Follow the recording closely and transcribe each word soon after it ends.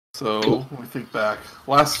So, let me think back.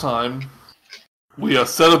 Last time, we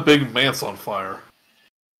set a big manse on fire.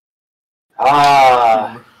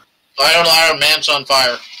 Ah! Fire, manse on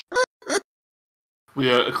fire.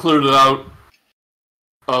 We cleared it out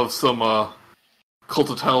of some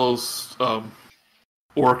Cult of Talos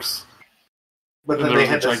orcs. But And then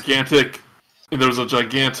there was a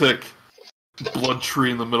gigantic blood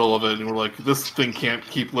tree in the middle of it, and we're like, this thing can't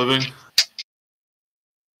keep living.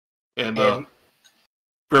 And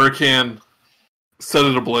Verikan set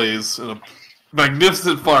it ablaze in a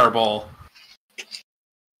magnificent fireball.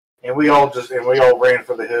 And we all ran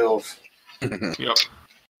for the hills. Yep.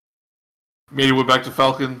 Made your way back to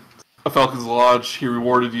Falcon's Lodge. He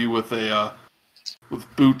rewarded you with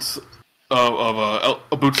with boots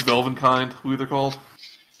boots of elven kind, who they're called,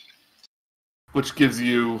 which gives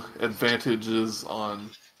you advantages on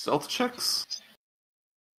stealth checks.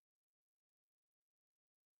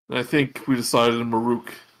 And I think we decided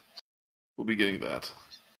Murook will be getting that.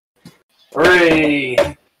 Hooray!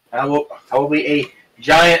 I will be a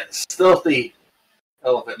giant, stealthy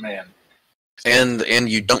elephant man. And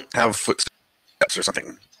you don't have footsteps or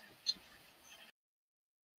something.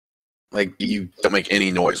 Like, you don't make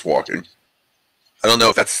any noise walking. I don't know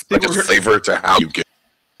if that's like a flavor to how you get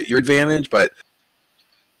your advantage, but...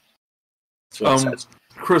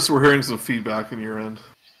 Chris, we're hearing some feedback in your end.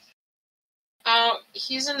 Oh,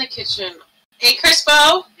 he's in the kitchen. Hey,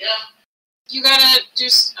 Crispo! Yeah? You gotta do...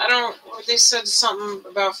 They said something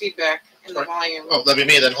about feedback in the volume. Oh, that'd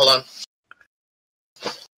be me then. Hold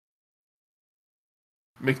on.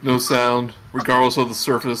 Make no sound, regardless of the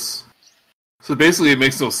surface. So basically it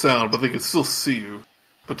makes no sound, but they can still see you,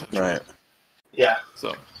 potentially. Right. Yeah.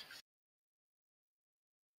 So.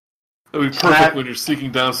 That'd be perfect when you're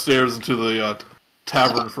sneaking downstairs into the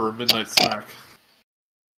tavern for a midnight snack.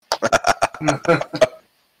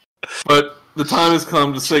 But the time has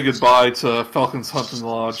come to say goodbye to Falcon's Hunting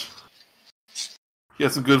Lodge. You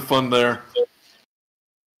had some good fun there.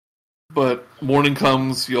 But morning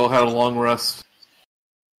comes, you all had a long rest.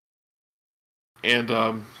 And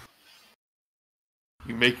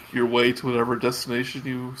you make your way to whatever destination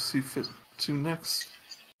you see fit to next.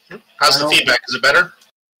 How's the feedback? Is it better?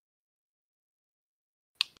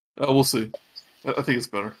 We'll see. I think it's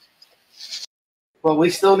better. Well, we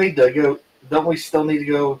still need to go. Don't we still need to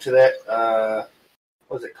go to that?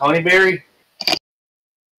 Was it Coneyberry?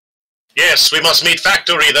 Yes, we must meet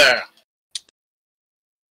Factory there.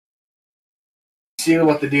 See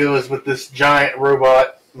what the deal is with this giant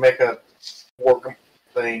robot mecha work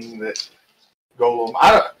thing that Golem.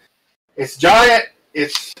 It's giant.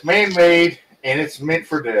 It's man-made, and it's meant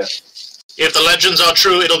for death. If the legends are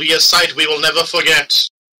true, it'll be a sight we will never forget.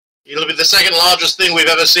 It'll be the second largest thing we've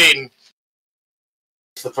ever seen.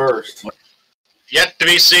 It's the first. Yet to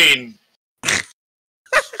be seen.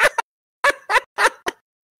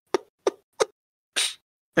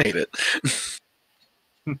 Hate it.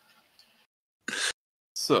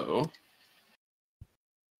 So,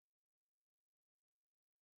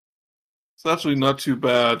 it's actually not too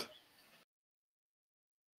bad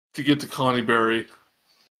to get to Coneyberry,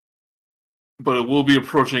 but it will be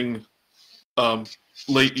approaching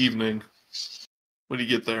late evening when you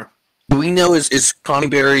get there. Do we know, is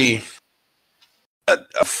Coneyberry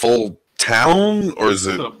a full town, or is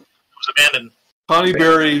it... It was abandoned.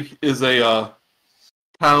 Coneyberry is a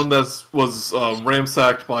town that was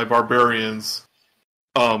ransacked by barbarians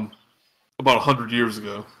about 100 years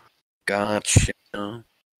ago. Gotcha.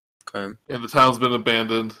 Okay. And the town's been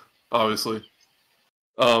abandoned, obviously.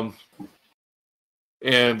 And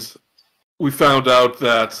we found out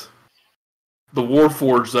that the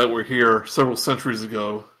Warforged that were here several centuries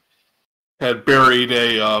ago had buried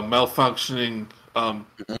a malfunctioning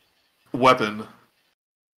weapon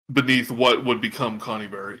beneath what would become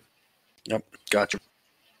Coneyberry. Yep, gotcha.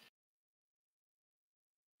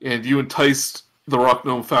 And you enticed the Rock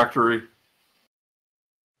Gnome Factory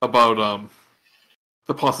about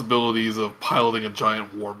the possibilities of piloting a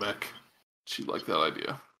giant war mech. She liked that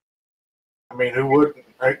idea. I mean, who wouldn't?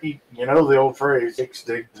 You know the old phrase,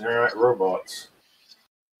 "Extinct giant robots."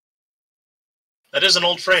 That is an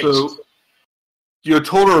old phrase. So, you had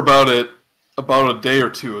told her about it about a day or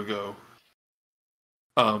two ago.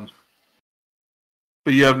 But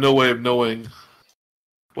you have no way of knowing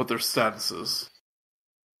what their status is.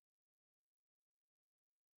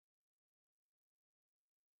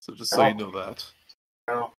 So just so you know that.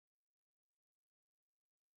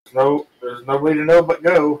 No, there's no way to know but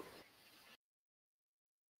go.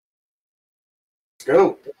 Let's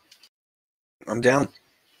go. I'm down.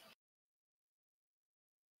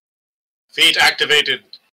 Feet activated.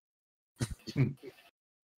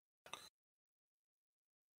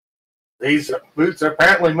 These boots are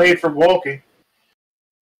apparently made for walking.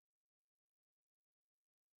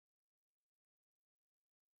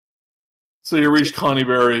 So you reach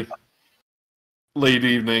Connieberry late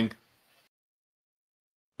evening,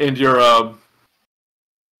 and you're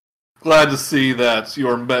glad to see that you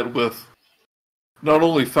are met with not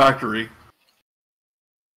only Factory,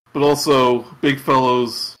 but also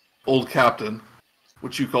BigFellow's old captain,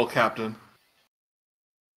 which you call Captain,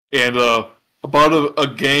 and about a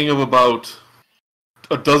gang of about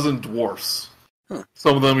a dozen dwarfs.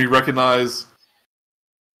 Some of them you recognize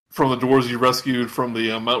from the dwarves you rescued from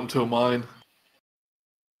the Mountain Toe Mine.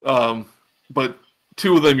 But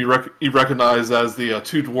two of them you recognize as the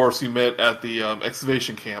two dwarfs you met at the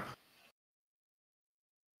excavation camp.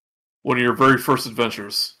 One of your very first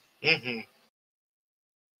adventures. Mm-hmm.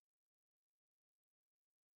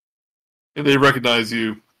 And they recognize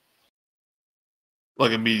you,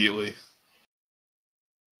 like, immediately.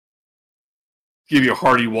 Give you a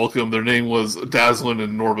hearty welcome. Their name was Dazzlin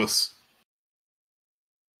and Norbus.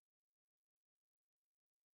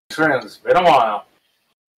 Friends, been a while.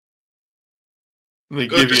 And they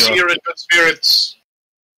Good to see you're in good spirits.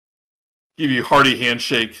 give you a hearty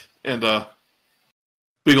handshake and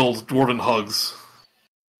big old dwarven hugs.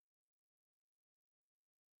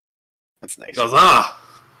 That's nice. He goes,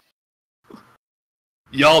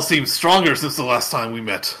 y'all seem stronger since the last time we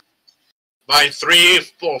met. By 3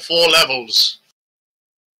 or 4 levels.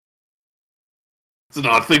 It's an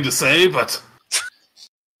odd thing to say, but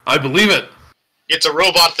I believe it. It's a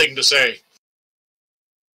robot thing to say.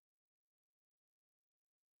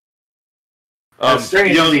 As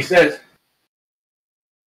strange as he says.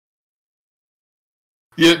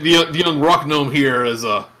 The young rock gnome here has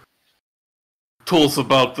told us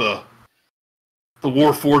about the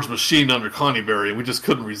Warforged machine under Connieberry, and we just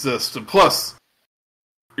couldn't resist. And plus,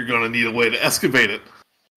 you're going to need a way to excavate it.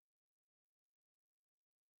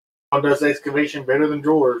 One does excavation better than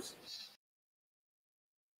drawers.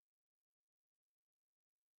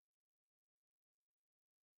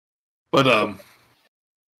 But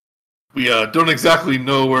we don't exactly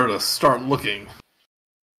know where to start looking.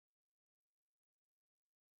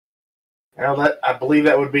 Well, I believe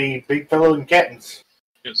that would be BigFellow and Captain's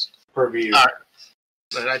Yes. purview.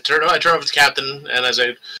 And I turn over to the captain, and I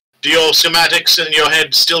say, do your schematics in your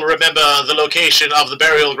head still remember the location of the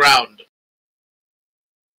burial ground?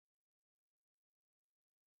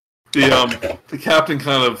 The captain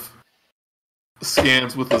kind of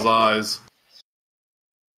scans with his eyes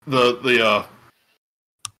the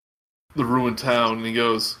ruined town, and he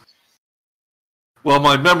goes, well,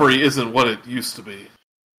 my memory isn't what it used to be.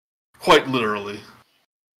 Quite literally.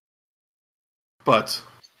 But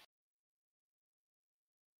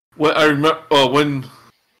when I remember when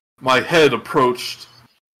my head approached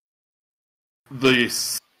the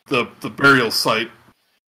burial site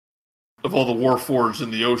of all the Warforged in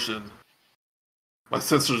the ocean, my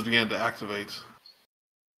sensors began to activate.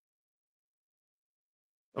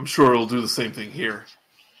 I'm sure it'll do the same thing here.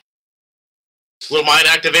 Will mine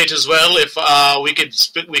activate as well if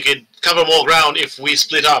we could cover more ground if we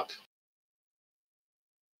split up?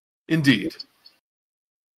 Indeed.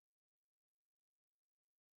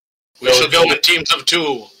 We shall go in teams of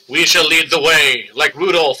 2. We shall lead the way, like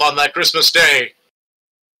Rudolph on that Christmas day.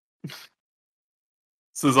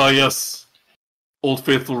 Says, yes, old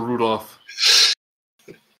faithful Rudolph.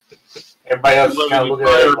 Everybody else is kind of looking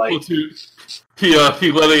at it like...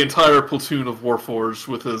 He led an entire platoon of Warforged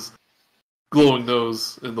with his glowing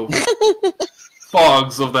nose in the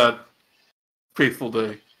fogs of that faithful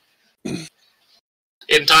day.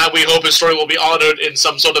 In time, we hope his story will be honored in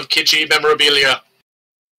some sort of kitschy memorabilia.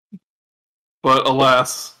 But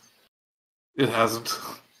alas, it hasn't.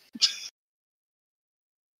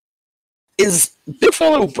 Is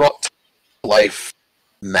BigFellow brought to life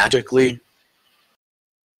magically?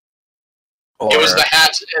 Or It was the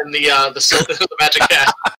hat and the magic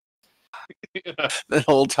hat. the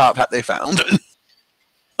whole top hat they found?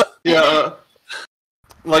 Yeah,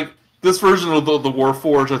 like this version of the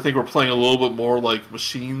Warforged, I think we're playing a little bit more like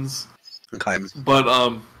machines. Okay.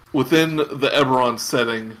 But within the Eberron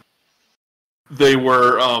setting, they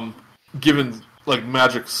were given like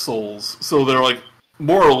magic souls, so they're like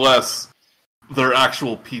more or less they're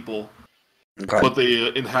actual people, Okay. but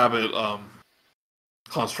they inhabit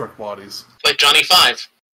construct bodies. Like Johnny 5.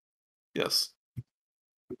 Yes.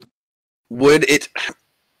 Would it...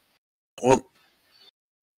 Well...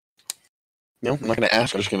 No, I'm not going to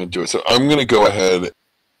ask. I'm just going to do it. So I'm going to go ahead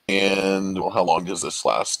and... Well, how long does this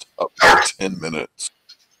last? About 10 minutes.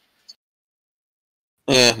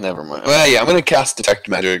 Never mind. Well, yeah, I'm going to cast Detect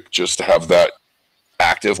Magic just to have that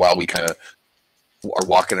active while we kind of are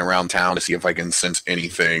walking around town to see if I can sense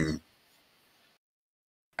anything.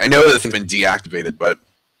 I know that thing's been deactivated, but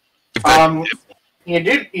if that,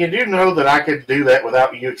 you do know that I could do that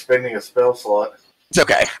without you expending a spell slot. it's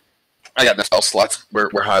okay. I got the spell slots. We're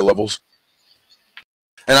high levels,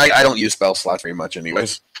 and I don't use spell slots very much,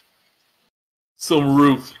 anyways. So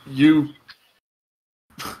Murook, you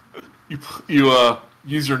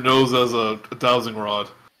use your nose as a dowsing rod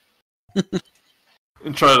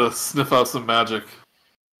and try to sniff out some magic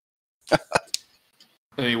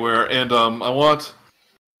anywhere. And I want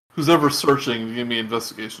who's ever searching to give me an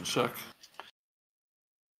investigation check.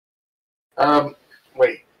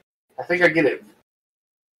 Wait. I think I get it.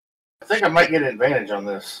 I think I might get an advantage on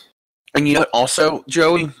this. And you know what, also,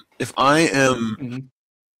 Joey, if I am...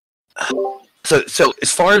 So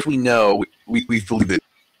as far as we know, we believe that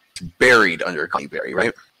it's buried under Honeyberry,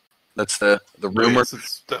 right? That's the rumor? Yes,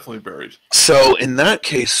 it's definitely buried. So in that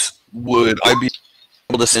case, would I be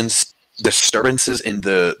able to sense disturbances in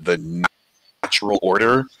the natural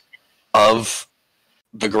order of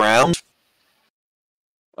the ground?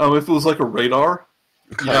 If it was like a radar,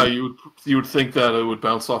 Okay. yeah, you would think that it would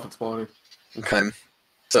bounce off its body. Okay.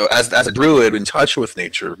 So as a druid in touch with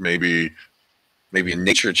nature, maybe a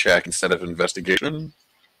nature check instead of investigation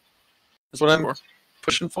is what I'm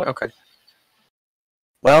pushing for. Okay.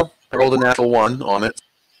 Well, I rolled a natural 1 on it,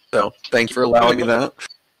 so thank you for allowing me that.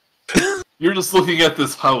 You're just looking at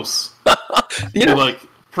this house. You're like,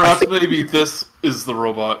 perhaps maybe this is the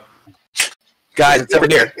robot. Guys, it's over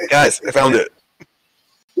here. Guys, I found it.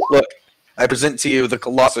 Look, I present to you the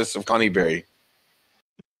Colossus of Honeyberry.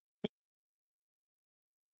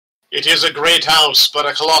 It is a great house, but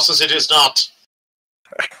a colossus it is not.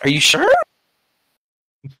 Are you sure?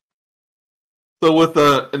 So with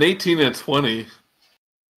an 18 and 20,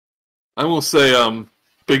 I will say,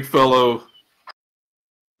 BigFellow,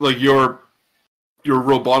 like your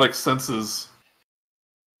robotic senses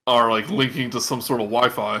are like linking to some sort of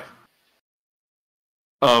Wi-Fi.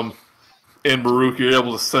 And Murook, you're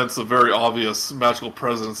able to sense a very obvious magical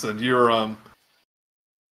presence, and you're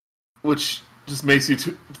which just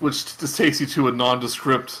takes you to a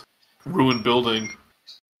nondescript ruined building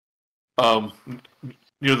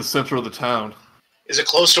near the center of the town. Is it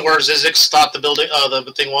close to where Zyzzyx thought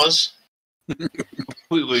the thing was?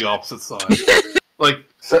 Completely opposite side. Like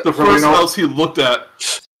So the first house he looked at,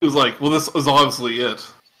 he was like, "Well, this is obviously it."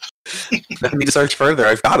 I need to search further.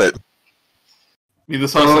 I've got it. I mean,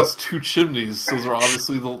 this house has 2 chimneys. Those are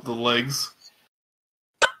obviously the legs.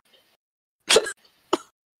 So,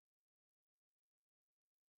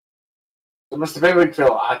 Mr.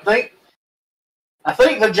 BigFellow, I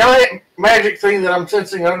think the giant magic thing that I'm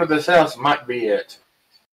sensing under this house might be it.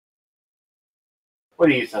 What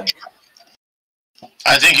do you think?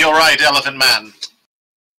 I think you're right, Elephant Man.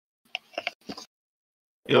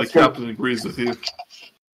 Yeah, the captain agrees with you.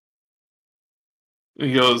 And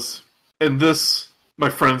he goes, and this, my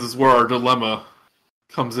friends, is where our dilemma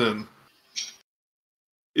comes in.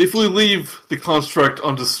 If we leave the construct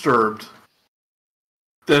undisturbed,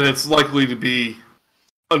 then it's likely to be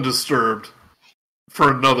undisturbed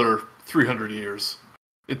for another 300 years,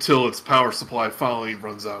 until its power supply finally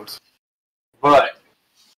runs out. But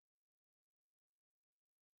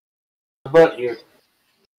here.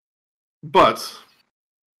 But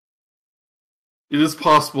it is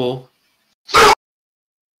possible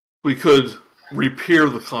we could repair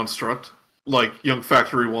the construct, like Young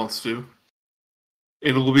Factory wants to,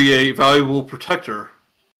 and it will be a valuable protector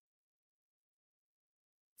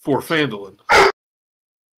for Phandalin.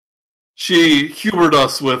 She humored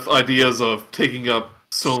us with ideas of taking up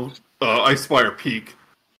Icespire Peak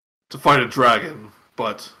to fight a dragon,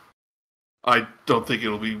 but I don't think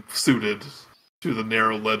it'll be suited to the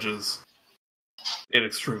narrow ledges and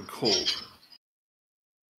extreme cold.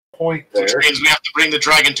 Point there. Which means we have to bring the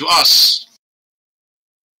dragon to us.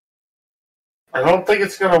 I don't think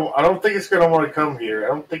it's gonna want to come here. I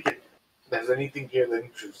don't think it has anything here that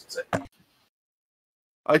interests it.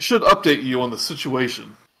 I should update you on the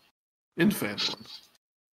situation in Phandalin.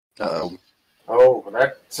 Uh-oh. Oh,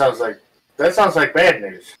 that sounds like bad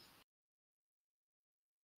news.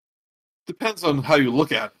 Depends on how you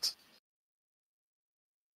look at it.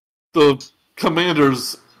 The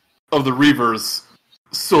commanders of the Reavers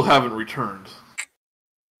still haven't returned.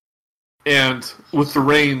 And with the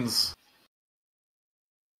rains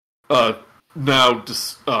now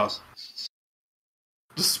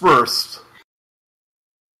dispersed,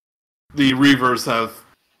 the Reavers have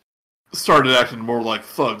started acting more like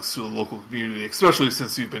thugs to the local community, especially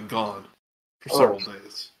since you've been gone for several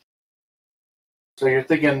days. So you're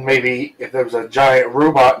thinking maybe if there was a giant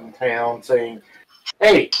robot in town saying,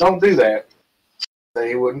 "Hey, don't do that."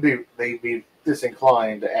 they wouldn't do. They'd be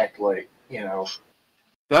disinclined to act like, you know.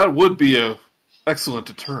 That would be a excellent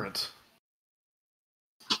deterrent.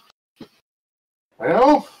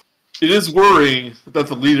 Well, it is worrying that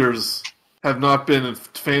the leaders have not been in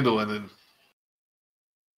Phandalin in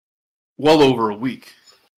well over a week.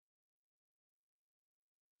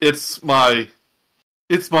 It's my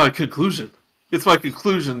conclusion. It's my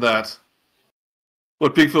conclusion that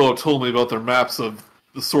what BigFellow told me about their maps of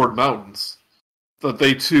the Sword Mountains, that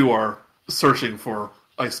they too are searching for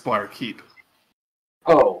Icespire Keep.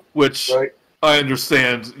 oh, Which right. I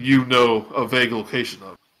understand you know a vague location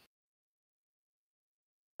of.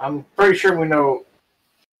 I'm pretty sure we know.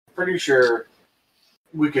 Pretty sure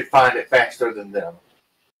we could find it faster than them.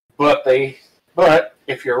 But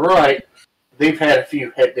if you're right, they've had a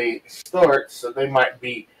few head day starts, so they might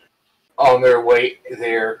be on their way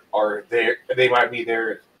there, or they might be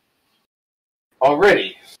there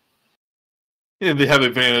already. And they have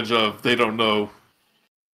advantage of they don't know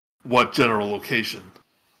what general location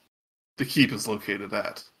the keep is located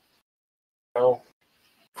at. Oh,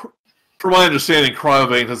 From my understanding,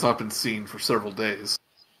 Cryovane has not been seen for several days.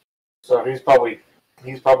 so he's probably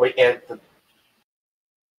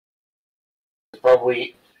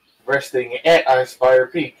resting at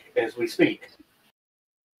Icespire Peak as we speak.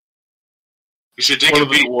 You should take One a of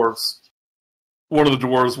the peek.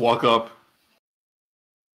 dwarves walk up,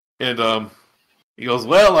 and he goes,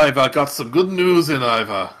 "Well, I've got some good news, and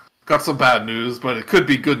I've got some bad news, but it could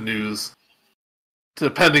be good news,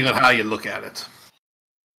 depending on how you look at it."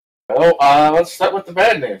 Well, let's start with the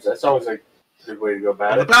bad news. That's always a good way to go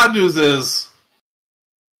about And it. the bad news is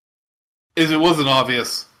it wasn't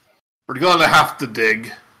obvious. We're gonna have to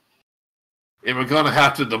dig, and we're gonna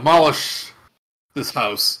have to demolish this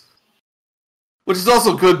house. Which is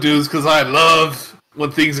also good news, because I love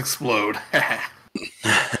when things explode.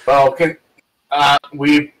 Well, I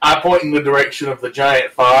point in the direction of the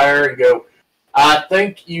giant fire and go, I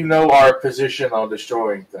think you know our position on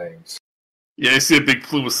destroying things. Yeah, I see a big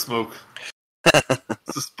plume of smoke.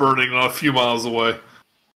 It's just burning a few miles away.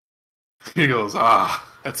 He goes,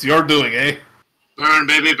 that's your doing, eh? Burn,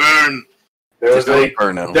 baby, burn. There was a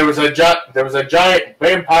Inferno. there was a giant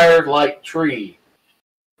vampire-like tree.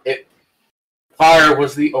 Fire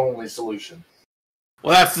was the only solution.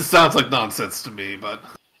 Well, that just sounds like nonsense to me, but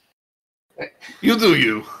you do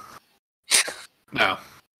you. Now,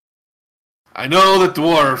 I know that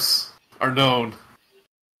dwarves are known to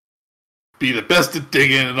be the best at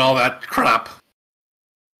digging and all that crap,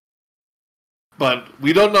 but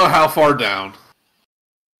we don't know how far down.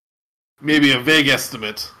 Maybe a vague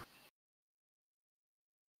estimate.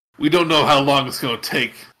 We don't know how long it's going to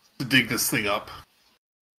take to dig this thing up.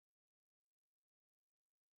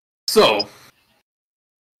 So,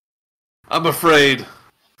 I'm afraid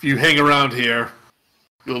if you hang around here,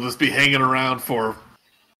 you'll just be hanging around for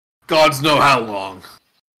gods know how long.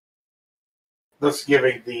 Thus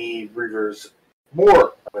giving the Reavers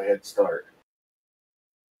more of a head start.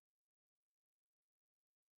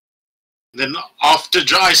 Then off to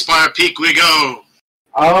Icespire Peak we go.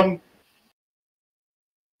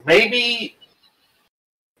 Maybe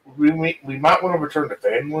we might want to return to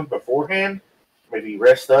Phandalin beforehand. Maybe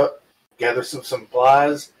rest up, gather some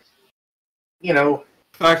supplies. You know,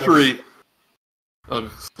 Factory.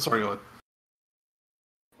 Sorry, go ahead.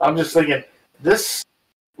 I'm just thinking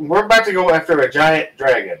we're about to go after a giant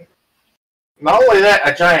dragon. Not only that,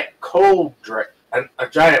 a giant a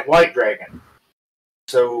giant white dragon.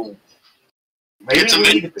 So maybe Get some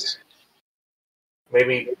we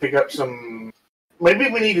need to pick up some. Maybe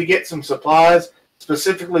we need to get some supplies,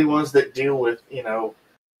 specifically ones that deal with, you know,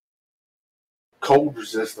 cold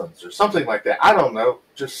resistance or something like that. I don't know.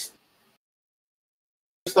 Just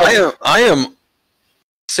I am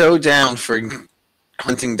so down for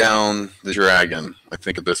hunting down the dragon. I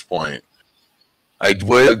think at this point, I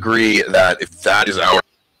would agree that if that is our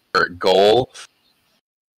goal,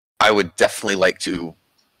 I would definitely like to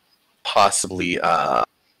possibly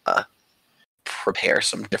prepare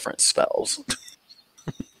some different spells.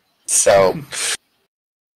 So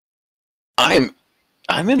I'm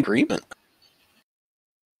in agreement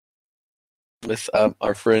with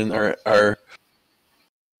our friend, our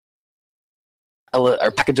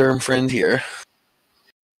pachyderm friend here.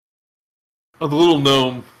 The little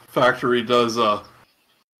gnome factory does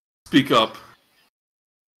speak up.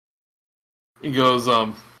 He goes,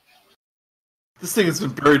 this thing has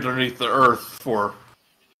been buried underneath the earth for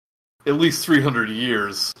at least 300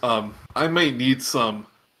 years. I might need some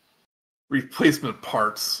replacement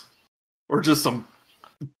parts, or just some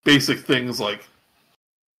basic things like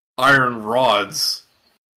iron rods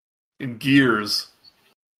and gears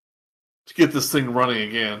to get this thing running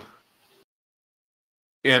again.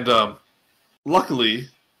 And luckily,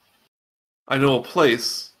 I know a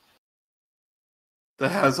place that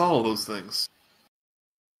has all of those things.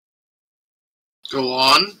 Go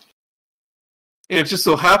on. And it just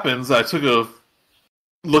so happens I took a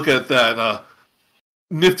look at that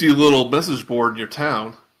nifty little message board in your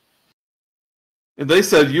town, and they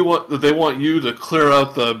said they want you to clear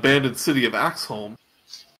out the abandoned city of Axholm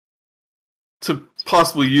to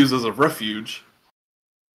possibly use as a refuge.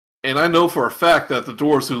 And I know for a fact that the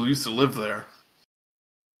dwarves who used to live there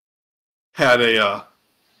had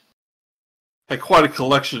quite a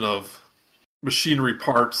collection of machinery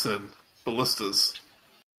parts and ballistas,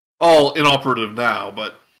 all inoperative now,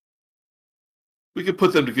 but we could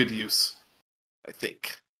put them to good use, I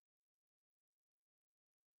think.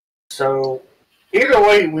 So, either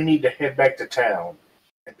way, we need to head back to town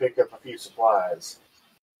and pick up a few supplies.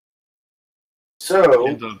 So,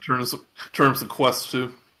 And turn in some quests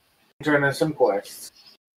too. turn in some quests.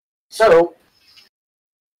 So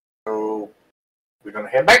we're going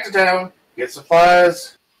to head back to town, get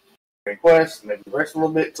supplies, get quests, maybe rest a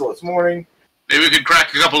little bit till it's morning. Maybe we could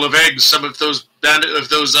crack a couple of eggs. Some of those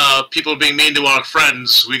people being mean to our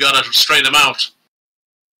friends. We gotta straighten them out.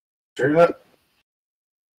 Sure enough.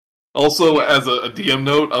 Also, as a DM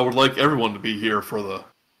note, I would like everyone to be here for the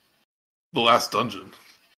last dungeon. Sure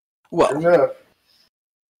Well, enough.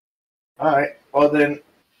 Alright, well then,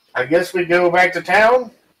 I guess we go back to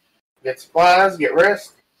town, get supplies, get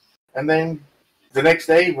rest, and then the next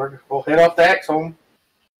day we'll head off to Axholm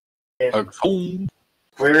and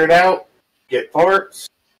clear it out, get parts,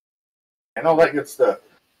 and all that good stuff.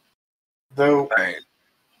 Though, right.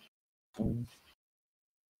 I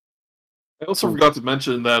also forgot to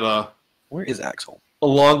mention that Where is Axel?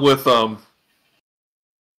 along with all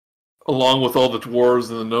the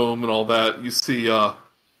dwarves and the gnome and all that, you see a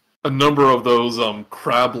number of those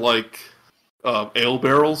crab-like ale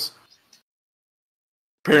barrels.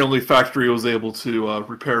 Apparently, factory was able to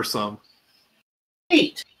repair some,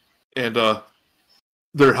 neat. and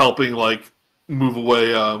they're helping move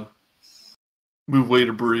away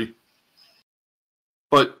debris.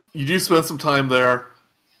 But you do spend some time there.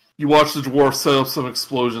 You watch the dwarf set up some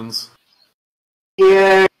explosions.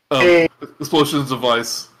 Yeah. Explosions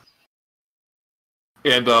device.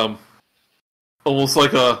 And almost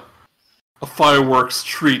like a fireworks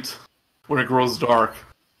treat when it grows dark.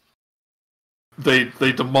 They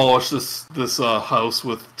demolish this house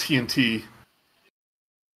with TNT.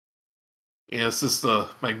 And it's just a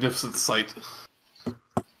magnificent sight.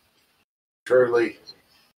 Truly,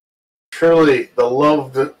 the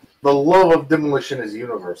love of demolition is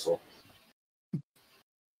universal.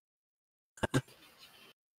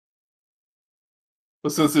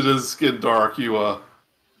 But since it is getting dark, you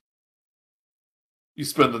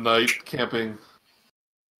spend the night camping,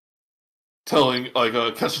 catching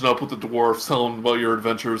up with the dwarves, telling them about your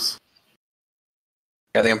adventures.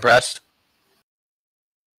 Are they impressed?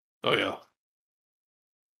 Oh yeah,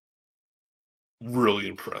 really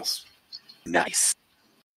impressed. Nice.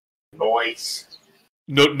 Nice.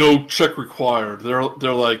 No check required. They're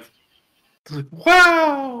like,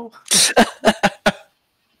 wow.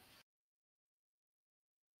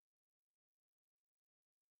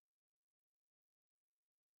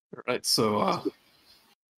 Alright, so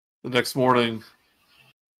the next morning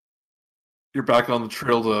you're back on the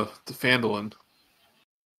trail to Phandalin.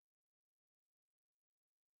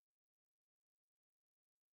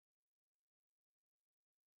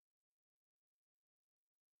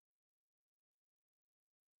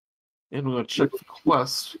 And we're going to check the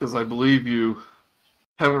quests, because I believe you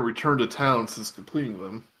haven't returned to town since completing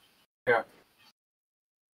them. Yeah.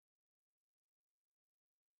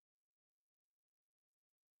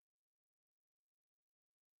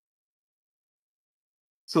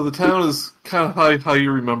 So the town is kind of how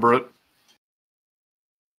you remember it.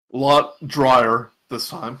 A lot drier this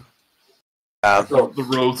time. The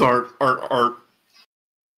roads aren't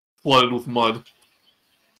flooded with mud.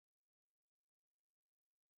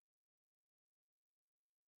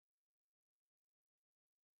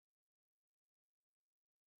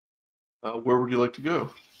 Where would you like to go?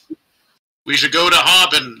 We should go to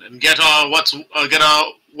Harbin and get our what's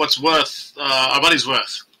worth, our money's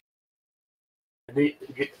worth.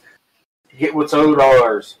 Get what's owed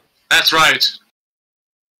ours. That's right.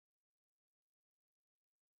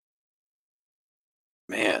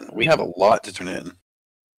 Man, we have a lot to turn in.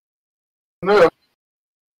 No.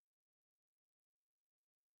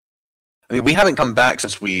 I mean, we haven't come back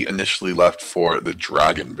since we initially left for the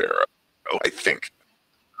Dragon Barrow, I think.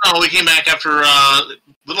 No, we came back after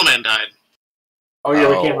Little Man died. Oh yeah,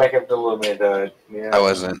 we Oh. came back up to the little man died. Yeah. I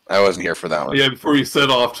wasn't here for that one. Yeah, before you set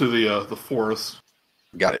off to the forest.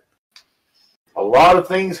 Got it. A lot of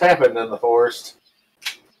things happened in the forest.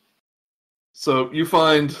 So you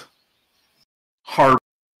find Harvey.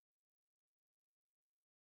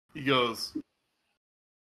 He goes,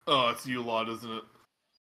 "Oh, it's you lot, isn't it?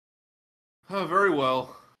 Oh, very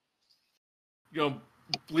well. You know,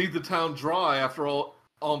 bleed the town dry after all.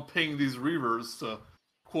 I'm paying these reavers to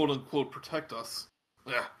quote unquote protect us.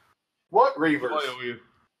 Yeah. What reavers? Why owe you?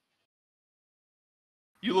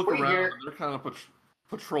 You look We around, hear- and they're kind of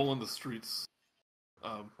patrolling the streets.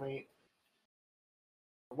 I mean,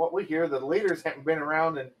 from what we hear, the leaders haven't been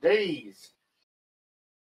around in days.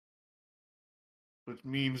 Which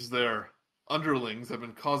means their underlings have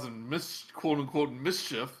been causing quote-unquote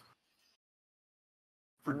mischief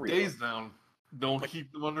for Really? days now. Don't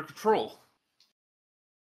keep them under control.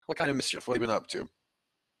 What kind of mischief? What have you been up to?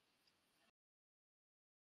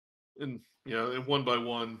 And, and one by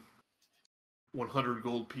one, 100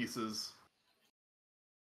 gold pieces.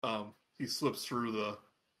 He slips through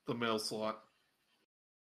the mail slot.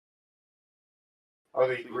 Are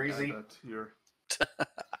they So you add greasy? that here.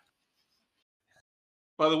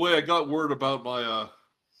 By the way, I got word about my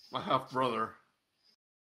my half brother.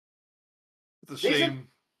 It's a shame.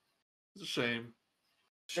 It's a shame.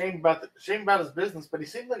 Shame about his business, but he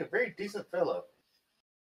seemed like a very decent fellow.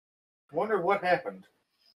 Wonder what happened.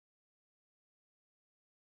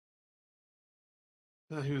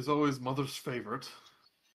 Yeah, he was always mother's favorite.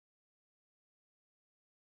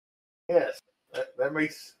 Yes, that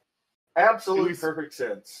makes absolute least- perfect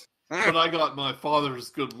sense. But I got my father's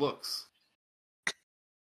good looks.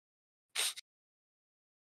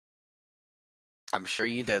 I'm sure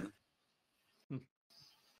you did.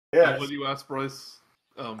 Yes. What do you ask, Brice?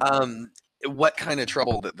 What kind of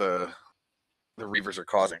trouble that the Reavers are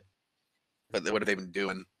causing? What have they been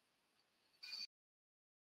doing?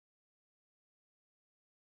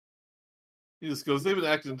 He just goes, they've been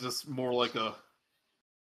acting just more like a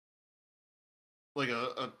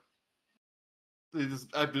they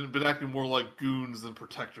just have been acting more like goons than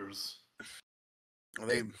protectors. Are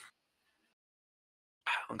they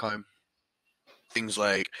okay? Things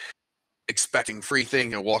like expecting free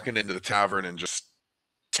thing and walking into the tavern and just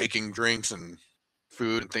taking drinks and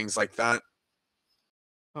food and things like that.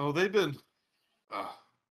 Oh, they've been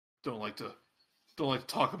don't like to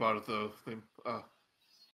talk about it though. They I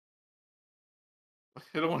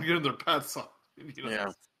don't want to get in their bad side.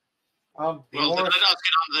 Yeah. Well, let us get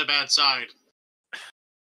on the bad side.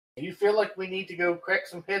 You feel like we need to go crack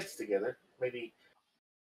some heads together? Maybe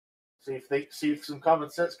see if some common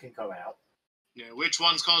sense can come out. Yeah, which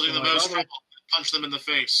one's causing the Well, most I'd trouble? Punch them in the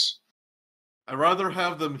face. I'd rather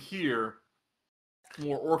have them here.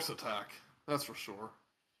 More orcs attack. That's for sure.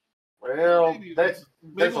 Well, Maybe there's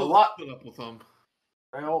a we'll lot. put up with them.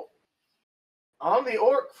 Well, on the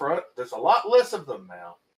orc front, there's a lot less of them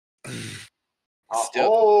now. A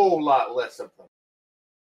whole lot less of them.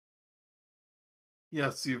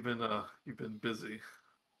 Yes, you've been busy.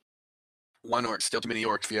 One orc, still too many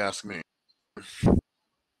orcs, if you ask me.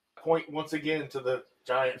 Point once again to the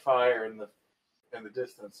giant fire in the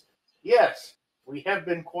distance. Yes, we have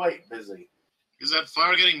been quite busy. Is that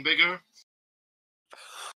fire getting bigger?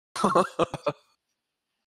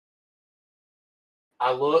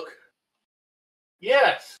 I look.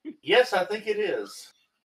 Yes, I think it is.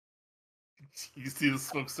 You see the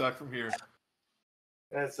smokestack from here.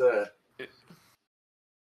 That's I'm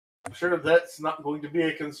sure that's not going to be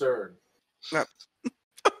a concern. No.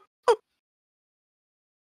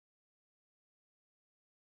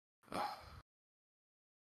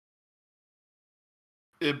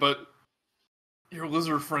 But your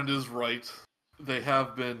lizard friend is right. They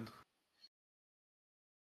have been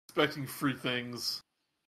expecting free things.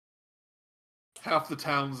 Half the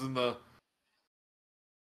towns in the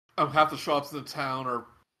half the shops in the town are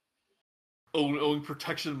owing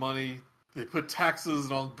protection money. They put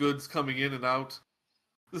taxes on goods coming in and out.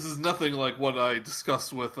 This is nothing like what I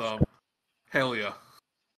discussed with Halia.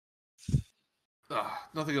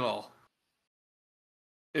 Nothing at all.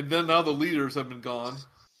 And then now the leaders have been gone.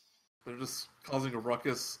 They're just causing a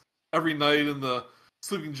ruckus every night in the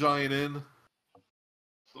Sleeping Giant Inn.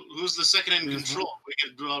 Who's the second in control? We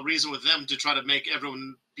could reason with them to try to make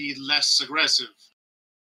everyone be less aggressive.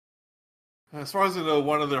 As far as I know,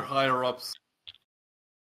 one of their higher-ups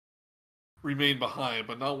remained behind,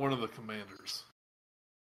 but not one of the commanders.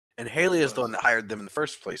 And Haley is the one that hired them in the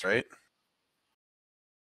first place, right?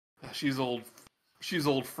 She's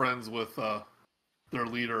old friends with their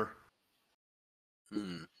leader.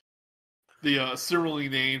 Hmm. The similarly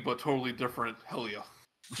named but totally different Helia.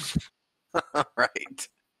 Right.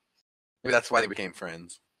 Maybe that's why they became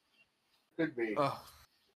friends. Could be.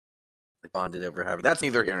 They bonded over having. That's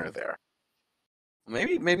neither here nor there.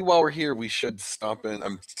 Maybe while we're here, we should stop in.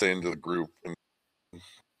 I'm saying to the group and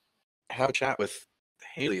have a chat with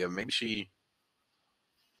Halia. Maybe she.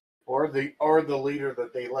 Or the leader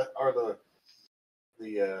that they let, or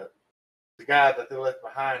the guy that they left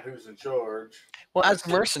behind, who's in charge. Well, as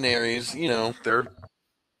mercenaries, they're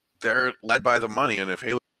led by the money, and if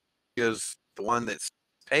Halia is the one that's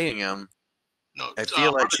paying him, No, I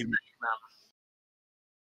feel like she.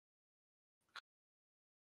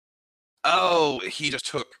 Oh, he just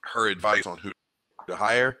took her advice on who to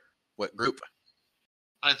hire, what group.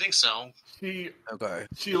 I think so. She Okay.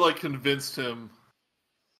 convinced him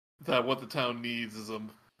that what the town needs is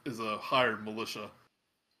a hired militia.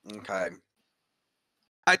 Okay.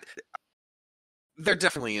 They're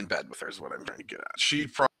definitely in bed with her, is what I'm trying to get at. She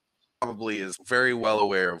probably is very well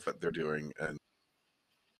aware of what they're doing, and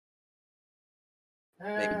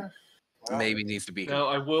maybe needs to be. Now,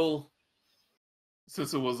 I will,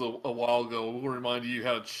 since it was a while ago, we'll remind you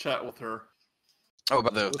had a chat with her. Oh,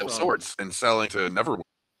 about the swords and selling to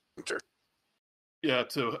Neverwinter. Yeah,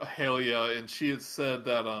 to Halia, and she had said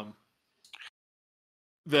that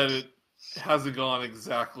that it hasn't gone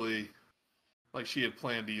exactly like she had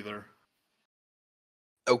planned either.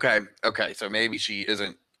 Okay, so maybe she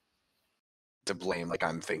isn't to blame like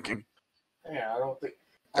I'm thinking. Yeah, I don't think.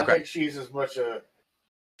 I think she's as much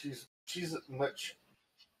she's as much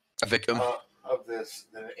a victim of this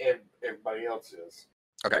than everybody else is.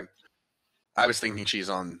 Okay. I was thinking she's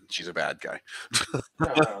a bad guy.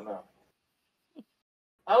 No.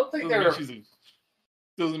 I don't think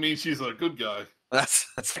doesn't mean she's a good guy. That's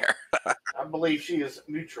fair. I believe she is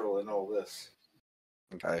neutral in all this.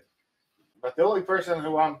 Okay. But the only person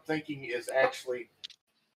who I'm thinking is actually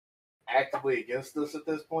actively against us at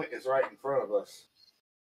this point is right in front of us.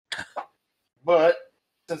 But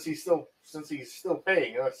since he's still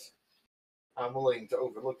paying us, I'm willing to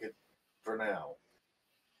overlook it for now.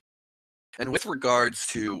 And with regards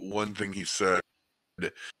to one thing he said,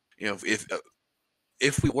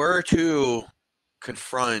 if we were to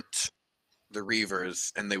confront the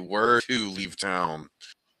Reavers and they were to leave town,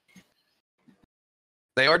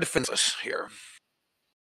 they are defenseless here.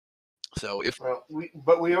 So we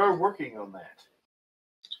are working on that.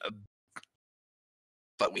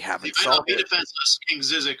 But we haven't They might not be solved it. defenseless, King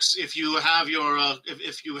Zyzzyx. If you have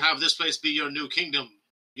if you have this place be your new kingdom,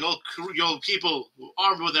 your people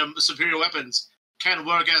armed with their superior weapons can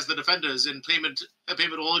work as the defenders, and payment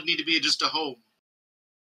will need to be just a home.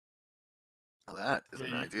 Well, that is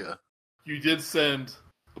an idea. You did send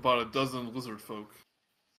about a dozen Lizardfolk.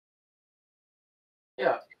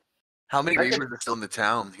 Yeah. How many Reavers are still in the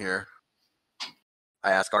town here?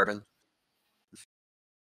 I asked Arvin.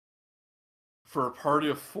 For a party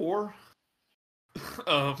of 4,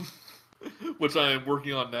 which I am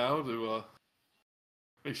working on now to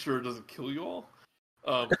make sure it doesn't kill you all.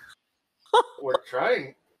 We're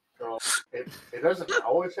trying. It doesn't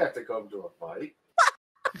always have to come to a fight.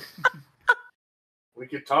 We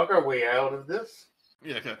could talk our way out of this.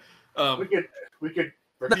 Yeah, okay. We could.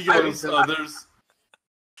 There's,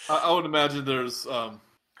 I would imagine there's at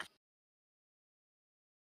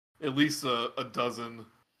least a dozen,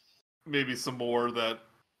 maybe some more that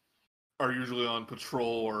are usually on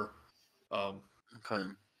patrol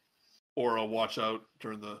or a watch out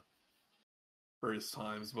during the various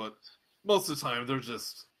times. But most of the time, they're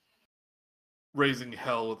just raising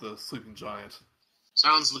hell with the sleeping giant.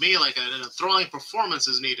 Sounds to me like a throwing performance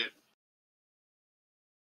is needed.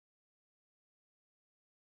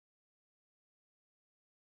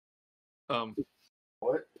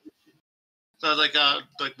 What? So like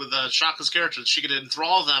with Chaka's character, she could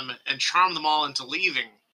enthrall them and charm them all into leaving.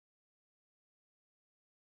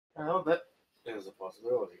 Well, that is a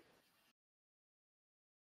possibility.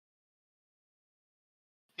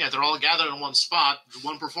 Yeah, they're all gathered in one spot.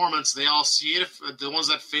 One performance, they all see it. If the ones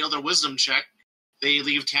that fail their wisdom check, they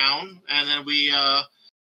leave town, and then we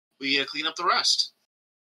clean up the rest.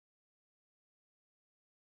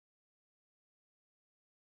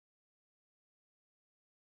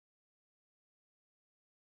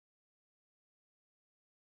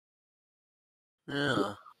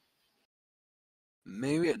 Yeah.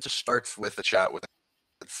 Maybe it just starts with a chat with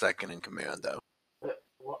the second in command, though.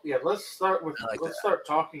 Well, yeah, let's start start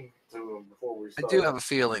talking to him before we start. I do have a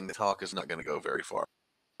feeling the talk is not going to go very far.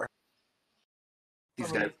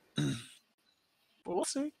 These guys. Well, we'll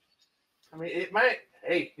see. I mean, it might.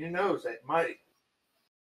 Hey, who knows? It might.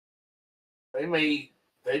 They may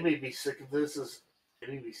be sick of this. They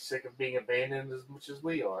may be sick of being abandoned as much as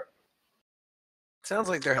we are. Sounds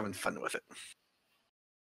like they're having fun with it.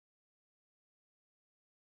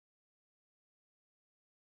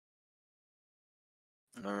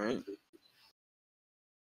 All right.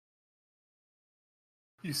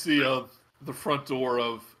 You see the front door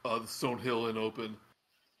of the Stone Hill Inn open,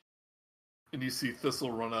 and you see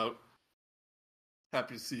Thistle run out.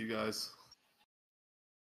 Happy to see you guys.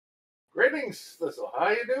 Greetings, Thistle. How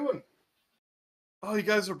you doing? Oh, you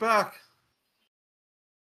guys are back.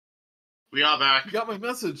 We are back. You got my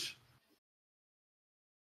message.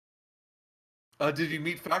 Did you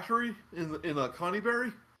meet Factory in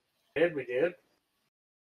Connieberry? We did.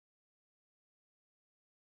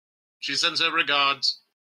 She sends her regards.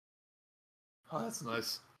 Oh, that's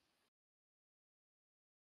nice.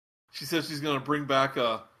 She says she's going to bring back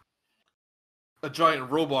a giant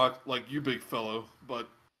robot like you, BigFellow, but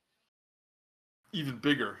even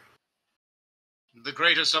bigger. The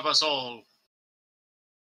greatest of us all.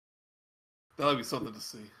 That'll be something to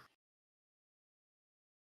see.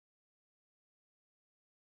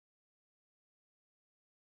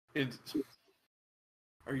 And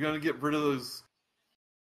are you going to get rid of those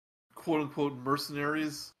quote-unquote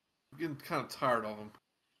mercenaries? I'm getting kind of tired of them.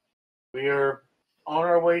 We are on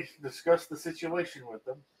our way to discuss the situation with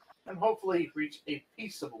them and hopefully reach a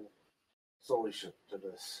peaceable solution to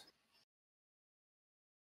this.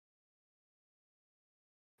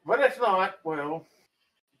 But if not, well,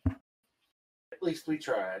 at least we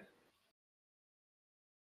tried.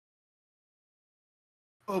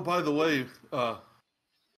 Oh, by the way,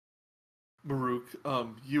 Murook,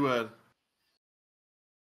 you had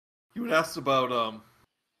asked about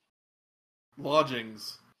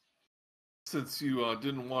lodgings since you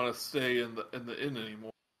didn't want to stay in the inn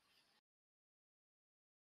anymore.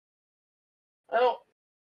 Well,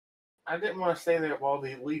 I didn't want to stay there while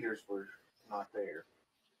the leaders were not there.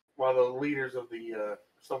 While the leaders of the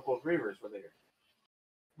Stone Cold Reavers were there.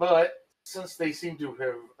 But since they seem to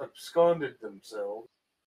have absconded themselves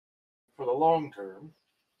for the long term,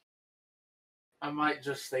 I might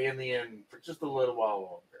just stay in the inn for just a little while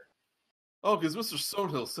longer. Oh, because Mr.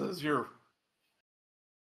 Stonehill says you're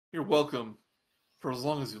welcome for as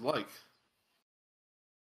long as you like.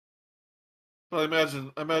 But I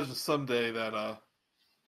imagine someday that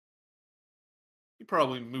you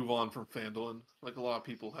probably move on from Phandalin, like a lot of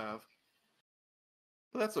people have.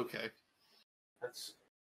 But that's okay.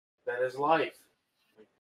 That is life.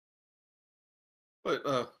 But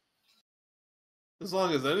as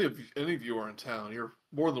long as any of you are in town, you're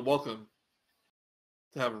more than welcome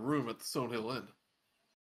to have a room at the Stonehill Inn.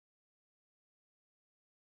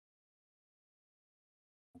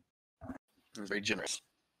 It was very generous.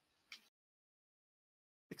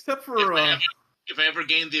 Except for If I ever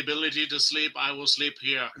gain the ability to sleep, I will sleep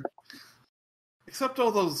here. except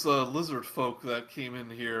all those lizard folk that came in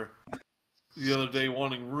here the other day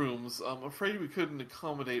wanting rooms. I'm afraid we couldn't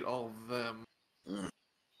accommodate all of them.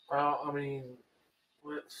 Well, I mean,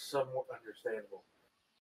 it's somewhat understandable.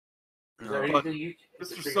 Is No, there but anything you can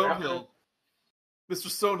Mr. figure out? Mr.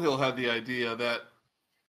 Stonehill had the idea that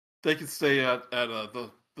they could stay at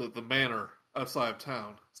the manor outside of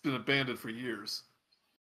town. It's been abandoned for years.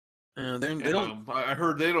 they don't. I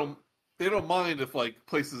heard they don't mind if like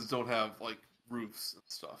places don't have like roofs and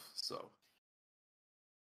stuff. So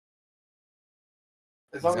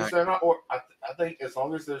As long as they're not, I think as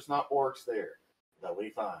long as there's not orcs there, they'll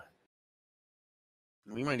be fine.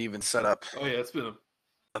 We might even set up oh yeah, it's been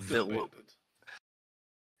a villa. abandoned.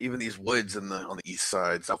 Even these woods on the east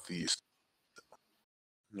side, southeast.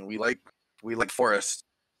 We like forests.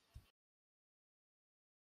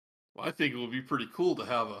 Well, I think it would be pretty cool to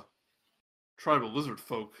have a tribe of lizard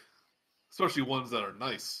folk, especially ones that are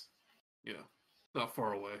nice. You know, not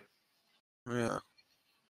far away. Yeah.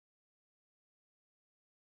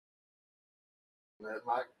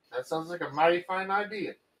 That sounds like a mighty fine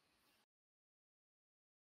idea.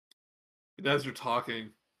 And as you're talking,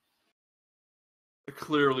 a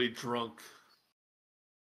clearly drunk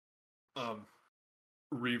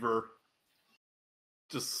Reaver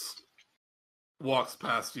just walks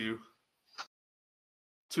past you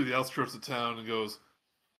to the outskirts of town and goes,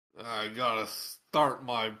 I gotta start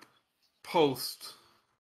my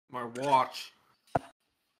watch.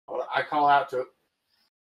 I call out to it.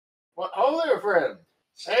 Well, hello there, friend.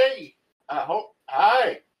 Hey,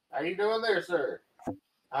 hi. How you doing there, sir?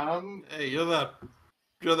 Hey, you're that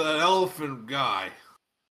elephant guy.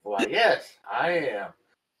 Why, yes, I am.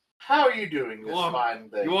 How are you doing this fine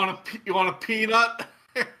thing? You want a peanut?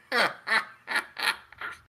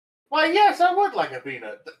 Why, yes, I would like a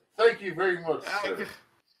peanut. Thank you very much, sir. I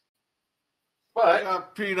But got a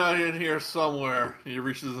peanut in here somewhere. He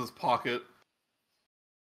reaches in his pocket.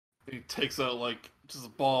 He takes out like just a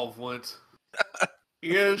ball of lint.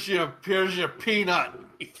 Here's your peanut.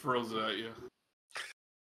 He throws it at you.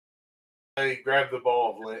 I grab the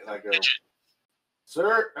ball of lint and I go,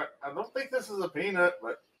 "Sir, I don't think this is a peanut,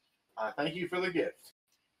 but I thank you for the gift.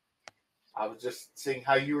 I was just seeing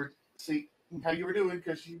how you were doing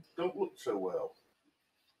because you don't look so well."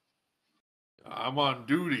 I'm on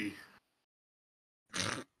duty.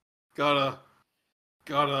 Gotta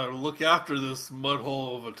look after this mud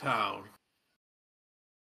hole of a town.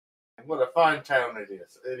 And what a fine town it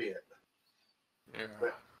is, idiot. Yeah.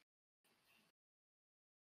 But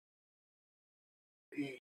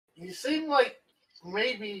you seem like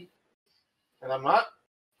maybe, and I'm not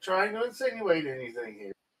trying to insinuate anything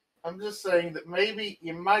here. I'm just saying that maybe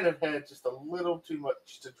you might have had just a little too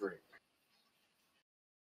much to drink.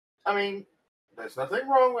 I mean, there's nothing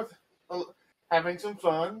wrong with having some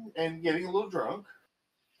fun and getting a little drunk.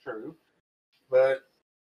 True. But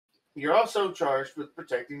you're also charged with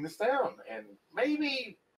protecting this town. And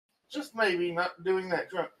maybe, just maybe, not doing that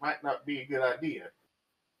drunk might not be a good idea.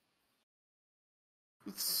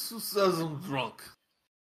 Who says I'm drunk?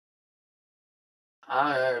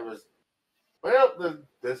 Well,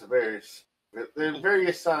 there's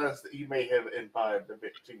various signs that you may have imbibed a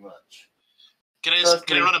bit too much. Can I run a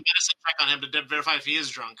medicine check on him to verify if he is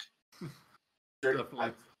drunk?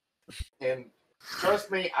 Definitely. And trust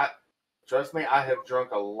me, I have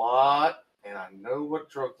drunk a lot, and I know what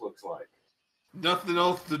drunk looks like. Nothing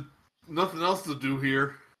else to do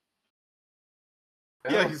here.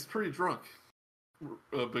 No. Yeah, he's pretty drunk.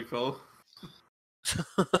 Big fellow.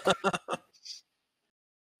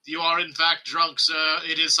 You are in fact drunk, sir.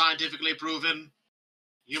 It is scientifically proven.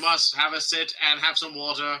 You must have a sit and have some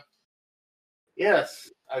water. Yes,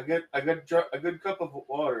 a good cup of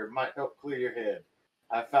water might help clear your head.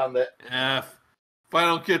 I found that. If I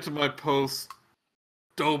don't get to my post,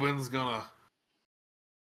 Dobin's gonna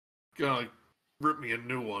rip me a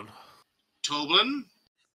new one. Toblin?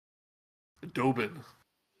 Dobin.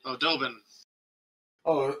 Oh, Dobin.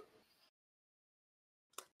 Oh,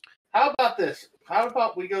 how about this? How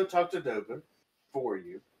about we go talk to Dobin for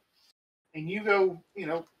you, and you go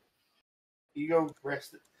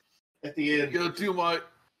rest at the end. You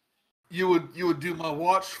would do my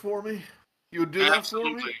watch for me? You would do that for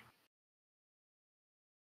me?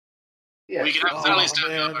 Yeah. We can have Sally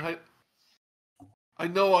stand over. Man, I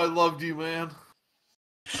know I loved you, man.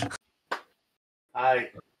 I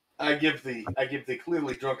give the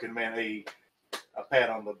clearly drunken man a pat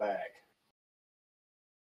on the back.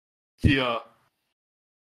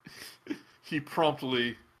 He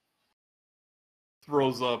promptly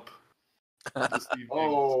throws up this evening.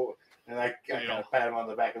 Oh, and I kind of pat him on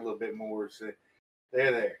the back a little bit more. So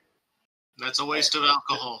there. That's a waste of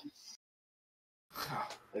alcohol.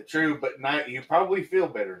 True, but now you probably feel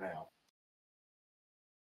better now.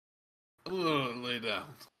 I'm gonna lay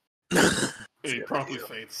down. He promptly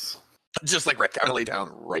faints. Just like Rick, I'm gonna lay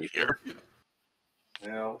down right here.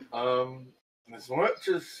 As much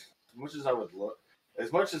as I would look,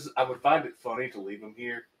 as much as I would find it funny to leave him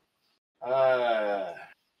here, I'm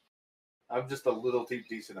just a little too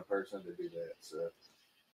decent a person to do that. So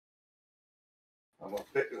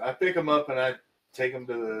I pick him up and I take him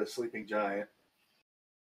to the sleeping giant,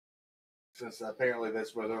 since apparently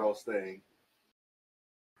that's where they're all staying.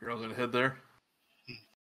 You're all gonna head there?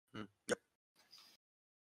 Yep.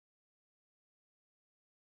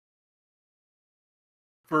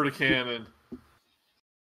 Verikan and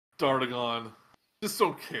Dardagon just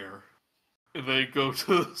don't care. And they go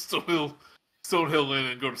to Stonehill Inn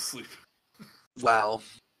and go to sleep. Wow.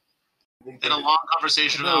 And a long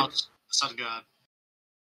conversation about the sun god.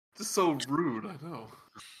 Just so rude, I know.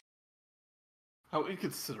 How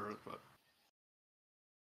inconsiderate, but...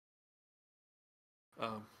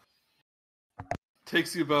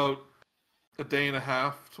 takes you about a day and a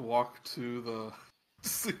half to walk to the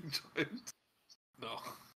sleeping giant. No.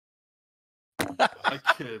 I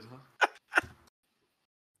kid.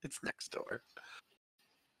 It's next door.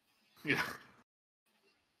 Yeah.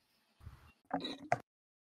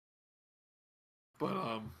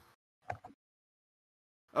 But,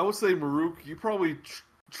 I would say, Murook, you probably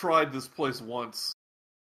tried this place once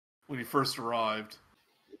when you first arrived.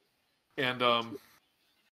 And,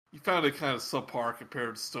 you found it kind of subpar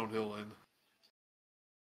compared to Stonehill Inn.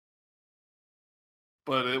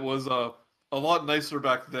 But it was a lot nicer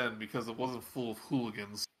back then because it wasn't full of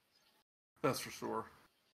hooligans. That's for sure.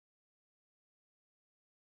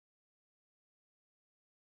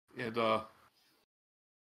 And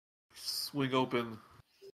swing open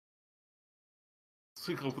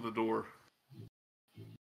the door.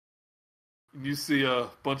 And you see a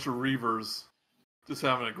bunch of Reavers Just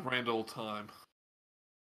having a grand old time.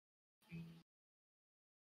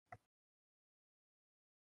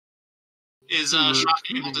 Is We were Shock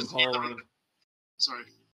hooting able to and see the hollering. room? Sorry.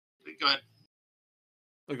 Go ahead.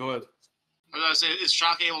 Oh, go ahead. I was going to say, is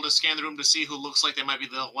Shock able to scan the room to see who looks like they might be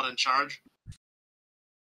the one in charge?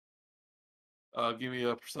 Give me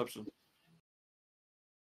a perception.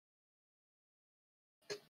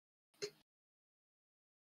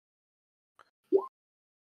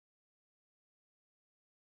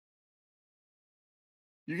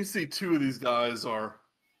 You can see two of these guys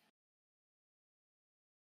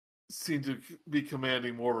seem to be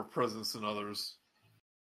commanding more of a presence than others.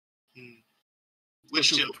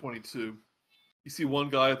 Which Especially two? for 22. You see one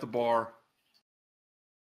guy at the bar,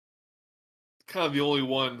 kind of the only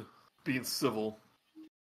one being civil,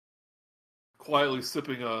 quietly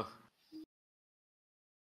sipping a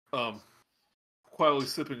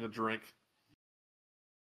drink.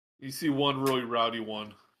 You see one really rowdy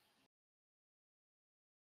one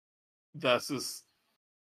that's just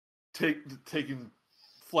taking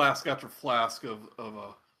flask after flask of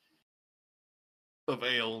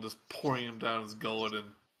ale and just pouring him down his gullet and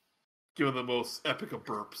giving the most epic of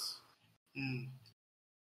burps.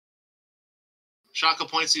 Shaka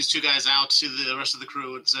points these two guys out to the rest of the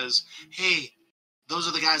crew and says, "Hey, those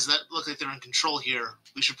are the guys that look like they're in control here.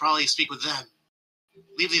 We should probably speak with them.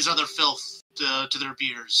 Leave these other filth to their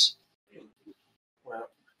beers." Well,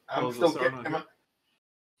 I'm Oh, still the getting. Sarna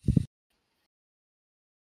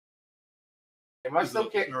Am I Is still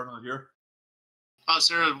it getting? Sarna not here? Oh,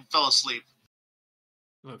 Sarah fell asleep.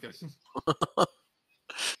 Okay.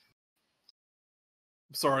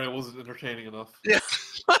 Sorry, I wasn't entertaining enough. Yeah.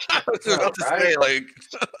 I was about to say, like,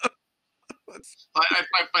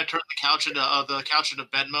 I turned the couch into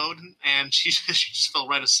bed mode, and she just fell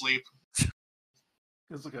right asleep.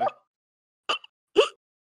 It's okay.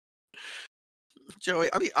 Joey,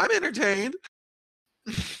 I mean, I'm entertained.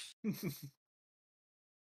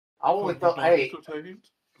 I only felt. Not Hey, entertained?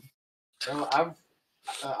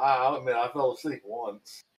 I'll admit I fell asleep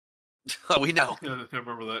once. Oh, we know. Yeah, I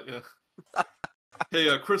remember that, yeah.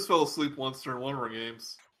 Hey, Chris fell asleep once during one of our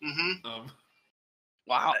games. Mm-hmm.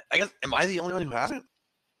 Wow. I guess, am I the only one who hasn't?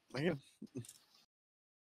 I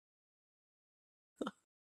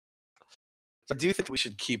do think we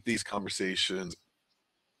should keep these conversations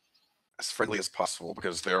as friendly as possible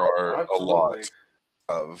because there are a lot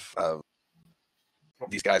of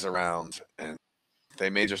these guys around, and they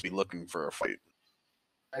may just be looking for a fight.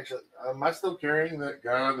 Actually, am I still carrying that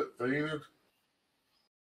guy that fainted?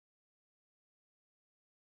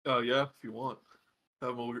 Yeah, if you want.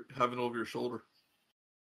 Have it over your shoulder.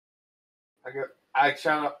 I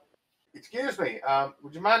shout out, "Excuse me,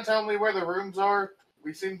 would you mind telling me where the rooms are?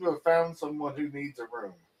 We seem to have found someone who needs a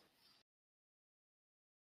room."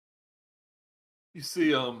 You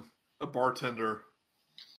see a bartender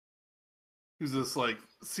who's just like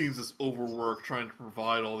seems just overworked trying to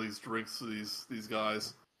provide all these drinks to these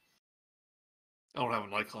guys. I don't have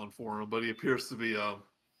an icon for him, but he appears to be a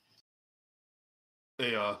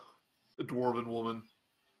dwarven woman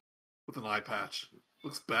with an eye patch.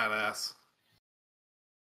 Looks badass.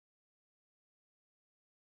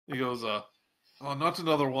 He goes, "Oh, not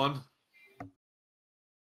another one."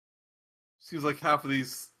 Seems like half of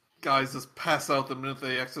these guys just pass out the minute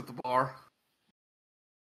they exit the bar.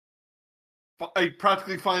 I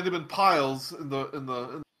practically find them in piles in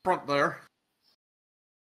the front there.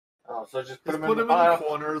 Oh, so just put Just him put in him the in the pile.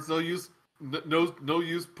 corner. There's no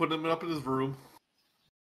use putting him up in his room.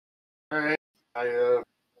 All right, I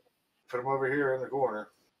put him over here in the corner.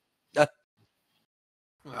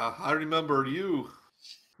 I remember you,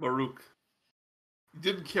 Murook. You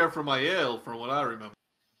didn't care for my ale, from what I remember.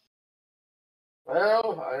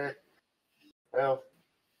 Well,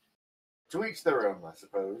 to each their own, I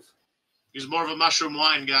suppose. He's more of a mushroom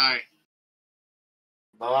wine guy.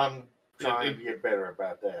 But I'm trying to get better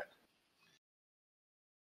about that.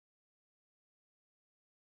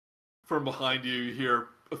 From behind you, you hear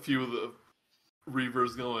a few of the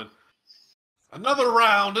Reavers going, "Another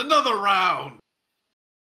round! Another round!"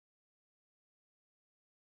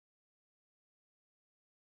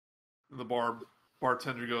 And the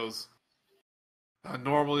bartender goes,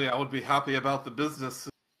 "Normally I would be happy about the business.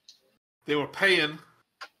 They were paying."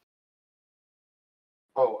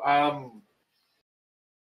 Oh,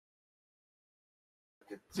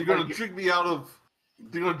 So you're gonna drink me out of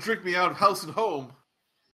house and home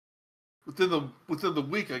within the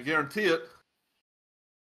week, I guarantee it.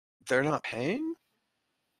 They're not paying?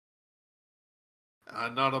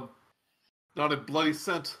 Not a bloody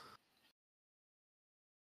cent.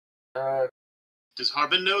 Does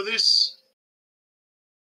Harbin know this?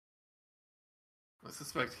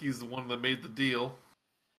 suspect he's the one that made the deal.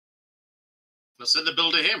 Let's send the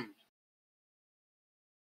bill to him.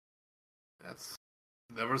 That's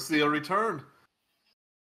never see a return.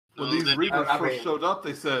 When No, these then- Reavers I first mean- showed up,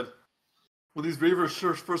 they said, when these Reavers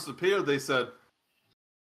first appeared, they said,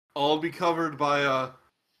 all be covered by a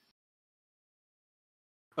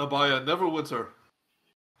Neverwinter.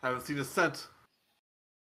 Haven't seen a cent.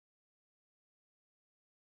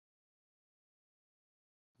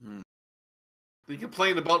 They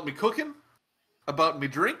complain about me cooking, about me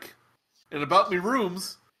drink, and about me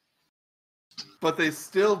rooms, but they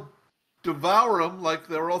still devour them like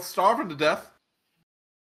they're all starving to death.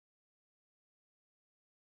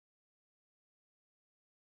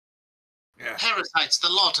 Yeah. Parasites, the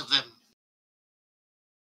lot of them.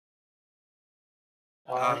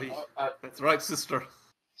 That's right, sister.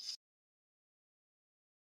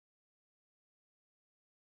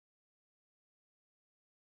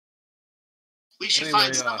 We should Anyway,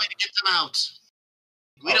 find some way to get them out.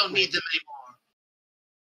 We don't need them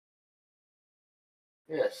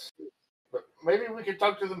anymore. Yes. But maybe we could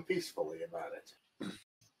talk to them peacefully about it.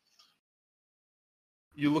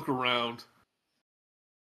 You look around,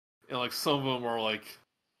 and like some of them are like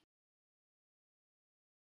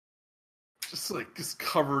just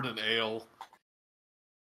covered in ale,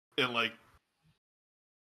 and like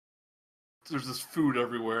there's just food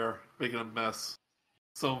everywhere, making a mess.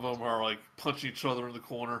 Some of them are like punching each other in the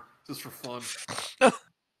corner just for fun.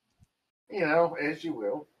 You know, as you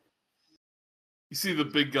will. You see the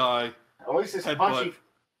big guy. At least it's Headbutt. punchy.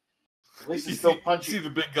 At least You it's still see punchy. the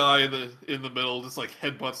big guy in the middle just like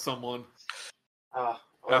headbutt someone Well,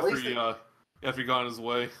 at after least he gone his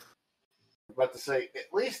way. I'm about to say,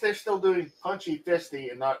 at least they're still doing punchy fisty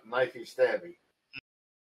and not knifey stabby.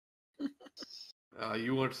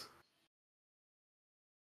 You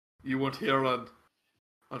weren't here on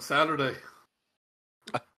Saturday.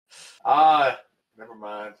 Never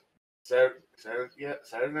mind.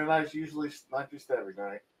 Saturday night's usually knifey stabby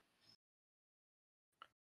night.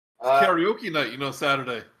 Karaoke night,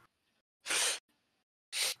 Saturday.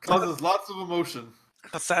 Causes lots of emotion. I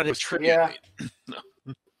thought Saturday was trivia Yeah. night.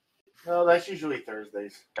 No, that's usually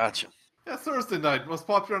Thursdays. Gotcha. Yeah, Thursday night, most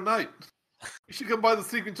popular night. You should come by the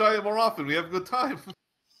Sleeping Giant more often. We have a good time.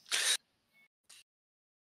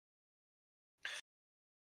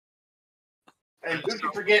 And who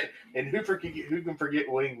can forget? And who can forget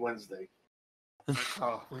Wing Wednesday?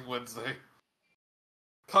 Oh, Wing Wednesday.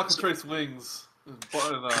 Cockatrice wings and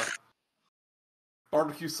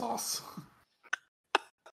barbecue sauce.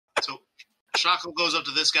 So Chaka goes up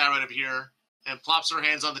to this guy right up here and plops her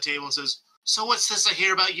hands on the table and says, "So what's this I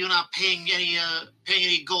hear about you not paying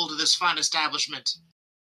any gold to this fine establishment?"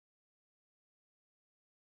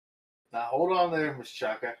 Now hold on there, Miss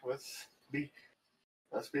Chaka. Let's be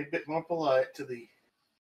a bit more polite to the.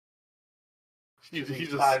 He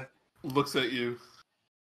just fine. looks at you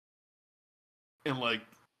and like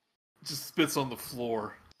just spits on the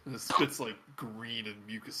floor. And it spits like green and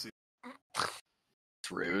mucusy.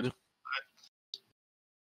 It's rude.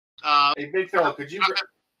 Hey, big fella, could you?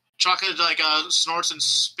 Chaka like snorts and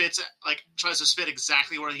spits, like tries to spit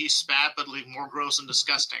exactly where he spat, but like more gross and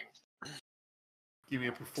disgusting. Give me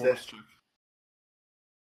a performance check.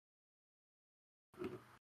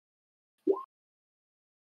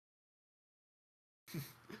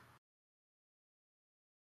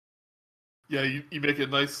 Yeah, you make a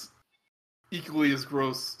nice, equally as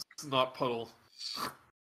gross snot puddle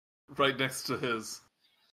right next to his.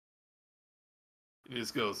 And he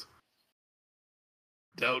just goes,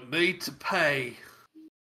 "Don't need to pay.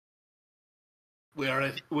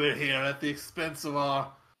 We're here at the expense of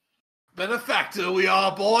our benefactor. We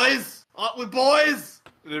are, boys, aren't we, boys?"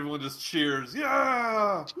 And everyone just cheers.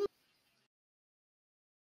 Yeah.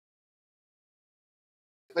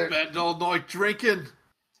 Spend all night drinking.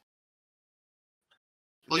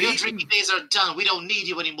 Well, your drinking days are done. We don't need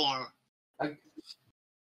you anymore.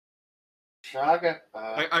 Chaka.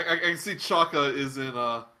 I can see Chaka is in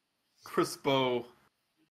Crispo,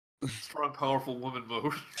 strong, powerful woman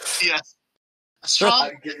mode. Yes.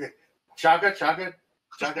 Strong. Chaka.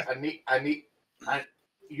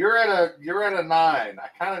 You're at a 9. I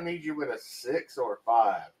kind of need you with a 6 or a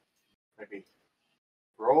 5. Maybe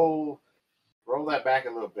roll that back a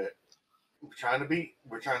little bit. We're trying to be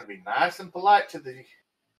nice and polite to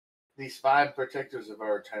these fine protectors of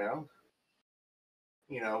our town.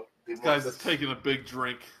 This guy's just taking a big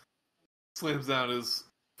drink, slams down his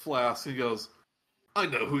flask. He goes, "I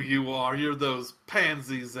know who you are. You're those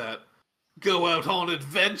pansies that go out on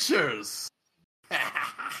adventures."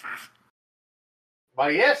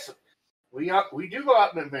 But yes, we do go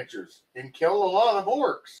out on adventures and kill a lot of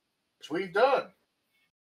orcs, which we've done.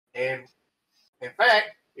 And in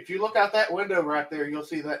fact, if you look out that window right there, you'll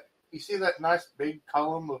see that nice big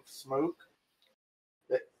column of smoke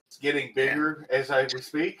that's getting bigger as we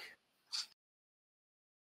speak.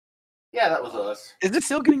 Yeah, that was us. Is it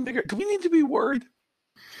still getting bigger? Do we need to be worried?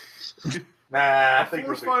 Nah, I think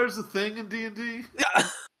forest fire's a thing in D&D. Yeah,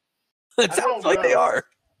 it I sounds don't like they know. are.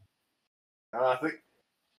 I think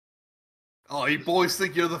Oh, you boys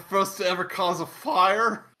think you're the first to ever cause a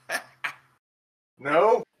fire?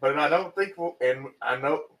 no, but I don't think we'll. And I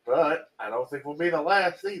know, but I don't think we'll be the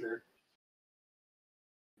last either.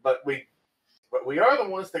 But we are the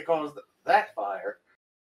ones that caused that fire,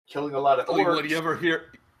 killing a lot of orcs. What, you ever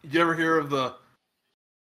hear of the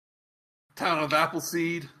town of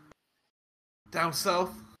Appleseed down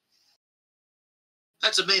south?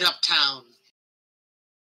 That's a made-up town.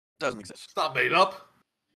 Doesn't exist. It's not made up.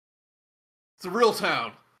 It's a real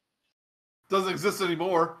town. Doesn't exist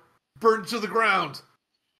anymore. Burned to the ground.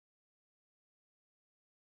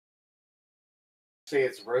 Say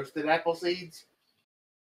it's roasted apple seeds.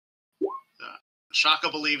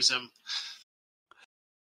 Chaka believes him.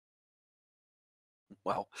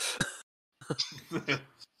 Wow.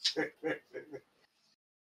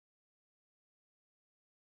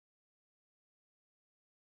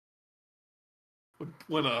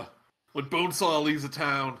 When Bonesaw leaves a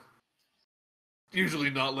town, usually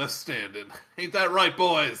not left standing. Ain't that right,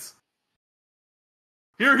 boys?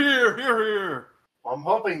 Hear, hear, hear, hear. I'm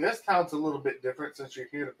hoping this town's a little bit different since you're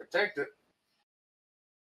here to protect it.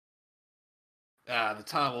 The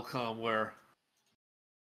time will come where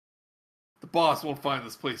the boss won't find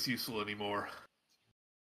this place useful anymore.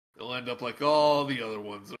 It'll end up like all the other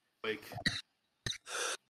ones. Like,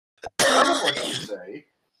 I don't know what you say.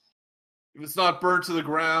 if it's not burnt to the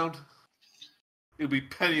ground, it'll be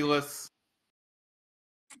penniless.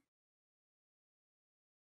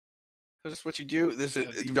 Is this what you do?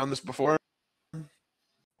 You've done this before?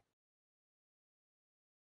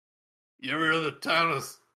 You ever heard of the town of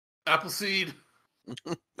Appleseed?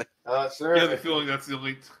 Sir. Yeah, the feeling that's the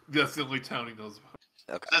only town he knows about.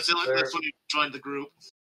 Okay. That's when he joined the group.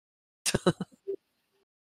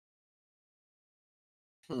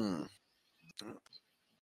 I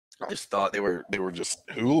just thought they were just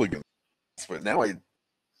hooligans, but now and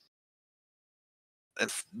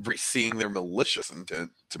seeing their malicious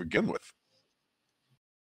intent to begin with.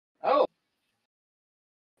 Oh,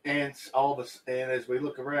 and as we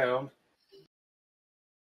look around,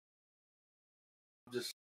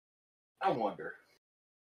 I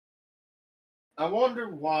wonder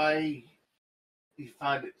why you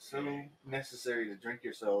find it so necessary to drink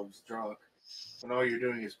yourselves drunk when all you're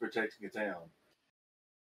doing is protecting a town.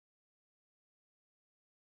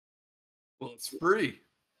 Well, it's free.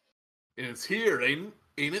 And it's here, ain't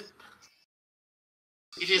it?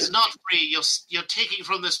 It is not free. You're taking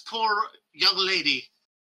from this poor young lady.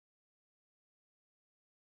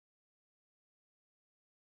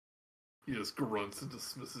 He just grunts and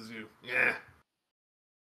dismisses you. Yeah.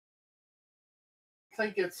 I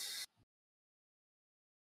think it's...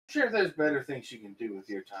 I'm sure there's better things you can do with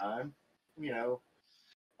your time. You know,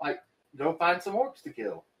 like go find some orcs to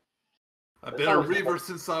kill. I've been a reaver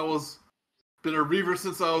since I was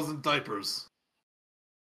in diapers.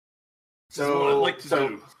 That's what I like to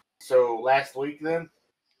do. So last week then?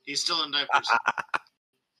 He's still in diapers.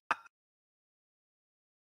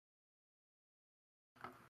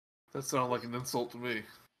 That sounded like an insult to me.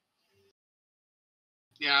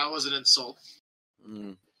 Yeah, it was an insult.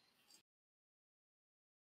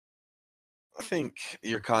 I think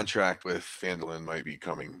your contract with Phandalin might be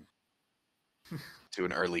coming to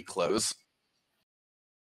an early close.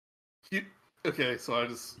 Okay, so I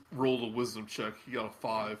just rolled a wisdom check. He got a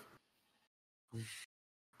 5.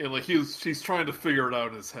 And like she's trying to figure it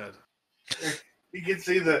out in his head. You can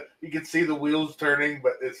see the wheels turning,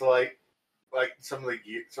 but it's like some of the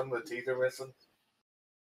teeth are missing.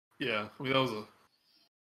 Yeah, I mean that was a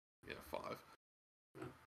 5.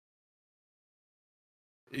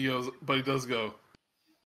 He goes, but he does go.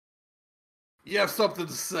 You have something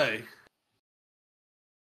to say.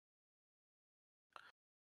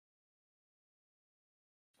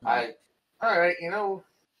 All right, you know.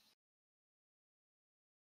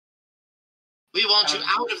 We want you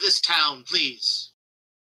out of this town, please.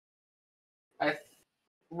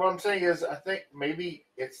 What I'm saying is, I think maybe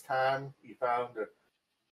it's time you found a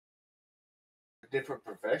different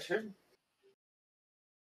profession.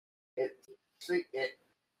 It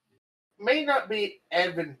may not be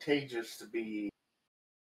advantageous to be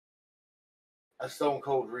a Stone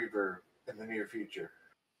Cold Reaver in the near future.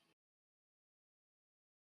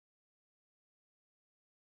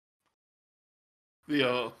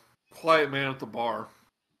 The quiet man at the bar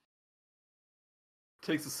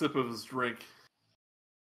takes a sip of his drink.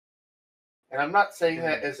 And I'm not saying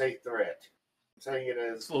that as a threat. I'm saying it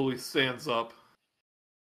as... Slowly stands up.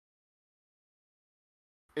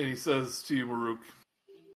 And he says to you, Murook,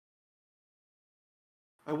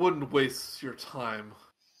 I wouldn't waste your time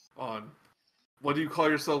on... What do you call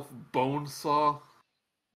yourself? Bonesaw?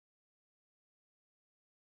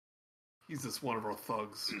 He's just one of our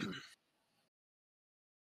thugs.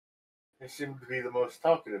 He seemed to be the most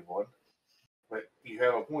talkative one. But you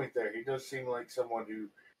have a point there. He does seem like someone who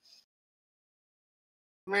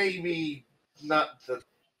maybe not the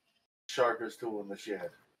sharpest tool in the shed.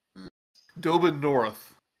 Dobin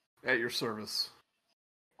North, at your service.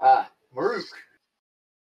 Ah, Murook.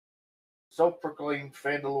 Self-proclaimed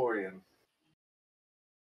Fandalorian.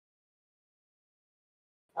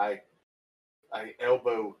 I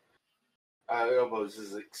elbow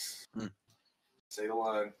Zyzzyx. Say the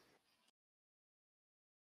line.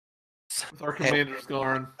 With our commander's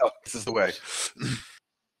gone. Oh, this is the way.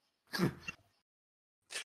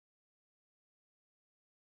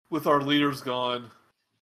 With our leaders gone,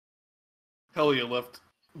 Helia left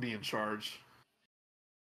me in charge.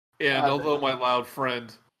 And although my loud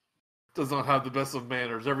friend does not have the best of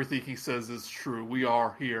manners, everything he says is true. We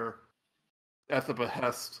are here at the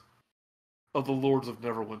behest of the Lords of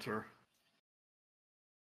Neverwinter.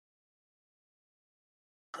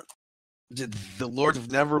 Did the Lords of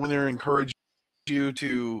Neverwinter encourage you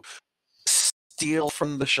to steal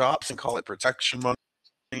from the shops and call it protection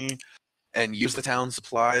money and use the town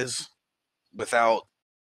supplies without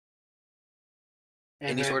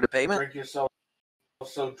any sort of payment? Drink yourself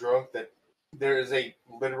so drunk that there is a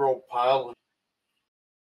literal pile of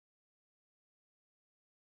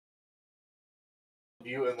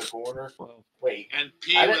you in the corner. Well, Wait, And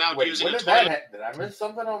pee without using when a did that toilet. happen? Did I miss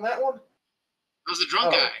something on that one? That was the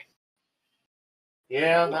drunk guy.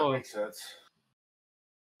 Yeah, that Whoa. makes sense.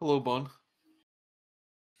 hello, Bun.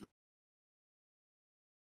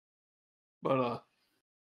 But,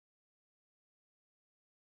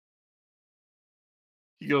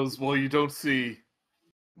 he goes, well, you don't see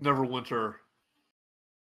Neverwinter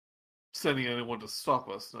sending anyone to stop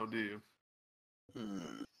us, no, do you? I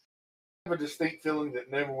have a distinct feeling that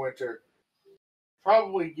Neverwinter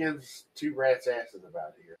probably gives two rats' asses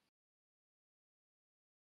about here.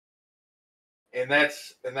 And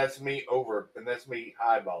that's me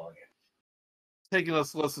eyeballing it. It's taken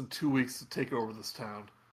us less than 2 weeks to take over this town.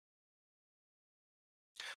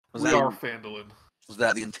 Was We are Phandalin. Was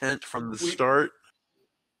that the intent from the start?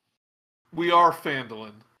 We are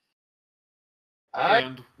Phandalin. I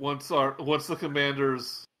And once the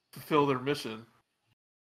commanders fulfill their mission,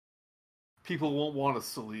 people won't want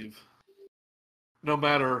us to leave. No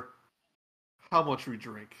matter how much we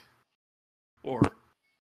drink. Or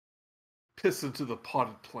piss into the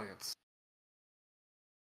potted plants.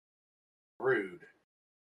 rude.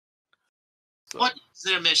 So, What is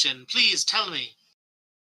their mission? Please tell me.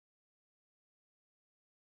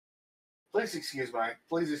 Please excuse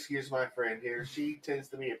my friend here. She tends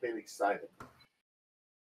to be a bit excited.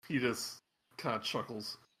 he just kind of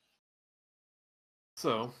chuckles.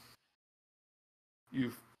 So,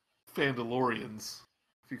 you Phandalorians,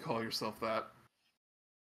 if you call yourself that,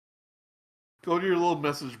 go to your little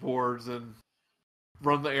message boards and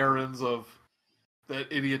run the errands of that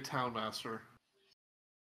idiot townmaster.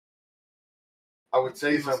 I would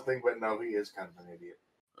say something, but no, he is kind of an idiot.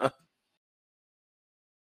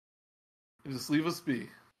 And just leave us be.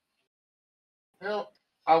 Well,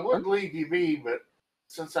 I would leave you be, but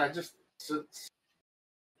since I do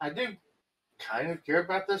kind of care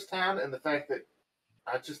about this town and the fact that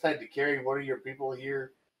I just had to carry one of your people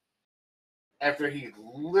here after he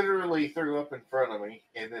literally threw up in front of me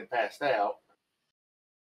and then passed out,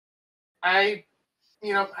 I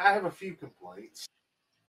have a few complaints.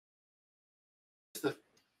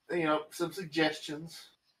 Some suggestions.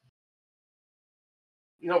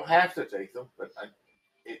 You don't have to take them, but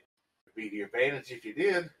it would be to your advantage if you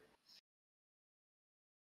did.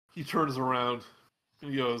 He turns around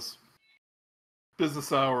and he goes,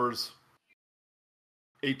 business hours,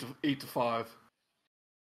 8 to 5.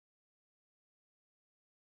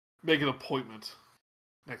 Make an appointment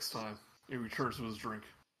next time. He returns to his drink.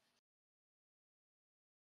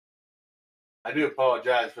 I do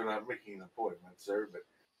apologize for not making an appointment, sir, but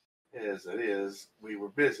as it is, we were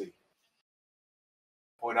busy.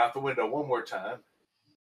 Point out the window one more time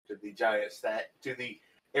to the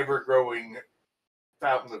ever-growing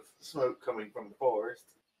fountain of smoke coming from the forest.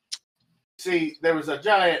 See, there was a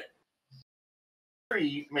giant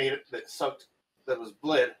tree that was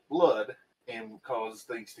blood and caused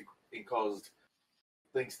things to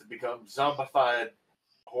become zombified,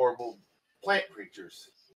 horrible plant creatures.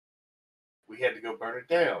 We had to go burn it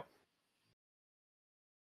down.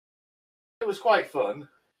 It was quite fun,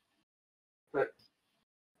 but,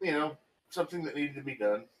 something that needed to be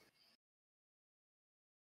done.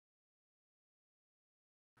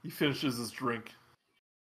 He finishes his drink.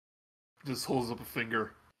 Just holds up a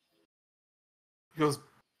finger. He goes,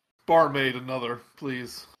 "Barmaid, another,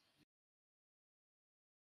 please."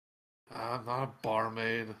 I'm not a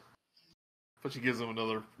barmaid. But she gives him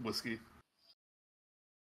another whiskey.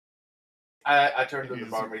 I turned to the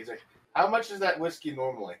barmaid and said, "How much is that whiskey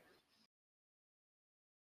normally?"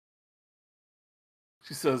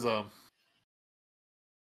 She says,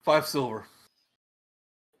 5 silver.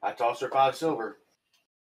 I tossed her 5 silver.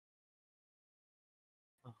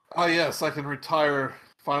 Ah, yes, I can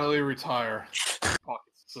finally retire.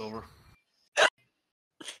 Pockets of silver.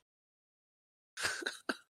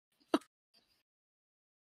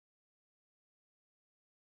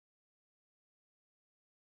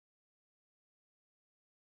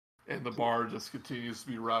 And the bar just continues to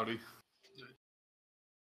be rowdy.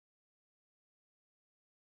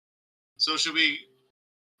 So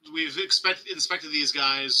we've inspected these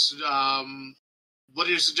guys. What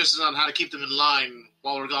are your suggestions on how to keep them in line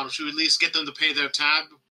while we're gone? Should we at least get them to pay their tab?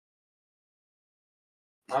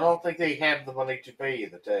 I don't think they have the money to pay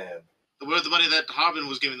the tab. Where'd the money that Harbin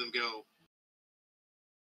was giving them go?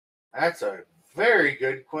 That's a very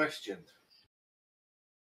good question.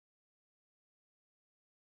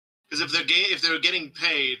 Because if they're getting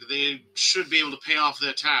paid, they should be able to pay off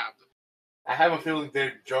their tab. I have a feeling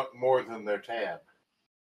they've drunk more than their tab.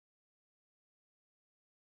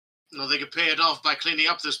 No, they could pay it off by cleaning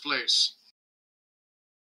up this place.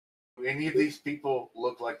 Do any of these people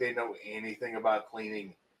look like they know anything about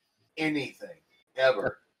cleaning anything,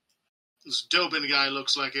 ever? This Dobin guy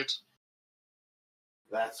looks like it.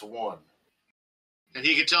 That's one. And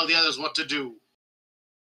he can tell the others what to do.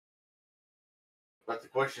 But the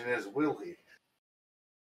question is, will he?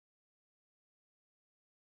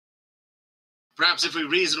 Perhaps if we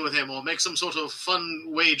reason with him or make some sort of fun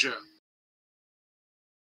wager.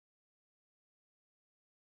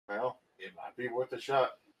 Well, it might be worth a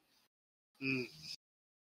shot. Mm.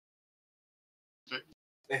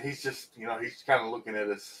 And he's just, he's kind of looking at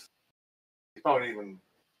us. He's probably even,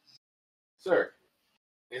 "Sir,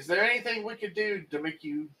 is there anything we could do to make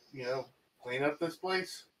you, clean up this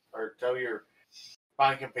place? Or tell your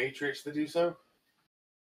fine compatriots to do so?"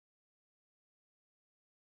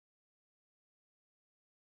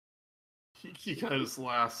 He kind of just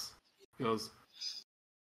laughs. He goes,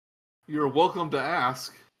 "You're welcome to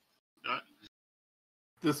ask.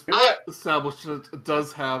 This establishment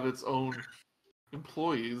does have its own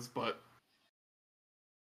employees, but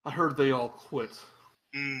I heard they all quit."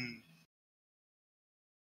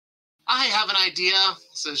 I have an idea,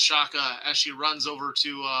 says Chaka as she runs over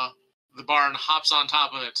to the bar and hops on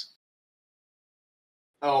top of it.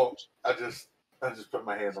 Oh, I just put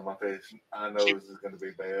my hands on my face. I know this is going to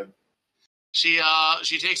be bad. She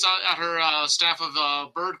takes out her staff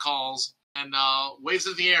of bird calls and waves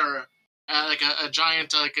it in the air, like a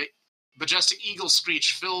giant, like a majestic eagle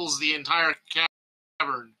screech fills the entire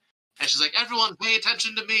cavern. And she's like, "Everyone, pay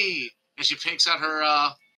attention to me!" And she takes out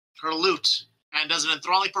her lute and does an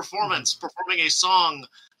enthralling performance, performing a song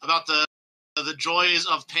about the joys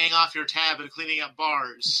of paying off your tab and cleaning up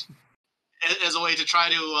bars, as a way to try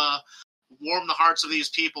to warm the hearts of these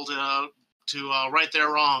people to right their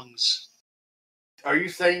wrongs. Are you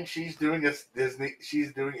saying she's doing this Disney?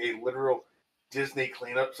 She's doing a literal Disney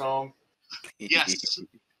cleanup song? Yes.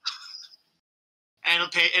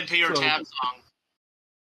 and pay your tab song.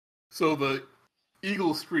 So the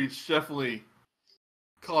eagle screech definitely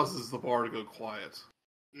causes the bar to go quiet.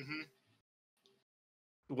 Mm-hmm.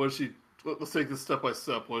 Let's take this step by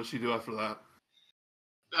step. What does she do after that?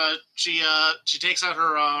 She takes out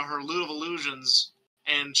her lute of illusions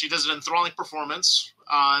and she does an enthralling performance.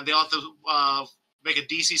 And they all have to make a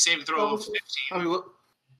DC saving throw of 15. I mean,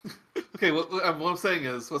 okay, what I'm saying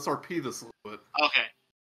is, let's RP this a little bit. Okay.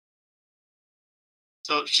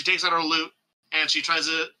 So she takes out her lute and she tries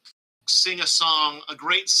to sing a song, a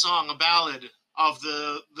great song, a ballad of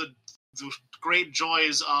the great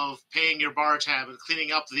joys of paying your bar tab and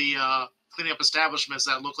cleaning up establishments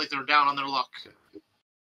that look like they're down on their luck. Okay.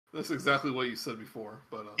 That's exactly what you said before,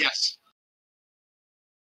 but yes.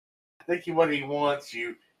 I think what he wants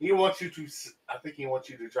you. He wants you to. I think he wants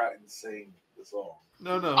you to try and sing the song.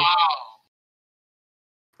 No. Oh.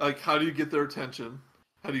 Like, how do you get their attention?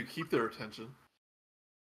 How do you keep their attention?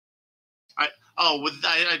 I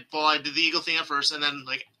did the eagle thing at first, and then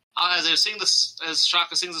as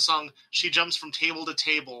Chaka sings the song, she jumps from table to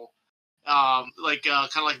table, kind of like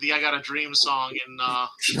the "I Got a Dream" song,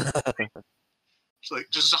 like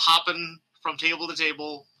just hopping from table to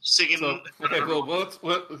table, singing. So, okay, well,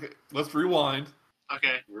 let's rewind.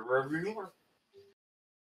 Okay.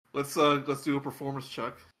 Let's do a performance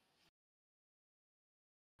check.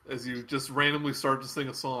 As you just randomly start to sing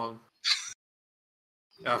a song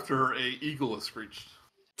after a eagle is screeched.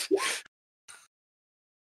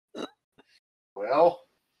 Well,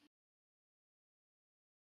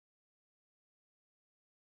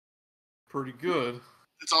 pretty good.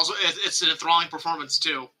 It's an enthralling performance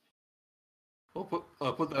too. I'll put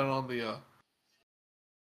that on the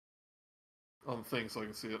thing so I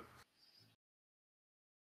can see it.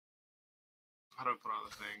 How do I put on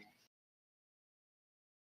the thing?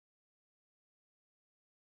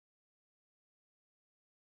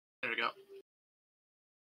 There we go.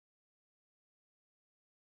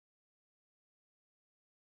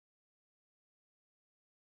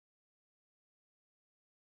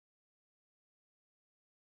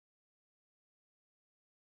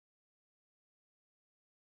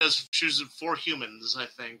 She chooses 4 humans, I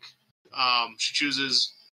think. She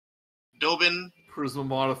chooses Dobin. Charisma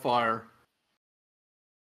modifier.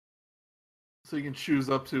 So you can choose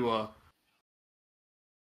up to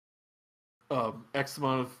X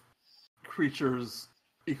amount of creatures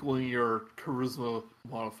equaling your charisma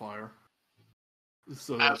modifier.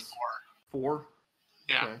 So that's 4?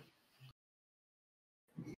 Yeah. Okay.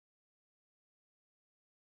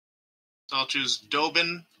 So I'll choose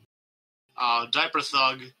Dobin, Diaper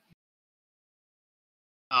Thug.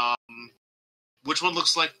 Which one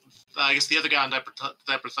looks like, I guess, the other guy on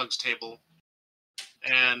Diaper Thug's table.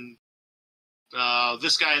 And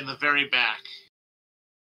this guy in the very back.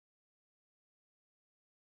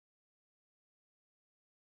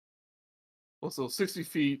 Also, 60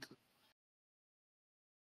 feet.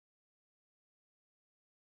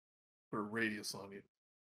 Put a radius on you.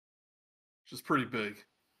 Which is pretty big.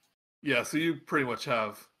 Yeah, so you pretty much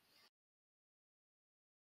have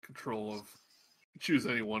control of... Choose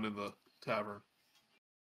anyone in the tavern.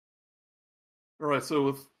 Alright, so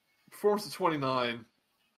with performance of 29,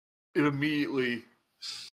 it immediately...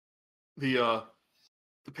 The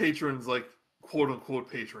patrons, like,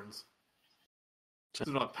 quote-unquote patrons,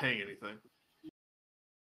 they're not paying anything,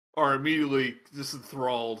 are immediately just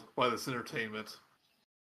enthralled by this entertainment.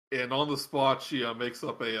 And on the spot, she makes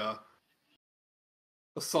up a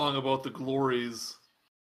song about the glories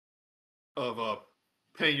of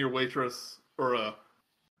paying your waitress, or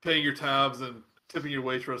paying your tabs and tipping your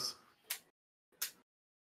waitress.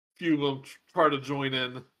 Few of them try to join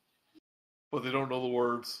in, but they don't know the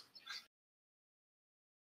words.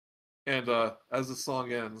 And as the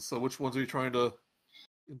song ends, so which ones are you trying to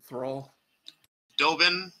enthrall?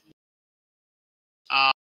 Dobin,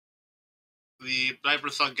 the Diaper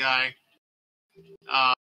Thug guy,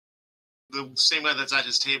 the same guy that's at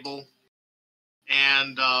his table,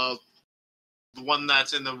 and the one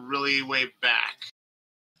that's in the really way back,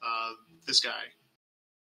 this guy.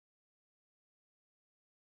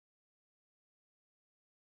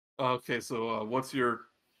 Okay, so what's your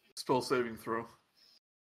spell saving throw?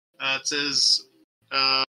 It says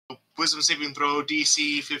Wisdom saving throw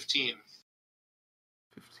DC 15.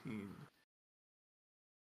 15.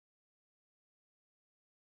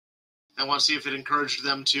 I want to see if it encouraged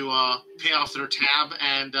them to pay off their tab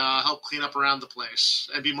and help clean up around the place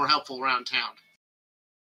and be more helpful around town.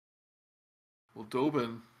 Well,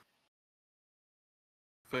 Dobin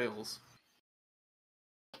fails.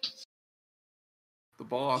 The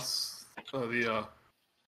boss, the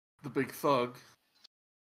big thug,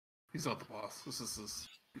 he's not the boss. This is his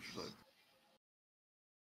future type.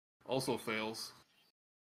 Also fails.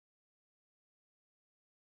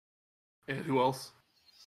 And who else?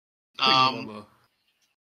 The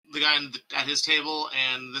guy at his table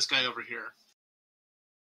and this guy over here.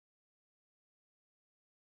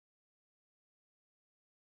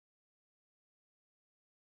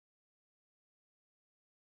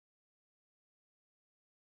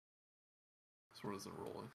 Sort of isn't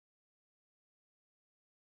rolling.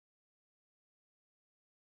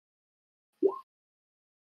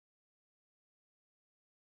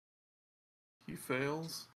 He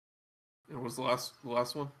fails. And what was the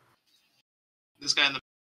last one? This guy in the...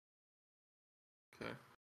 Okay.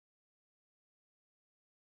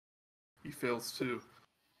 He fails too.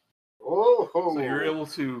 Oh, so you're able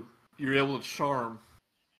to charm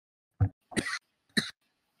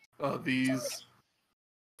these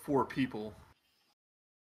 4 people,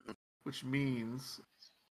 which means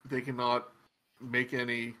they cannot make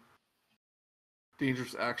any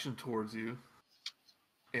dangerous action towards you.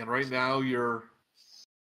 And right now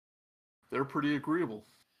they're pretty agreeable.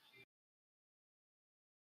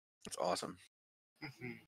 That's awesome.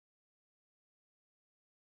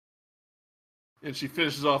 And she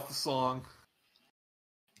finishes off the song.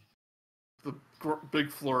 The big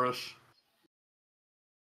flourish.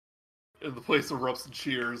 And the place erupts in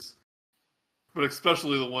cheers. But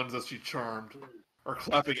especially the ones that she charmed are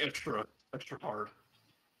clapping extra hard.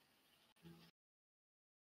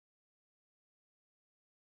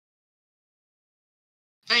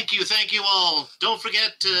 Thank you all. Don't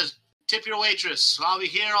forget to tip your waitress. I'll be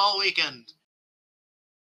here all weekend.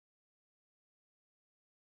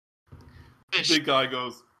 Fish. Big guy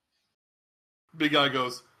goes,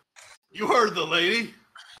 you heard the lady.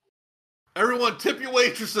 Everyone tip your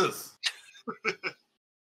waitresses.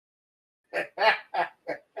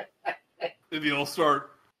 And they all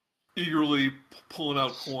start eagerly pulling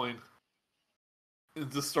out coin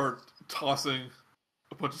and just start tossing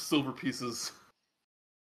a bunch of silver pieces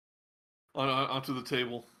onto the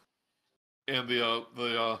table. And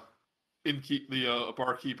the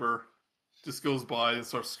barkeeper just goes by and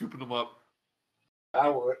starts scooping them up. I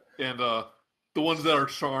would. And the ones that are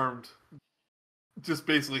charmed just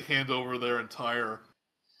basically hand over their entire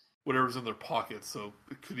whatever's in their pockets. So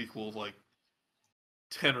it could equal like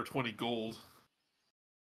 10 or 20 gold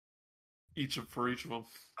for each of them.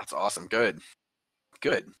 That's awesome. Good.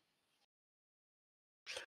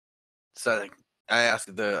 So I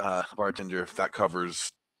asked the bartender if that covers,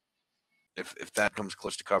 if that comes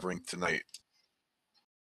close to covering tonight.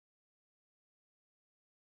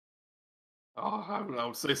 Oh, I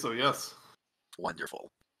would say so, yes.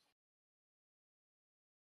 Wonderful.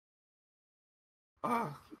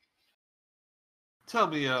 Tell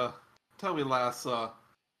me, lass, a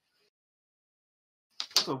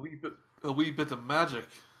wee bit of magic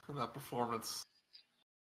in that performance.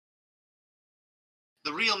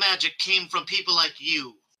 The real magic came from people like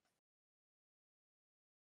you.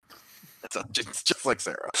 It's just like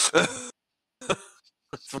Sarah.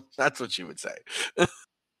 That's what she would say.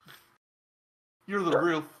 You're the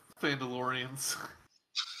real Fandalorians.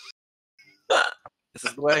 This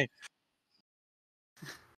is the way.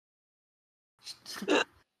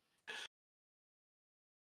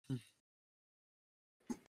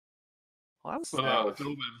 But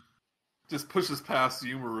Dobin just pushes past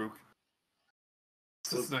you, Murook.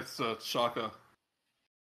 Sits next to Chaka.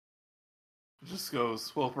 Just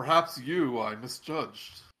goes, well, perhaps I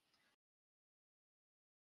misjudged.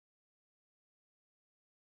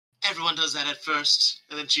 Everyone does that at first,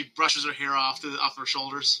 and then she brushes her hair off her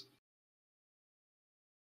shoulders.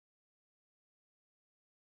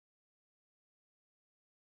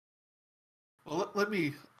 Well, let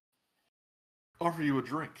me offer you a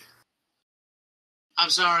drink.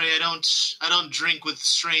 I'm sorry, I don't drink with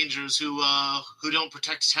strangers who don't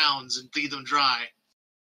protect towns and bleed them dry.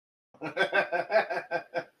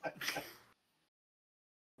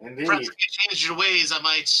 Indeed. Perhaps if you changed your ways, I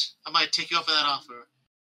might take you up on that offer.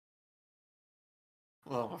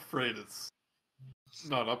 Well, I'm afraid it's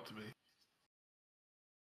not up to me.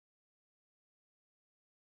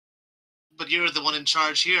 But you're the one in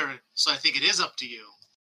charge here, so I think it is up to you.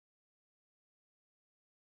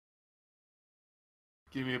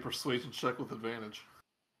 Give me a persuasion check with advantage.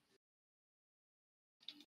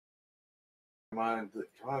 Come on,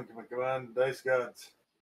 dice gods.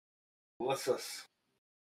 Bless us.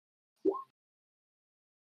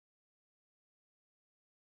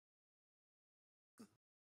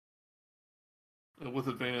 With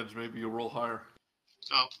advantage, maybe you'll roll higher.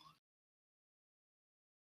 Oh.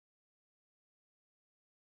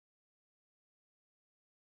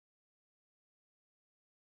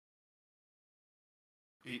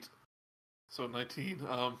 Eight. So 19.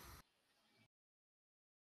 Well,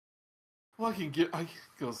 I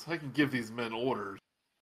can give these men orders,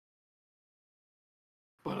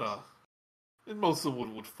 but and most of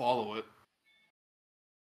them would follow it.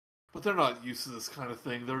 But they're not used to this kind of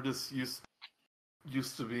thing. They're just used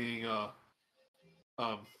to being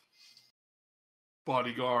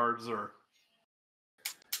bodyguards or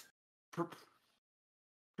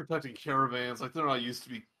protecting caravans. Like, they're not used to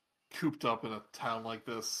be cooped up in a town like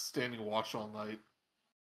this, standing watch all night.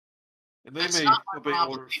 And they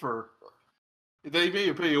may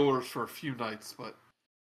obey orders for a few nights, but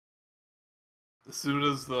as soon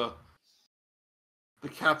as the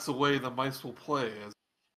cat's away, the mice will play, as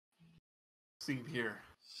seen here.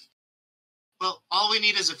 Well, all we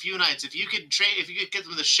need is a few nights. If you could get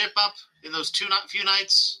them the ship up in those few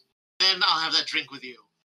nights, then I'll have that drink with you.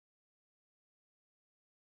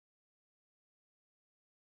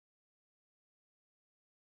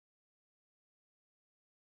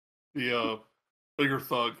 The bigger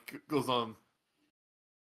thug goes on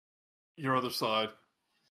your other side.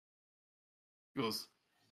 Goes,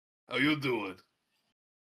 How you doing?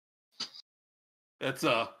 That's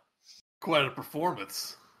quite a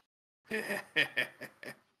performance.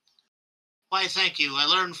 Why, thank you. I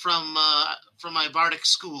learned from my bardic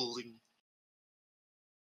schooling.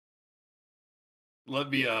 Let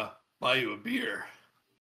me buy you a beer.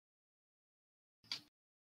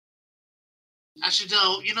 Actually,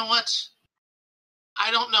 no. You know what? I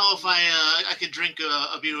don't know if I could drink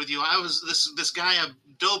a beer with you. This guy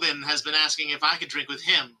Dobin has been asking if I could drink with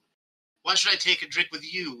him. Why should I take a drink with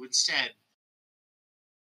you instead?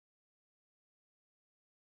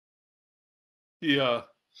 Yeah.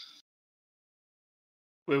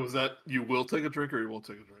 Wait, was that you will take a drink or you won't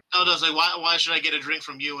take a drink? No, it's like why should I get a drink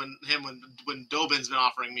from you and him when Dobin's been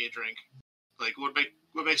offering me a drink? Like what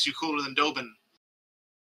makes you cooler than Dobin?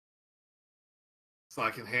 So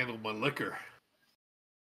I can handle my liquor.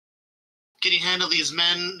 Can you handle these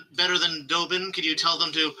men better than Dobin? Can you tell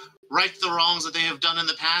them to right the wrongs that they have done in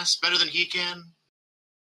the past better than he can?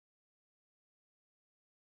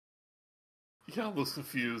 He kind of looks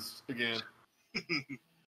confused again.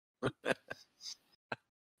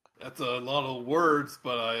 That's a lot of words,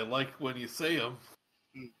 but I like when you say them.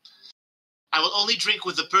 I will only drink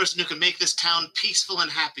with the person who can make this town peaceful and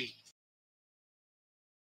happy.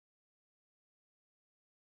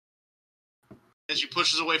 And she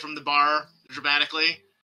pushes away from the bar dramatically,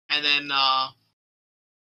 and then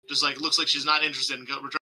just like looks like she's not interested and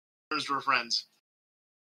returns to her friends.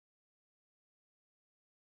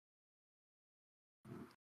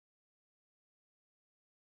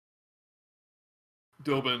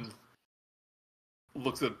 Dobin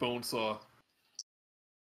looks at Bonesaw.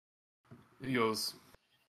 He goes,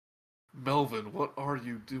 Melvin, what are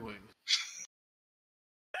you doing?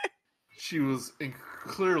 She was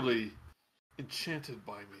clearly enchanted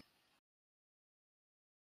by me.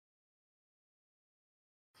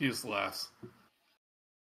 He just laughs.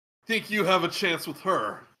 Think you have a chance with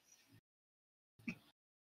her?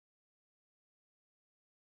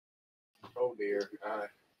 Oh dear, I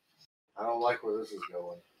don't like where this is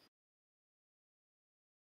going.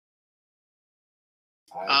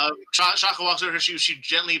 Chaka walks over to her. She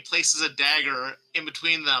gently places a dagger in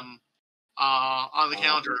between them on the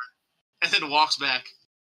counter, and then walks back.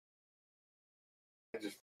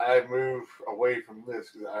 I move away from this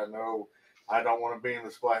because I know I don't want to be in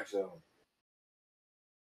the splash zone.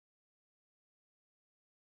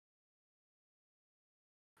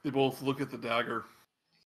 They both look at the dagger.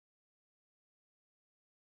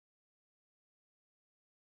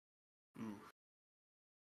 Ooh.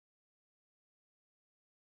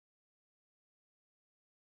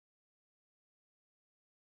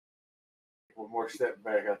 One more step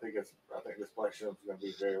back, I think this splash zone is going to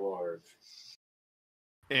be very large.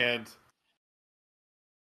 And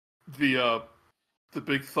the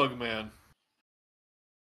big thug man,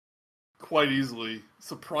 quite easily,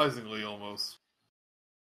 surprisingly almost,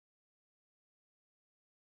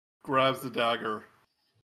 grabs the dagger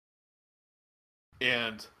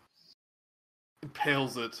and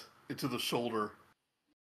impales it into the shoulder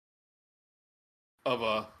of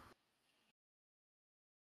a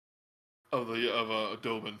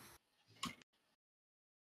Dobin.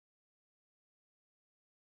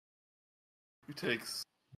 He takes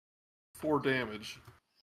 4 damage.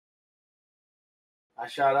 I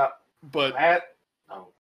shot up. But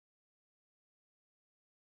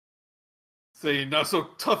saying, not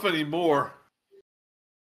so tough anymore.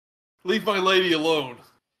 Leave my lady alone.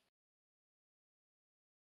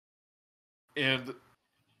 And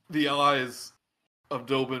the eyes of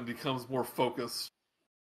Dobin becomes more focused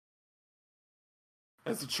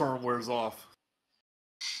as the charm wears off.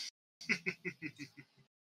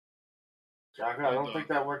 Chaka, I don't think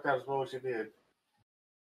that worked out as well as you did.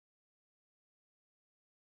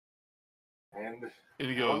 And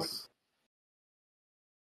he goes,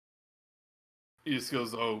 he just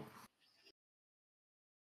goes, oh,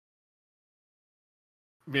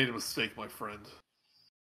 made a mistake, my friend.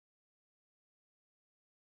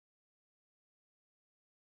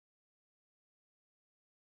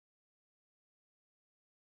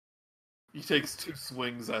 He takes 2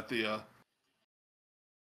 swings at the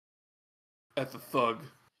thug,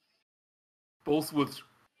 both which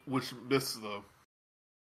miss though,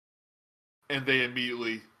 and they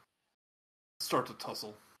immediately start to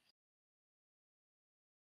tussle.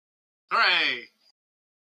 Hooray!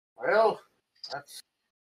 Well, that's...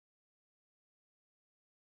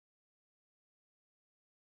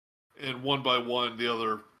 And one by one, the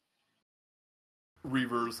other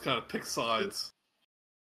Reavers kind of pick sides,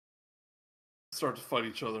 start to fight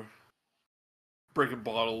each other, breaking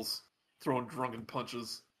bottles, throwing drunken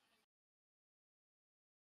punches.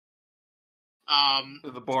 And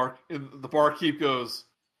the barkeep goes,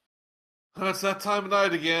 "Oh, it's that time of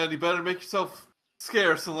night again. You better make yourself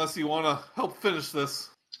scarce unless you want to help finish this."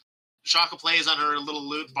 Chaka plays on her little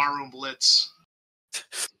lute barroom blitz.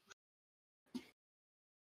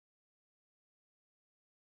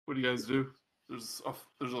 What do you guys do? There's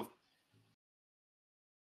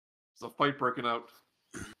a fight breaking out.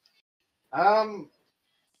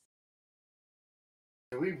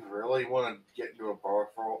 Do we really want to get into a bar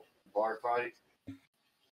fight?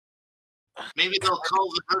 Maybe they'll cull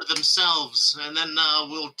the herd themselves, and then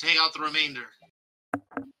we'll take out the remainder.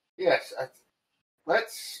 Yes.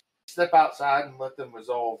 Let's step outside and let them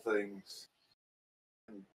resolve things.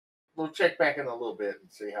 And we'll check back in a little bit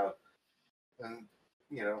and see how, and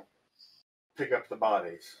pick up the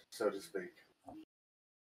bodies, so to speak.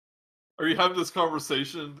 Are you having this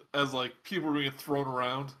conversation as like people are being thrown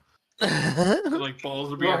around? And, like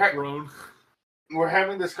balls are being thrown. We're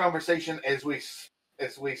having this conversation as we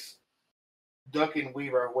duck and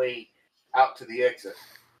weave our way out to the exit.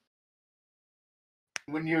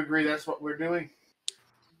 Wouldn't you agree that's what we're doing?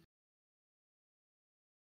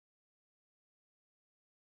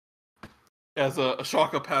 As a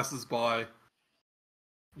Chaka passes by,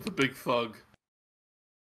 the big thug,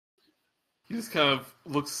 he just kind of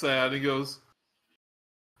looks sad. And he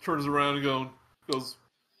turns around and goes,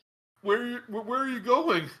 Where are you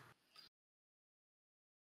going?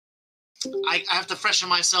 I have to freshen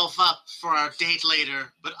myself up for our date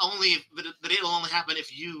later, but it'll only happen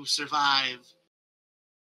if you survive.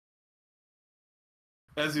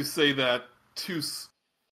 As you say that,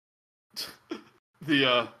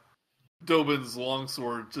 the Dobin's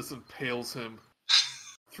longsword just impales him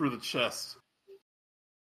through the chest.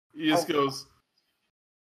 He just goes,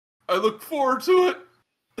 "I look forward to it."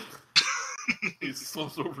 He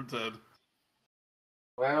slumps over dead.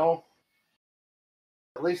 Well,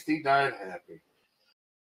 at least he died happy.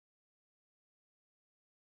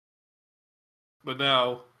 But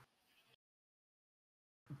now,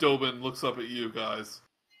 Dobin looks up at you guys.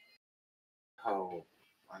 Oh,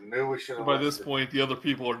 I knew we should have. By this point, the other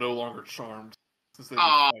people are no longer charmed since they've been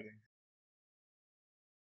fighting.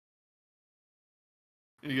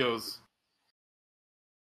 And he goes,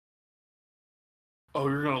 "Oh,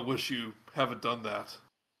 you're gonna wish you haven't done that."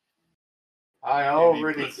 I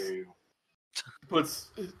already do.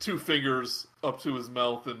 Puts 2 fingers up to his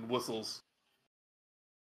mouth and whistles.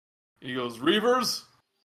 He goes, "Reavers,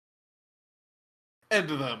 end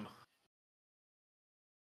them."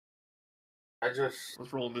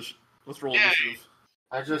 Let's roll initiative.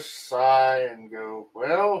 I just sigh and go,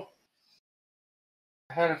 well,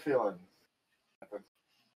 I had a feeling.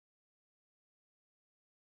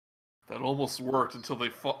 That almost worked until they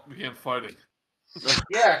began fighting.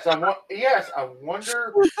 Yes, I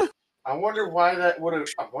wonder why that would have.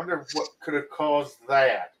 I wonder what could have caused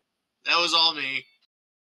that. That was all me.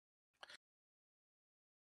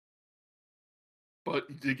 But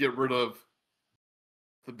you did get rid of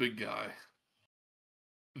the big guy.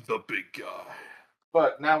 The big guy.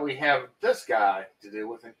 But now we have this guy to deal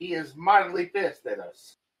with, and he is mightily pissed at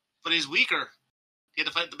us. But he's weaker. He had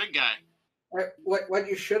to fight the big guy. What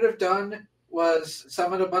you should have done was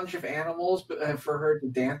summon a bunch of animals for her to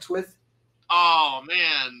dance with. Oh,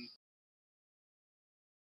 man.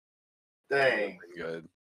 Dang. Good.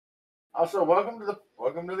 Also, welcome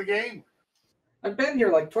to the game. I've been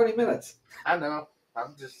here like 20 minutes. I know.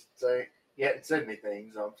 I'm just saying. You hadn't said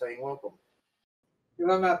anything, so I'm saying welcome.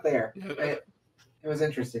 Because I'm not there. Yeah. It was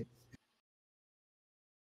interesting.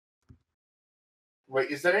 Wait,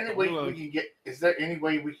 is there any way we can get? Is there any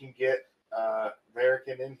way we can get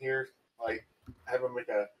Verikan in here? Like, have him make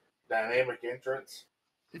a dynamic entrance?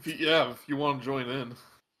 If you want to join in.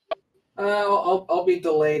 I'll be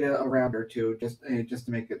delayed a round or two just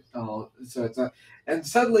to make it so it's and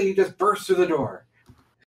suddenly he just bursts through the door.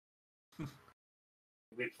 It'd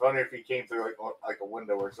be funny if he came through like a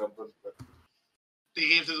window or something. But He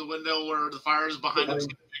came through the window where the fire is behind him.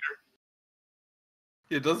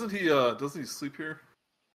 Yeah, doesn't he sleep here?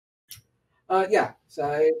 Yeah.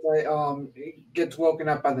 So he gets woken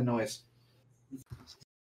up by the noise.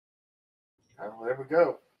 oh, there we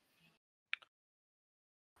go.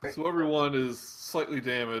 So everyone is slightly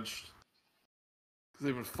damaged because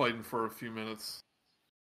they've been fighting for a few minutes.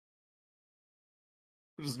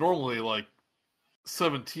 Which is normally like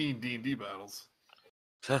 17 D&D battles.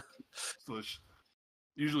 So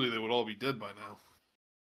usually they would all be dead by now.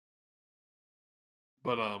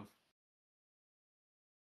 But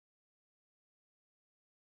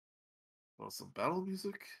some battle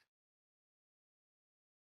music.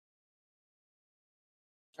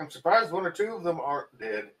 I'm surprised one or two of them aren't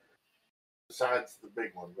dead. besides the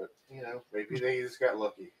big one, but maybe they just got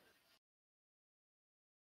lucky.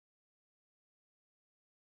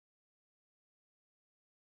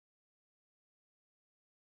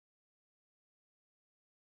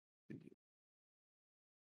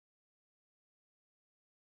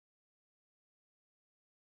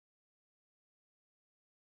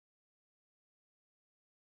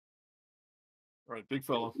 All right, big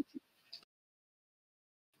fellow.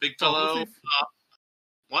 Big Oh, fellow. let's see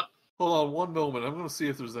What? Hold on one moment. I'm going to see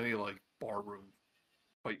if there's any like barroom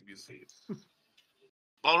fight music.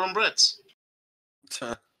 Ballroom Brits.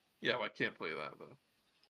 Yeah, I can't play that though.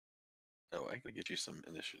 Oh, I can get you some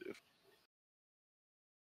initiative.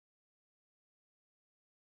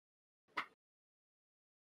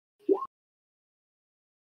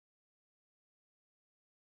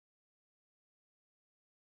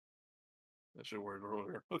 That should have worked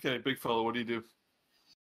earlier. Okay, big fellow, what do you do?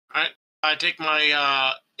 Alright. I take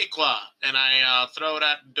my Ikwa and I throw it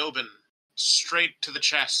at Dobin. Straight to the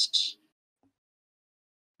chest.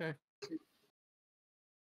 Okay.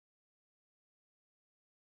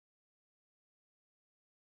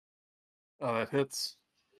 Oh, that hits.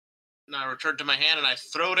 And I return to my hand and I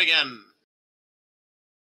throw it again.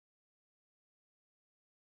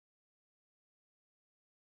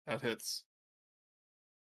 That hits.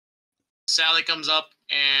 Sally comes up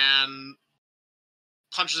and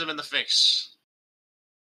punches him in the face.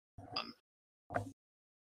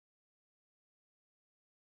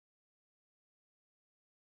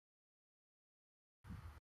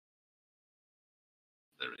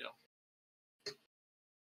 There we go.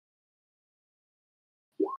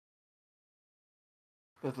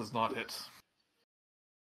 That does not hit.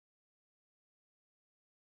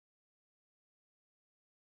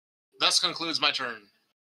 Thus concludes my turn.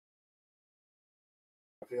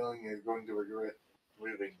 I'm feeling you're going to regret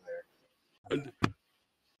moving there.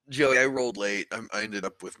 Joey, I rolled late. I ended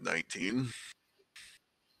up with 19.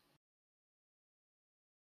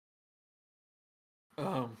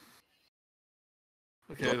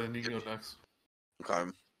 Okay, then you can go next.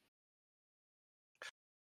 Okay.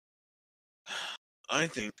 I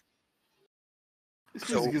think This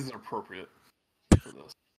So- music isn't appropriate for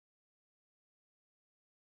this.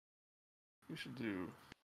 We should do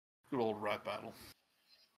good old rap battle.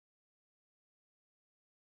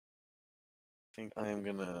 I am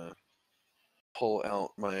gonna pull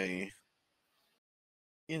out my,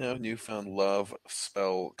 newfound love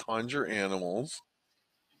spell, Conjure Animals.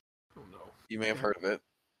 Oh no. You may have heard of it.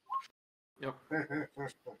 Yep.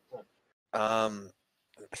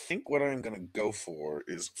 I think what I'm gonna go for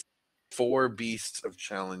is 4 beasts of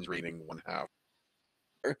challenge rating 1/2.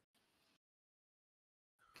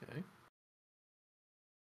 Okay.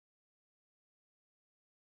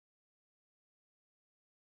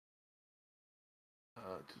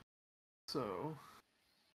 So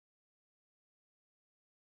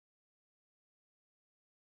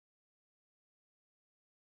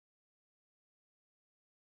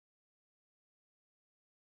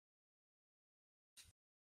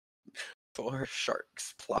Four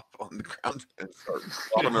sharks plop on the ground and start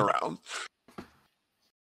flopping around.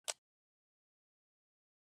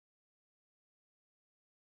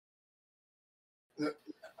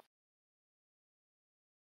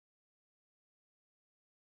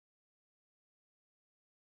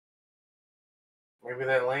 Maybe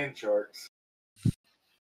they're land sharks.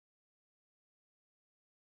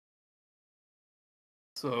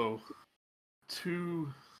 So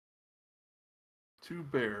two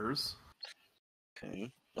bears.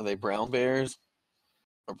 Okay. Are they brown bears?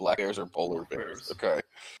 Or black bears or polar Black bears? bears. Okay.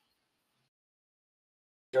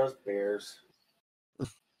 Just bears.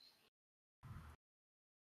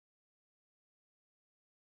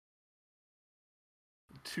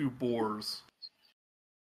 Two boars.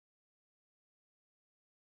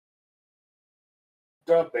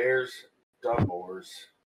 Duh bears. Duh boars.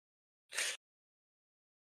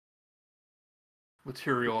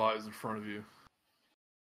 Materialize in front of you.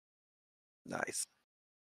 Nice.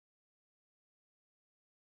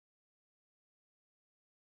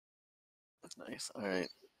 Nice. All right.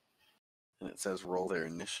 And it says roll their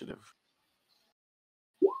initiative.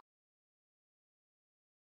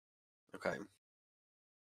 Okay.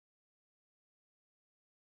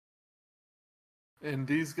 And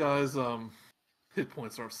these guys, hit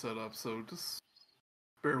points aren't set up, so just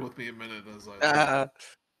bear with me a minute as I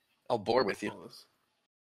I'll bore with you. all this.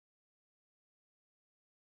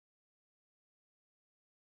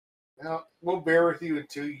 Now, we'll bear with you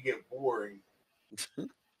until you get boring. I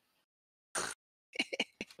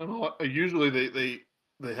don't know. Usually they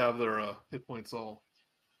have their hit points all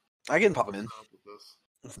I can pop them in. set up with this.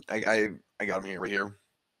 I got them here right here.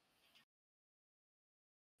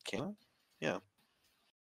 Can I? Yeah.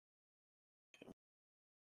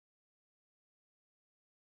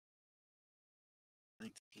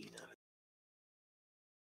 19 out of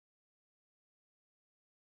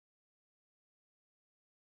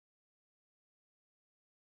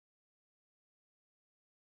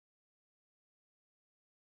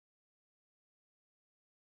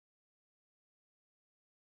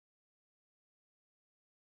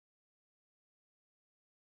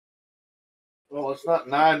Well, it's not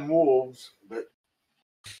 9 wolves, but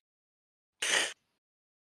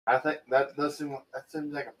I think that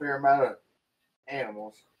seems like a fair amount of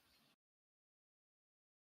animals.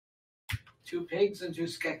 2 pigs and 2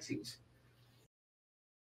 Skeksis.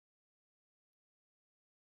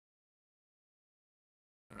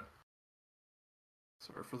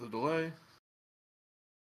 Sorry for the delay.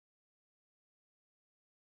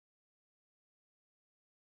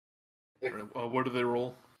 If- What do they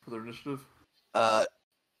roll for their initiative?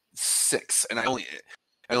 6, and I only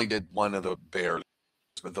did one of the bears,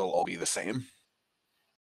 but they'll all be the same.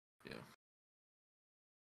 Yeah.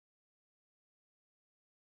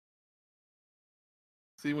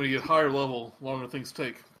 See, when you get higher level, longer things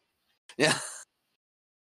take. Yeah.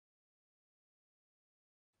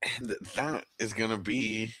 And that is gonna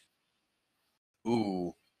be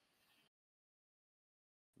ooh.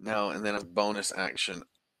 No, and then as bonus action,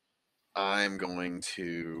 I'm going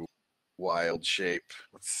to wild shape.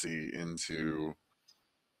 Let's see, into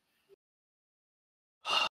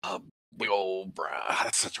big old bra.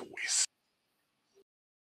 That's such a waste.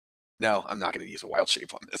 No, I'm not going to use a wild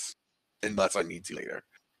shape on this, unless I need to later.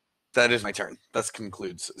 That is my turn. That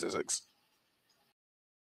concludes Zyzzyx.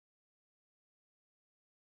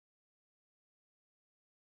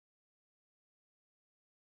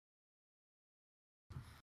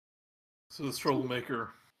 So this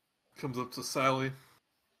troublemaker comes up to Sally,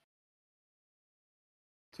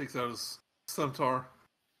 takes out his centaur.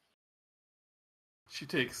 She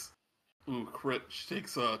takes, crit. She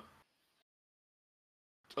takes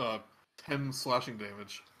 10 slashing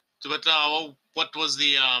damage. But what was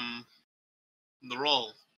the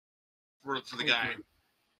roll for the guy?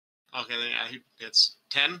 Okay, then yeah, it's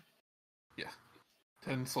 10. Yeah,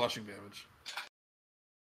 10 slashing damage.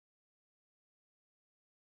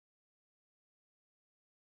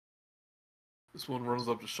 This one runs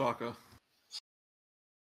up to Chaka.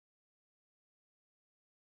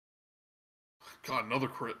 God, another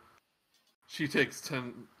crit. She takes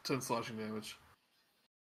 10 slashing damage.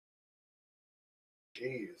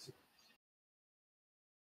 Jeez.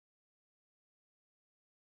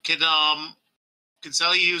 Can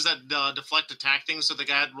Sally use that deflect attack thing so the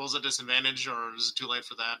guy rolls at disadvantage, or is it too late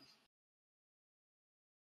for that?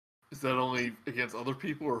 Is that only against other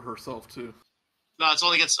people or herself too? No, it's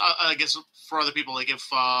only against I guess for other people. Like if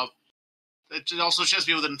it also has to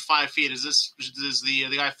be within 5 feet. Is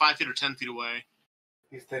the guy 5 feet or 10 feet away?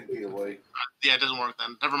 He's 10 feet away. Yeah, it doesn't work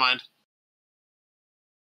then. Never mind.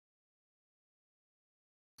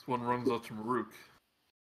 This one runs up to Murook.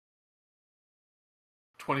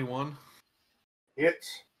 21.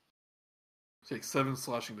 Hits. Takes 7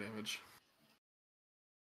 slashing damage.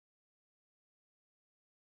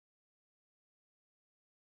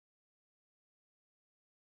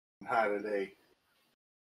 High today.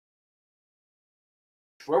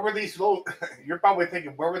 Where were these rolls? You're probably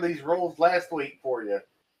thinking, where were these rolls last week for you?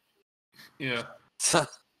 Yeah.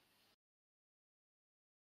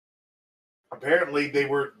 Apparently, they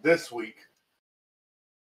were this week.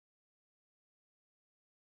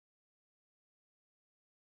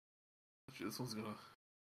 Actually, this one's gonna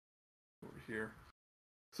go over here.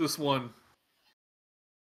 So this one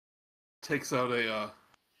takes out a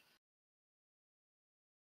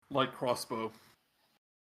light crossbow.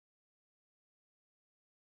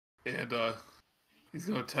 And he's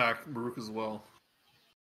gonna attack Murook as well.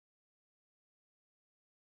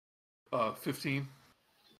 15.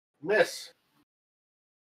 Miss.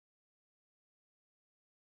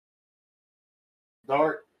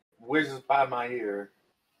 Dart whizzes by my ear.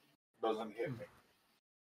 Doesn't hit me.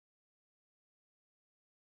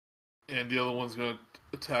 And the other one's gonna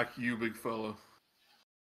attack you, big fellow.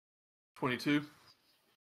 22.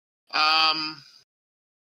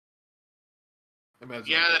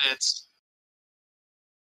 Imagine Yeah, that hits.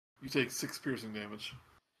 You take 6 piercing damage.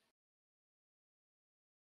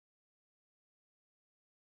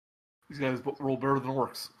 These guys roll better than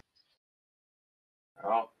orcs.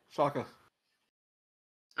 Oh. Chaka.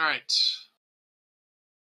 All right.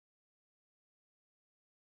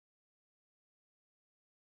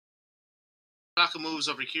 Chaka moves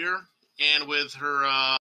over here, and with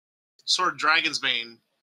her sword Dragon's Bane,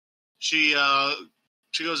 she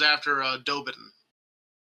goes after Dobin.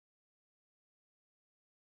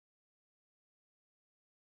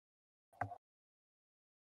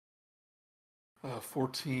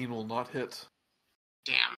 14 will not hit.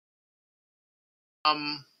 Damn.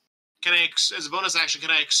 Can I, as a bonus action, can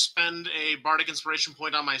I expend a bardic inspiration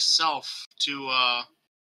point on myself to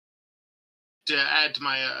add to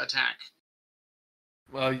my attack?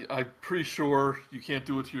 I'm pretty sure you can't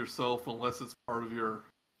do it to yourself unless it's part of your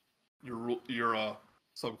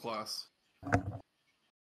subclass,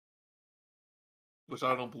 which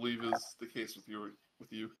I don't believe is the case with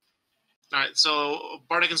you. All right, so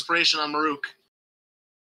bardic inspiration on Murook.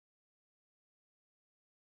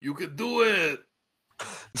 You can do it.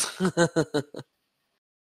 All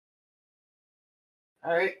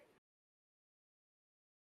right.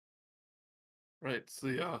 Right.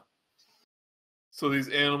 So these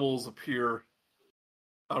animals appear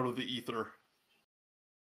out of the ether.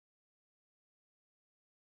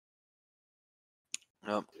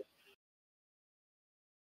 Yep.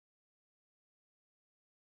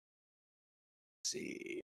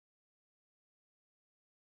 See.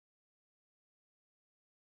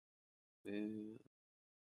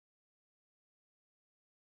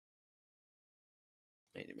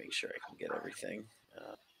 Need to make sure I can get everything.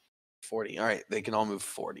 40. All right, they can all move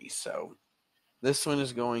 40. So this one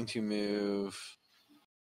is going to move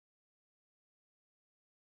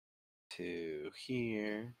to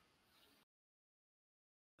here.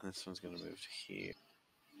 And this one's going to move to here.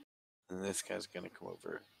 And this guy's going to come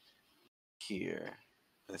over here.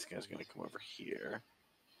 And this guy's going to come over here.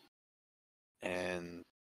 And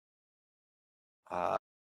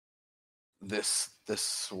this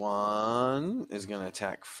one is going to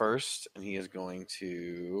attack first, and he is going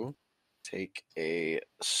to take a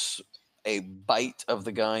bite of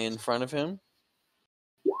the guy in front of him.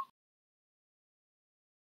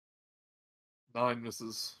 9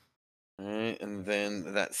 misses. All right, and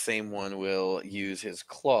then that same one will use his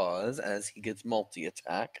claws as he gets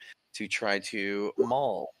multi-attack to try to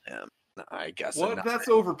maul him. I guess. What? That's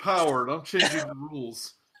overpowered. I'm changing the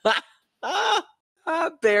rules.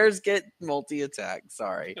 Bears get multi-attack.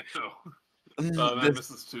 Sorry. That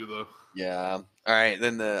misses too, though. Yeah. All right.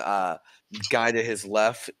 Then the guy to his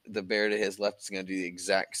left, the bear to his left, is going to do the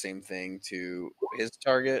exact same thing to his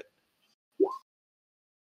target.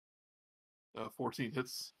 14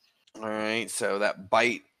 hits. All right. So that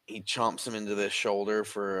bite, he chomps him into the shoulder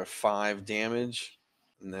for a 5 damage.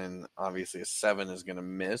 And then obviously a 7 is going to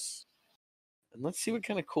miss. And let's see what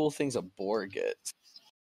kind of cool things a boar gets.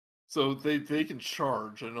 So they can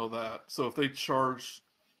charge. I know that. So if they charge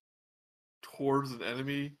towards an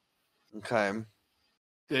enemy, okay,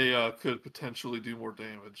 they could potentially do more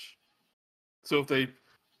damage. So if they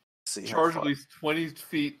see charge at least 20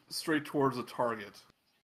 feet straight towards a target,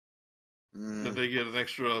 then they get an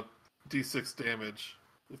extra d6 damage.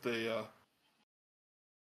 If they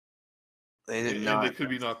did not. And they could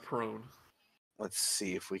be knocked prone. Let's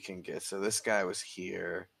see if we can get. So this guy was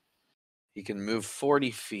here. He can move 40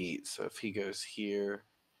 feet. So if he goes here,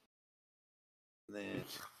 then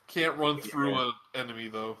can't run through an enemy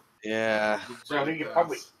though. Yeah. So he could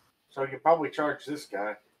probably charge this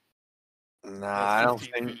guy. Nah, I don't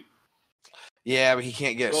think. Feet. Yeah, but he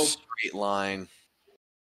can't get a straight line.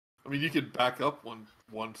 I mean, you could back up one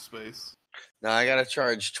space. No, I gotta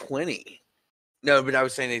charge 20. No, but I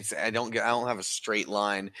was saying I don't have a straight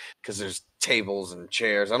line because there's tables and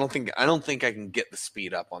chairs. I don't think I can get the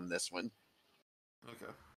speed up on this one.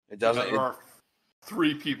 Okay. It doesn't. There are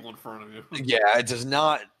 3 people in front of you. Yeah, it does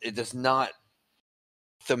not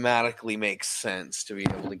thematically make sense to be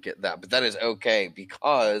able to get that, but that is okay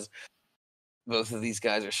because both of these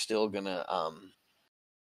guys are still gonna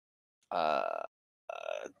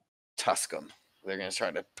tusk them. They're gonna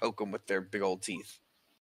try to poke them with their big old teeth.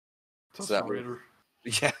 So that Raider.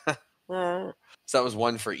 Yeah. So that was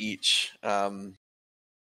 1 for each.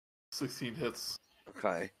 16 hits.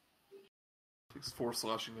 Okay. Takes 4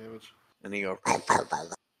 slashing damage. And he goes.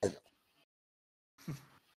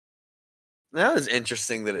 That is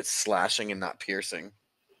interesting that it's slashing and not piercing.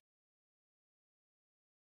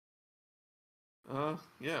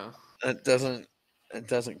 Yeah. It doesn't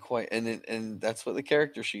quite, and that's what the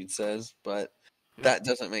character sheet says, but that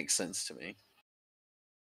doesn't make sense to me.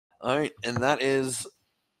 All right, and that is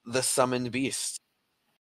the summoned beast.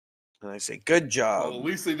 And I say, good job. Well, at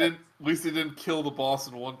least they didn't kill the boss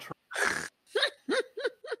in one turn.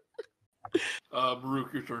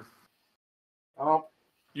 Murook, your turn. Oh,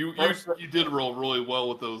 you did roll really well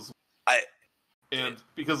with those. And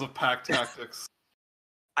because of pack tactics,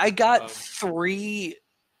 I got 3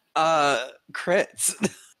 crits.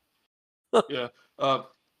 Yeah.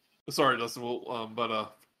 Sorry, Dustin.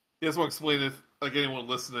 But you guys want to explain if anyone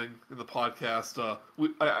listening in the podcast,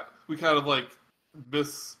 we kind of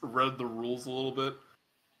misread the rules a little bit,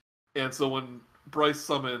 and so when Brice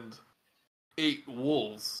summoned 8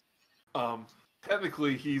 wolves,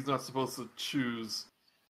 technically he's not supposed to choose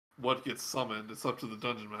what gets summoned. It's up to the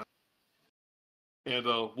dungeon master. And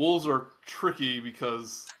wolves are tricky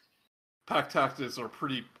because pack tactics are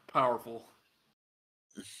pretty powerful.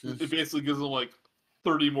 It basically gives them like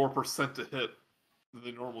 30 more % to hit than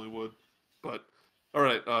they normally would. But all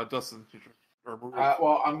right, Dustin, or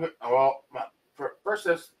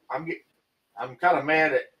first I'm kind of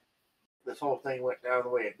mad at this whole thing went down the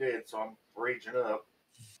way it did, so I'm raging up.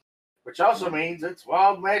 Which also means it's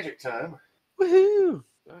wild magic time. Woohoo!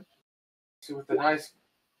 See what the dice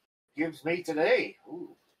gives me today.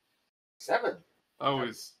 Ooh, 7.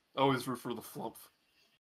 I always root for the flump.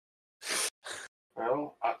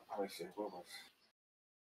 Well, let me see. What was?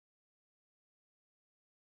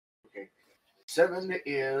 Okay, 7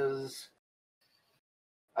 is.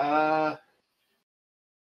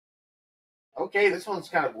 Okay, this one's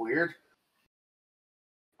kind of weird.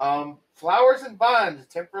 Flowers and vines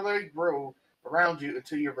temporarily grow around you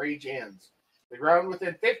until your rage ends. The ground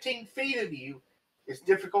within 15 feet of you is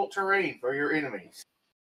difficult terrain for your enemies.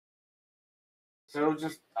 So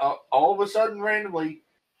just all of a sudden, randomly,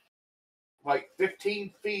 like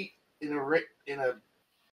 15 feet in a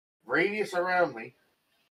radius around me.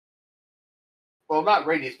 Well, not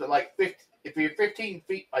radius, but like 50, if you're 15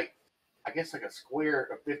 feet, like I guess like a square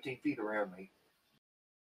of 15 feet around me.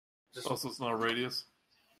 So it's not a radius?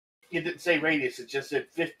 It didn't say radius, it just said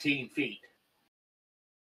 15 feet.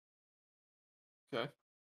 Okay.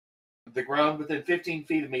 The ground within 15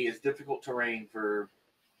 feet of me is difficult terrain for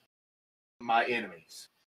my enemies.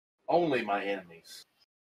 Only my enemies.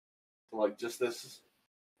 So like just this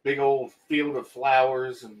big old field of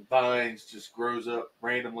flowers and vines just grows up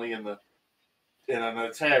randomly in a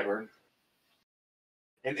tavern.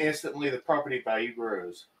 And instantly the property value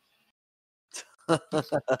grows.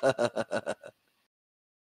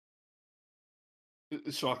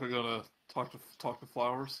 Is Chaka gonna talk to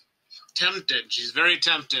flowers? Tempted. She's very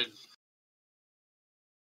tempted.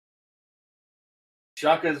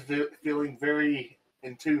 Chaka's feeling very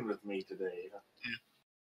in tune with me today.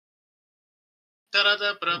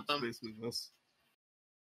 Da-da-da-ba-da-bum. Basically this.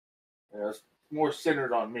 Yeah, it's more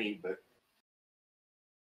centered on me, but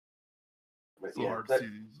It's so yeah, hard to see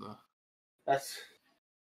these. that's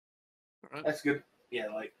good. Yeah,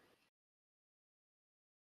 like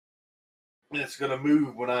it's gonna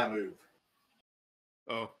move when I move.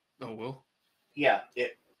 Oh, will? Yeah,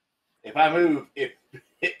 if I move, it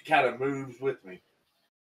kind of moves with me.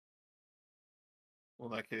 Well,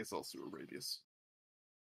 in that case, I'll do a radius.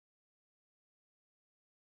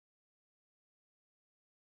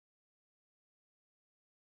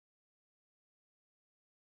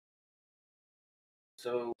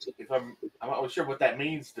 So if I'm not sure what that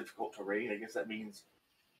means, difficult terrain. I guess that means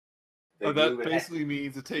That basically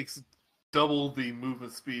means it takes double the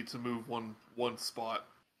movement speed to move one spot.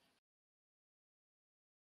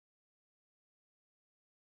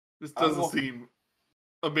 This doesn't seem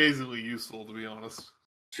amazingly useful, to be honest.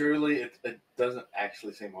 Truly, it doesn't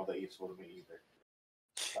actually seem all that useful to me either.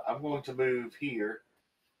 But I'm going to move here.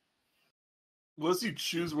 Unless you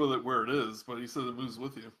choose where it is, but you said it moves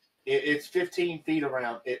with you. It's 15 feet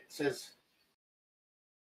around. It says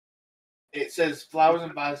flowers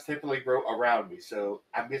and vines typically grow around me, so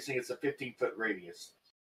I'm guessing it's a 15-foot radius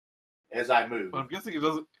as I move. But I'm guessing it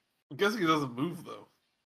doesn't. I'm guessing it doesn't move though.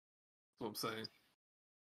 That's what I'm saying.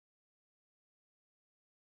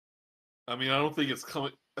 I mean, I don't think it's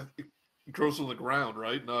coming. It grows from the ground,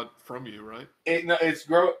 right? Not from you, right? It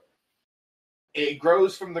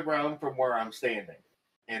grows from the ground from where I'm standing,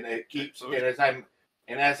 and it keeps. Okay.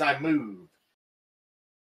 And as I move,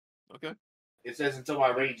 okay. It says until my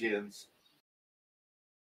rage ends.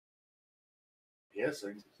 Yes,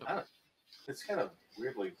 it's kind of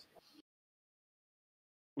weirdly.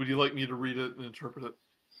 Would you like me to read it and interpret it?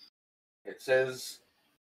 It says,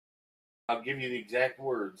 "I'll give you the exact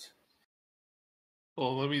words."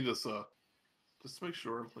 Well, let me just to make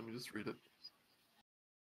sure. Let me just read it.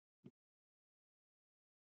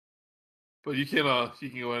 But you can go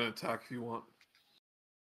ahead and attack if you want.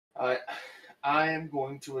 I am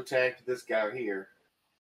going to attack this guy here.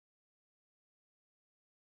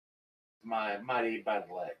 My mighty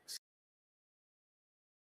battle axe.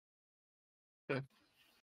 Okay.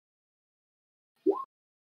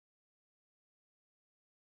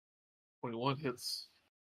 .21 hits.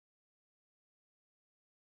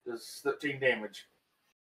 Does 13 damage.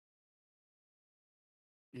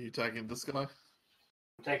 You attacking this guy? I'm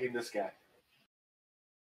attacking this guy.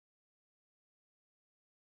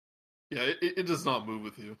 Yeah, it does not move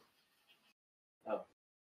with you. Oh.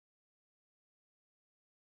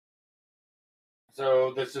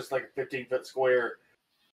 So there's just like a 15-foot square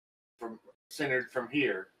centered from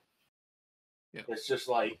here. Yeah. It's just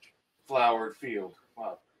like flowered field.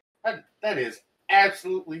 Wow, that is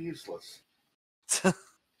absolutely useless.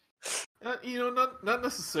 Not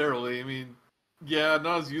necessarily. I mean, yeah,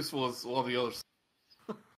 not as useful as all the others.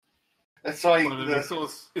 That's like But I mean,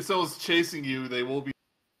 if someone's chasing you, they will be.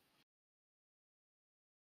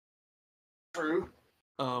 true.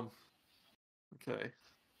 Okay.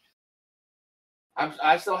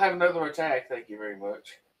 I still have another attack. Thank you very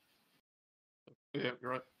much. Yeah,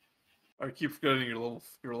 you're right. I keep forgetting you're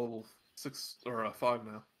level 6 or 5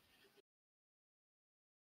 now.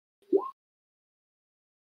 Yeah,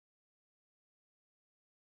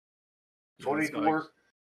 24.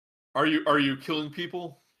 Are you killing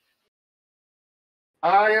people?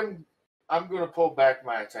 I'm going to pull back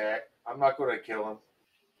my attack. I'm not going to kill him.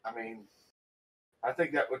 I mean, I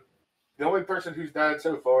think that would. The only person who's died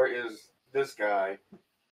so far is this guy,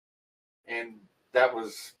 and that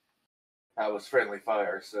was friendly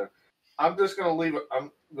fire. So I'm just going to leave it.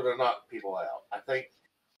 I'm going to knock people out. I think,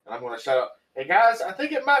 and I'm going to shout out, "Hey guys, I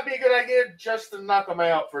think it might be a good idea just to knock them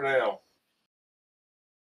out for now."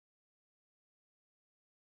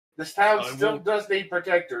 This town still does need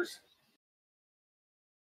protectors.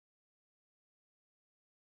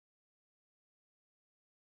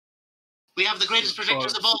 We have the greatest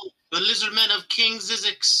protectors of all, the lizard men of King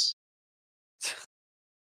Zyzzyx.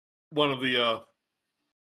 One of the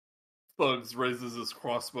thugs raises his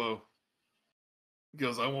crossbow. He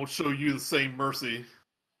goes, "I won't show you the same mercy."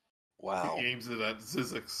 Wow. He aims it at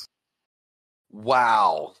Zyzzyx.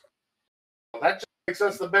 Wow. Well, that just makes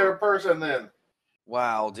us the better person then.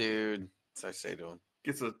 Wow, dude. That's what I say to him.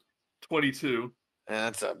 Gets a 22. And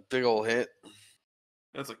that's a big old hit.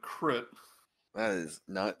 That's a crit. That is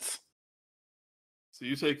nuts. So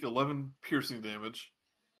you take 11 piercing damage.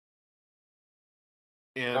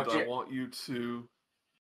 And I want you to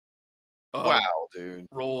wow, dude.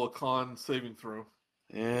 roll a con saving throw.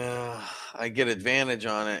 Yeah, I get advantage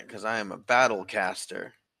on it because I am a battle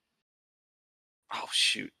caster. Oh,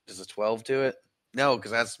 shoot. Does a 12 do it? No,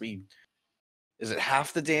 because that's me. Is it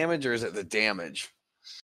half the damage or is it the damage?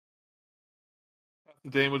 The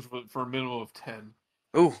damage for a minimum of 10.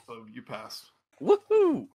 Ooh. So you passed.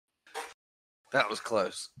 Woohoo! That was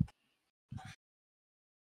close.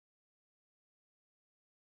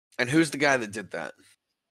 And who's the guy that did that?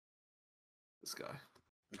 This guy.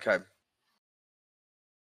 Okay.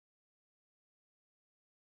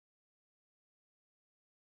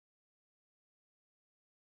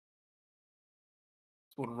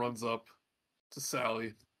 This one runs up to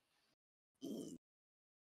Sally.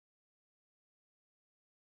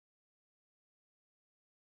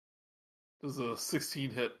 Does a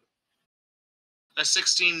 16 hit? A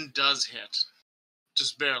 16 does hit.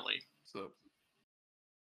 Just barely. So,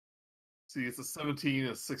 see, it's a 17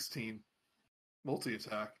 and a 16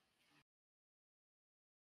 multi-attack.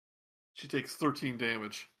 She takes 13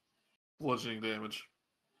 damage. Bludgeoning damage.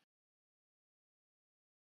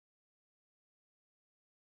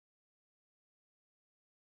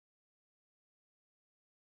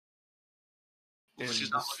 And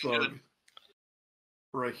She's not this looking thug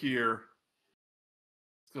right here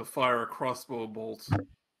is going to fire a crossbow bolt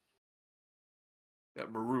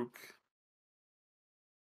at Murook.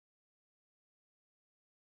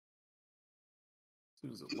 As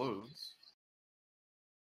soon as it loads.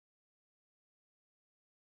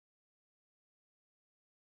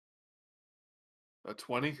 A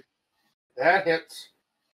 20? That hits.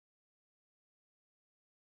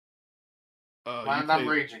 I'm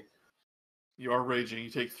raging. You are raging. You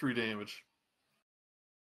take 3 damage.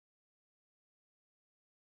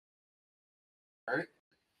 Alright.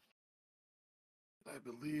 I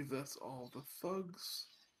believe that's all the thugs.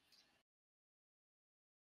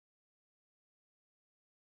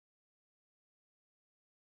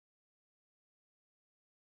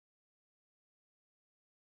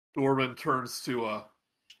 Dorman turns to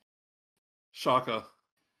Chaka.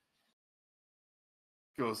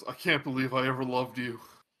 Goes, "I can't believe I ever loved you."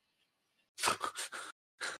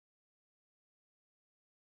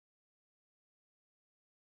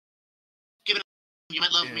 Give it. You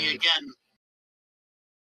might love me again.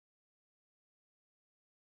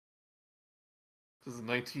 Does a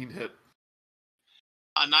 19 hit?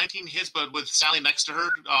 19 hits, but with Sally next to her,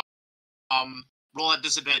 roll at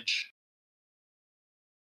disadvantage.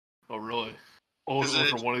 Oh, really? Oh, Is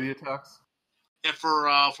for it- one of the attacks? Yeah, for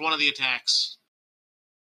one of the attacks.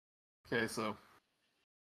 Okay, so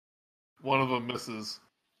one of them misses.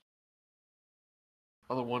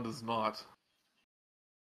 Other one does not.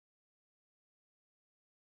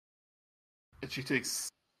 And she takes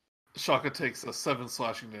Chaka takes a 7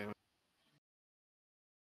 slashing damage.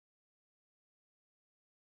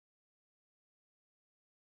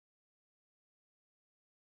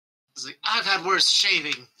 It's like, I've had worse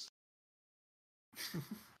shaving.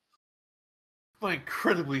 My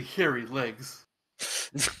incredibly hairy legs.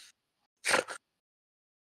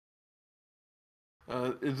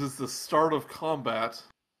 It is the start of combat.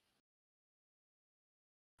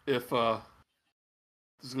 If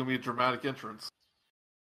there's going to be a dramatic entrance,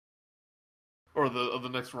 or the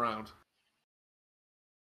next round.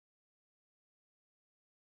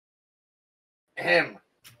 Him.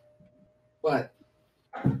 What?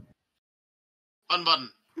 Unbutton.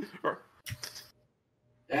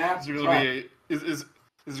 Yeah. Is there going to be a is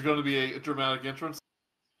there going to be a dramatic entrance?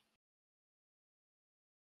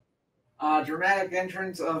 Dramatic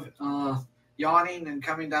entrance of yawning and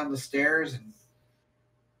coming down the stairs. And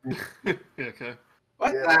Yeah, okay.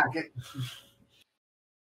 what? Yeah,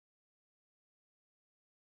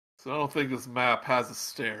 So I don't think this map has the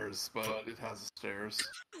stairs, but it has the stairs.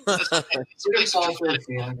 It's Fall through the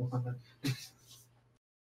ceiling or something.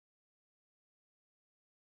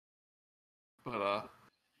 But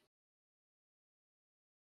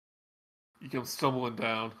you come stumbling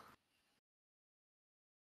down.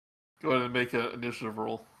 Go ahead and make an initiative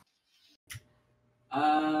roll.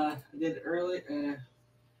 I did early. Let's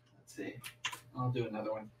see. I'll do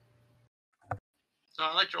another one. So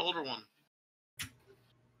I liked your older one.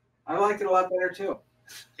 I liked it a lot better too.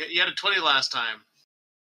 You had a 20 last time.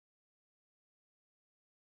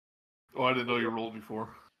 Oh, I didn't know you rolled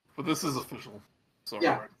before, but this is official. So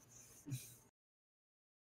Yeah. right.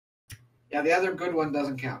 Yeah, the other good one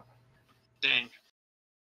doesn't count. Dang.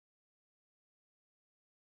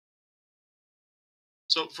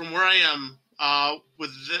 So from where I am,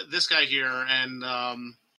 with this guy here and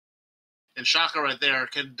Chaka right there,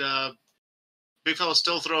 could BigFellow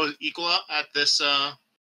still throw equal at this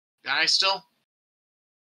guy still?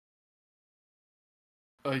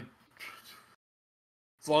 As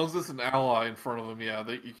long as it's an ally in front of him, yeah,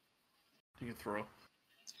 you can throw.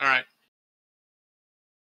 All right.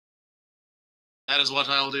 That is what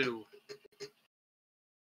I'll do.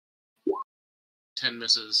 10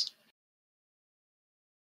 misses.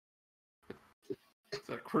 Is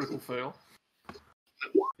that a critical fail?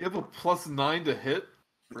 You have a +9 to hit?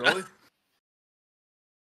 Really?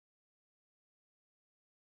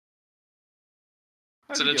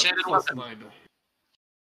 It's an enchanted weapon. +9 to hit?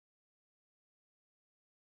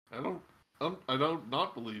 I don't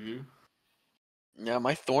not believe you. Yeah,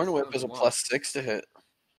 my Thorn Whip is a +6 to hit.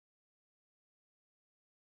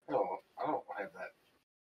 I don't have that.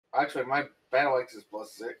 Actually, my battle axe is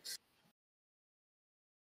 +6.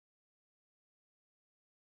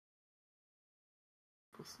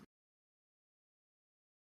 It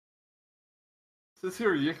says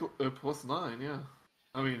here +9, yeah.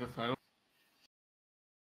 I mean, if I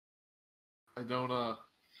don't,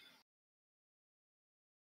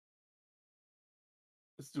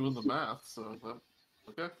 it's doing the math, so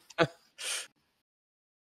okay. But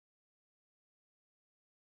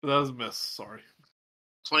that was a miss, sorry.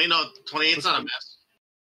 28's not a miss.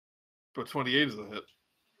 But 28 is a hit.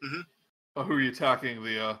 Mm-hmm. Oh, who are you attacking?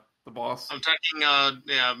 The boss? I'm attacking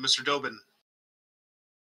Mr. Dobin.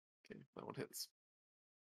 Okay, that one hits.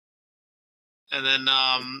 And then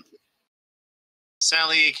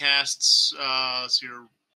Sally casts your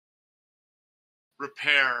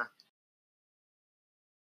repair.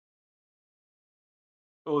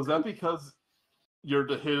 Oh, is that because your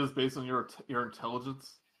hit is based on your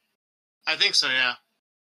intelligence? I think so, yeah.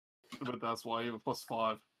 But that's why you have a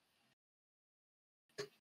 +5.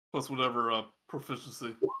 Plus whatever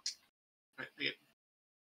proficiency. Right,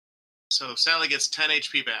 so Sally gets 10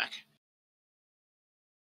 HP back.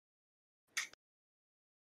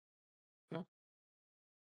 Okay.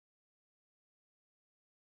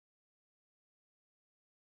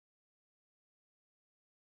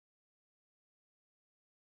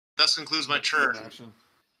 Thus concludes my turn. Action.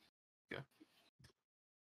 Yeah.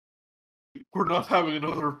 We're not having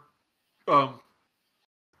another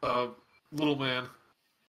little man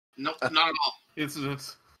Nope, not at all.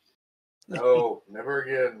 incident. No, never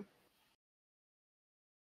again.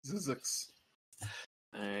 Zyzzyx.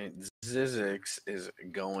 Alright, Zyzzyx is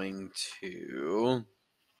going to...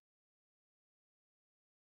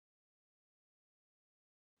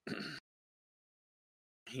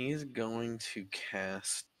 He's going to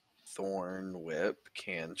cast Thorn Whip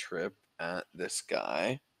cantrip at this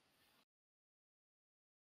guy.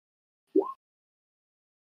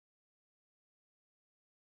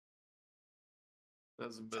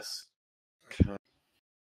 That's a miss. Okay.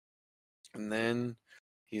 And then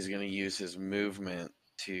he's going to use his movement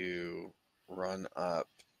to run up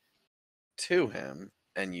to him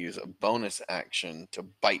and use a bonus action to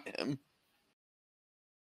bite him.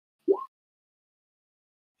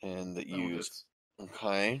 And That use, hits.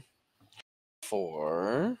 okay,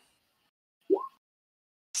 for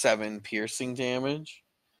 7 piercing damage.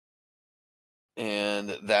 And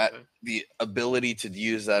that Okay. the ability to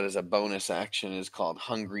use that as a bonus action is called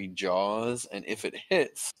Hungry Jaws. And if it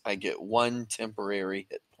hits, I get 1 temporary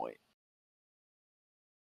hit point.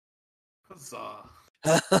 Huzzah.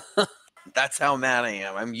 That's how mad I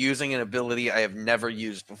am. I'm using an ability I have never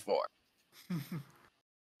used before. I'm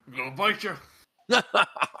gonna bite you. I'm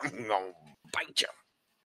gonna bite you.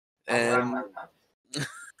 And,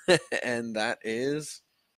 and that is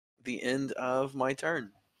the end of my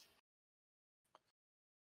turn.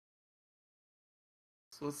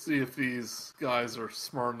 So let's see if these guys are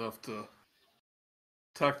smart enough to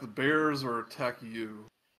attack the bears or attack you.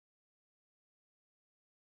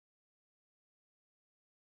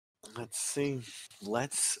 Let's see.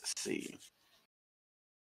 Let's see.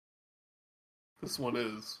 This one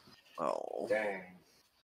is. Oh. Dang.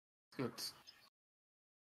 Good.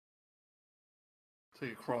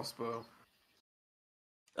 Take a crossbow.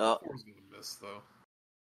 Oh, Four's gonna miss though.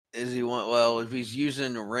 is he want? Well, if he's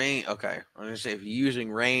using range, okay. I'm gonna say if he's using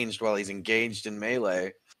ranged while he's engaged in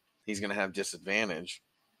melee, he's gonna have disadvantage.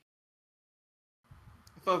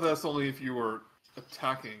 I thought that's only if you were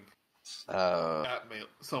attacking Uh,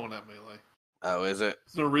 someone at melee. oh, is it?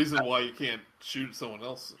 There's no reason why you can't shoot someone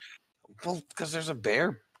else. Well, because there's a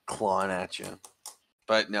bear clawing at you.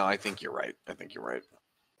 But no, I think you're right. I think you're right.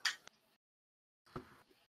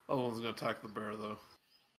 Other one's gonna attack the bear though.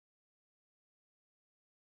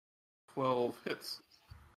 12 hits.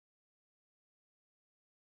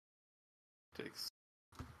 Takes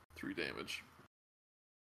 3 damage.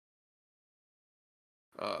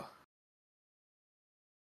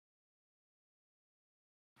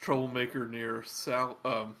 Troublemaker near Chaka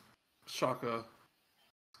is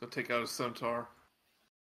gonna take out his centaur.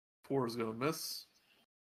 4 is gonna miss.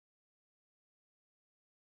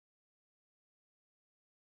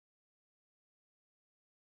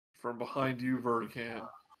 From behind you, Verikan.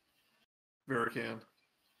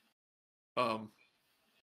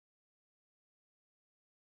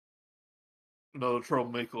 Another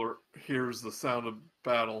troublemaker hears the sound of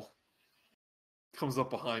battle. Comes up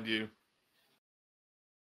behind you.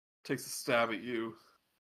 Takes a stab at you.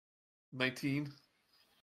 19.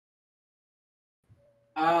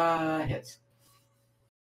 Hits.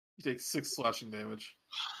 You take 6 slashing damage.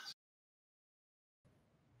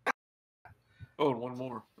 Oh, and one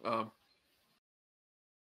more.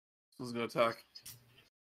 This is gonna attack.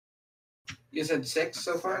 You said 6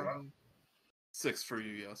 so far? 6 for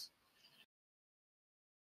you, yes.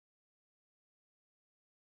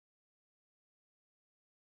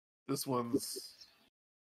 This one's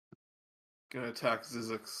gonna attack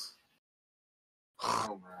Zyzzyx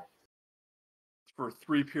Oh, man. for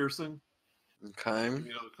 3 piercing. Okay. Give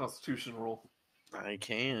me another Constitution roll. I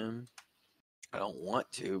can. I don't want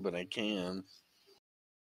to, but I can.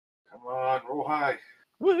 Come on, roll high.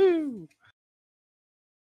 Woohoo!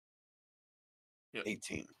 Yep.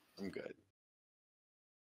 18. I'm good.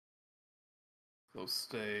 They'll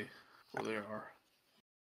stay where they are.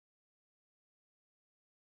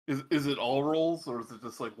 Is it all rolls, or is it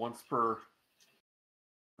just like once per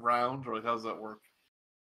round, or like how does that work?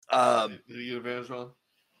 Did you get advantage on?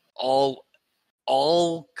 All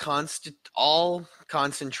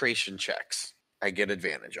concentration checks I get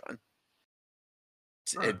advantage on.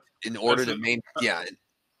 Right. In order That's to it. main, yeah.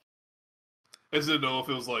 I just didn't know if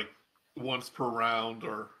it was like once per round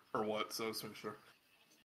or what, so just make sure.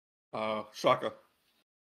 Chaka.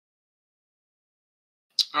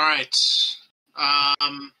 All right.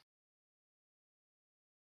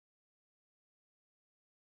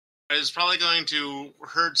 It's probably going to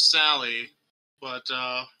hurt Sally, but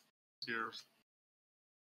here.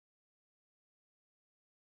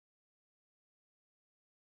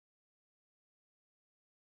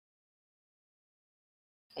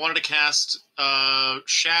 I wanted to cast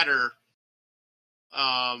Shatter,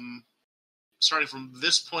 starting from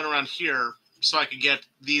this point around here, so I could get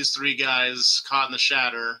these 3 guys caught in the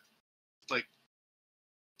Shatter.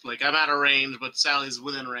 Like I'm out of range, but Sally's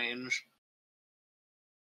within range.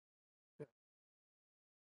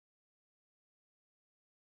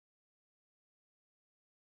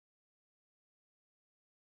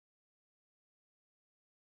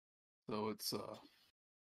 So it's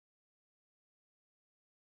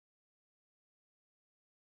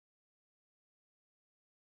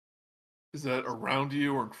is that around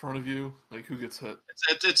you or in front of you? Like who gets hit?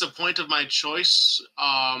 It's a point of my choice.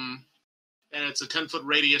 and it's a 10-foot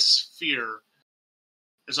radius sphere.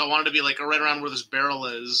 And so I wanted to be like right around where this barrel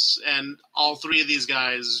is, and all three of these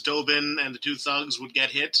guys, Dobin and the two thugs, would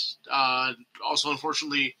get hit. Also,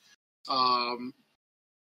 unfortunately,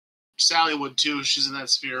 Sally would too. She's in that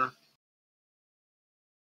sphere.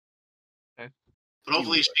 Okay. But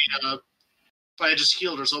hopefully, if I just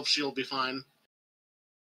healed her, so she'll be fine.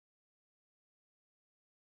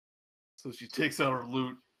 So she takes out her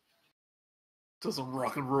loot, does some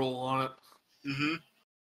rock and roll on it. Mm-hmm.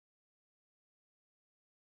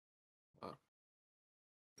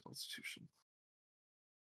 Constitution.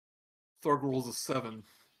 Tharg rolls a 7.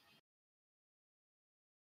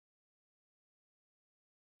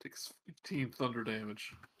 Takes 15 thunder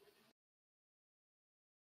damage.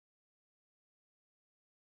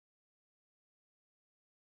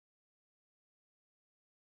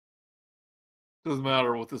 Doesn't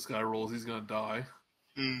matter what this guy rolls, he's gonna die.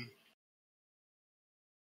 Mm.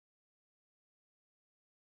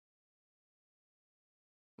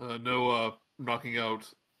 No knocking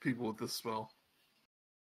out people with this spell.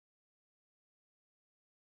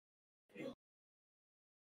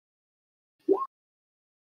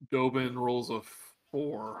 Dobin rolls a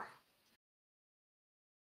 4.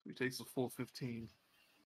 He takes a full 15.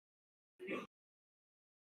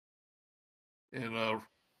 And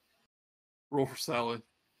roll for Sally.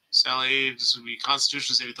 Sally, this would be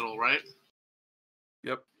Constitution saving throw, right?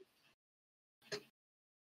 Yep.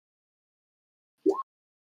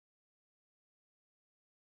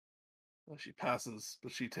 Well, she passes,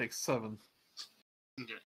 but she takes 7.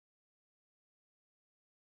 Okay.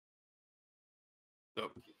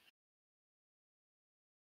 Yep.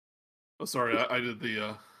 Oh, sorry, I did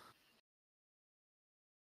the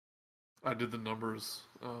numbers.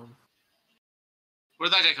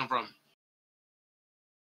 Where'd that guy come from?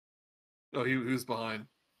 Oh, he was behind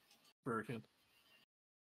Verikan.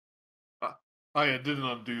 I didn't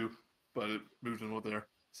undo, but it moved him over there.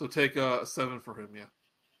 So take a 7 for him, yeah.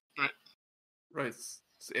 Right. Right, it's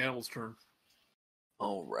the animal's turn.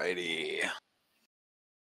 Alrighty.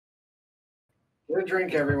 Get a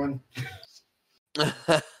drink, everyone.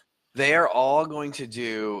 They are all going to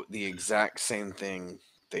do the exact same thing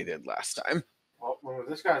they did last time. Well,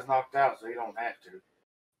 this guy's knocked out, so you don't have to.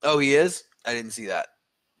 Oh, he is? I didn't see that.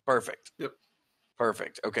 Perfect. Yep.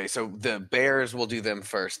 Perfect. Okay, so the bears will do them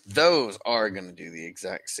first. Those are going to do the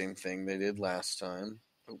exact same thing they did last time.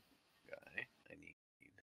 Oh, guy.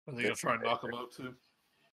 I think I'll try and knock him out, too.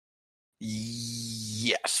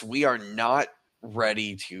 Yes, we are not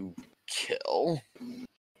ready to kill.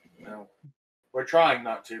 No. We're trying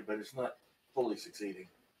not to, but it's not fully succeeding.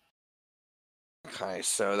 Okay,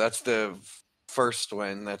 so that's the first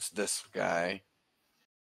one. That's this guy.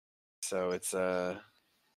 So it's and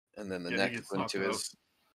then the next one to his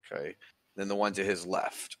okay. Then the one to his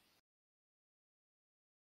left.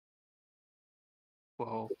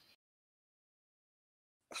 Well,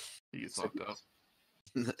 he gets knocked out.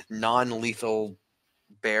 Non-lethal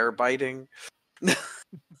bear biting.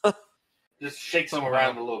 Just shakes them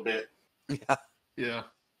around a little bit. Yeah. Yeah.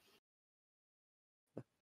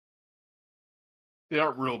 They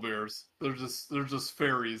aren't real bears. They're just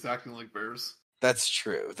fairies acting like bears. That's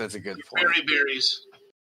true. That's a good point. Fairy berries.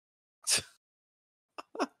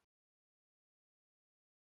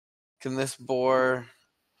 Can this boar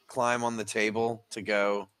climb on the table to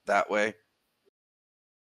go that way?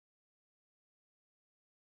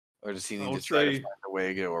 Or does he need to try to find a way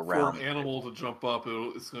to go around? For an animal to jump up,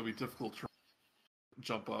 it's going to be difficult to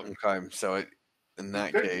jump up. Okay, so in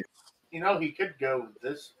that case... he could go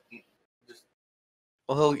this...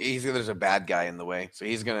 Well, there's a bad guy in the way, so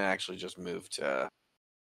he's going to actually just move to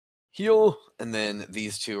heal, and then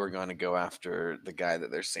these two are going to go after the guy that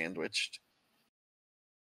they're sandwiched.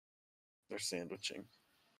 They're sandwiching.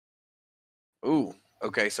 Ooh,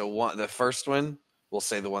 okay, so the first one, we'll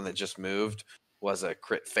say the one that just moved, was a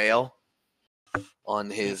crit fail on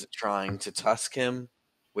his trying to tusk him,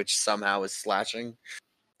 which somehow is slashing,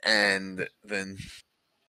 and then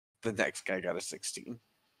the next guy got a 16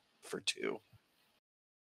 for 2.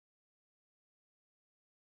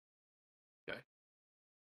 Okay.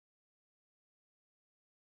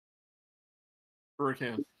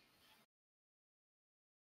 Verikan.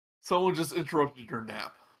 Someone just interrupted your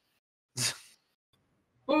nap.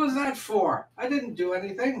 What was that for? I didn't do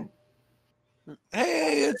anything.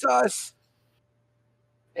 Hey, it's us.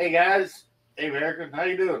 Hey, guys. Hey, Verikan. How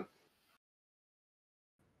you doing?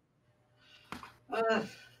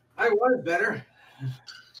 I was better.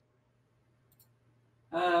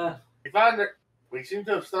 We found it. We seem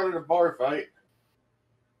to have started a bar fight.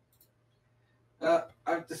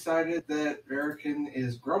 I've decided that Verikan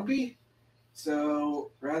is grumpy,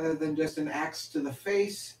 So rather than just an axe to the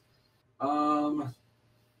face, where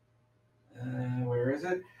is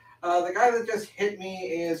it? The guy that just hit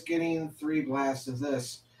me is getting 3 blasts of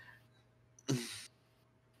this.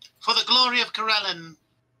 For the glory of Corellin.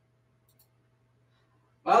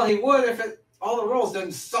 Well, he would if all the rolls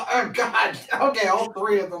didn't suck. Oh, God. Okay, all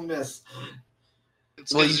 3 of them miss.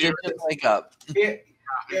 It's Well, you 'cause did just wake up. He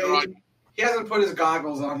hasn't put his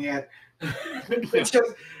goggles on yet. they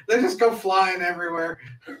just go flying everywhere.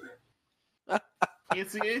 Can't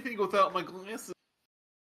see anything without my glasses.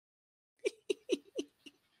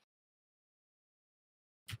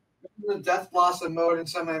 The Death Blossom mode, and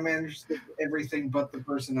somehow I managed to hit everything but the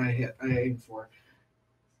person I aimed for.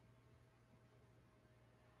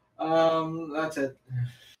 That's it.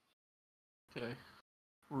 Okay.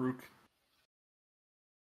 Murook.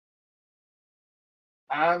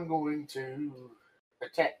 I'm going to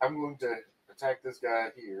attack this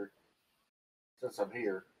guy here. Since I'm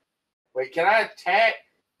here. Wait, can I attack,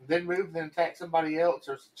 then move, then attack somebody else,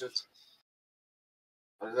 or is it just?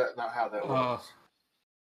 Or is that not how that works?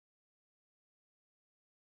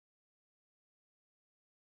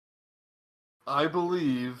 I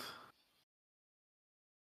believe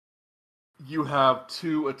you have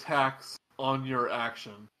 2 attacks on your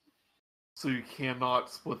action, so you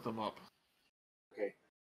cannot split them up. Okay.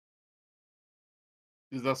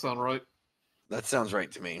 Does that sound right? That sounds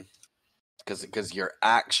right to me. Because your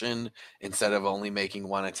action, instead of only making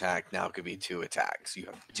 1 attack, now could be 2 attacks.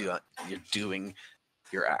 You're doing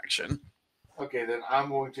your action. Okay, then I'm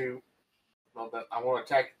going to. Well, then I want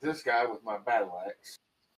to attack this guy with my battle axe.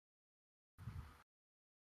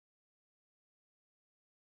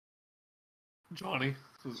 Johnny.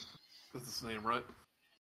 That's his name, right?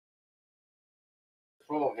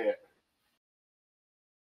 12 hit.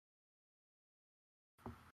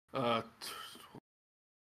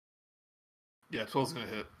 Yeah, 12's gonna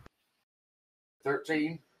hit.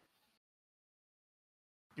 13.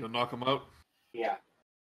 You'll knock him out? Yeah.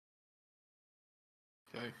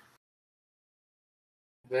 Okay.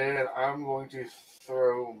 Then I'm going to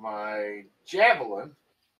throw my javelin.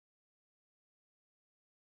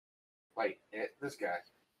 Wait, at this guy.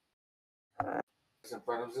 It's in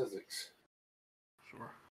front of Zyzzyx.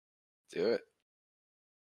 Sure. Do it.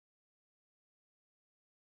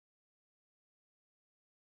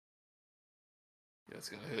 Yeah, it's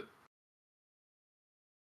gonna hit.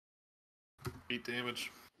 8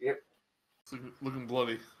 damage. Yep. It's looking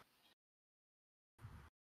bloody.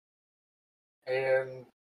 And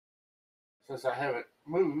since I haven't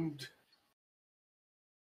moved,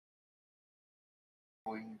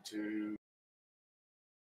 I'm going to,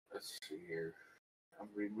 let's see here. I'm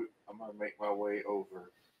going to make my way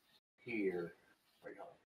over here. Wait, hold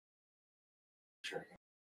on. Sure.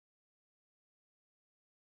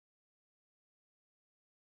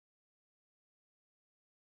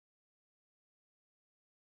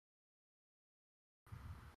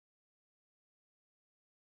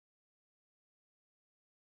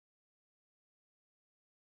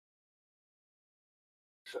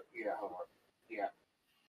 So, yeah, hold on. Yeah.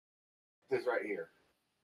 This right here.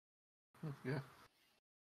 Yeah.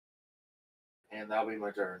 And that'll be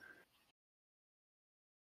my turn.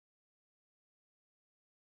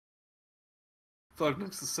 Thug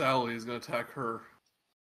next to Sally is gonna attack her.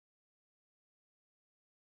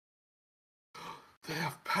 They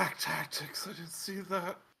have pack tactics. I didn't see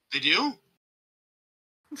that. They do?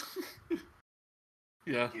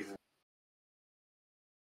 Yeah. Jesus.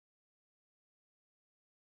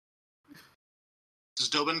 Does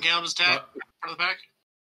Dobin count as part of the pack?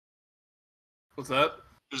 What's that?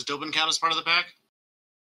 Does Dobin count as part of the pack?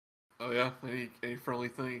 Oh yeah, any friendly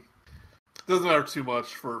thing. Doesn't matter too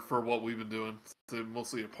much for what we've been doing. It's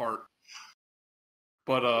mostly a part.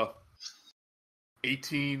 But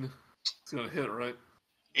 18 is gonna hit, right?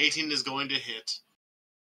 18 is going to hit.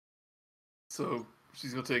 So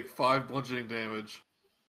she's gonna take 5 bludgeoning damage.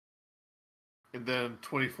 And then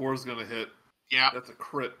 24 is gonna hit. Yeah. That's a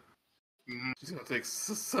crit. Mm-hmm. She's gonna take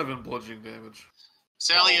 7 bludgeoning damage.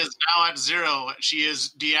 Sally is now at 0. She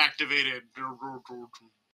is deactivated.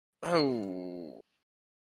 Oh,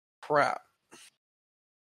 crap.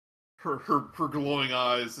 Her glowing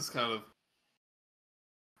eyes just kind of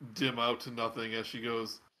dim out to nothing as she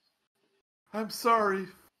goes, "I'm sorry,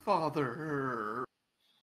 Father."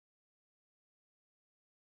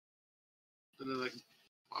 Like,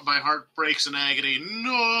 my heart breaks in agony.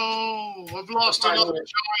 No! I've lost another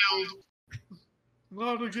child!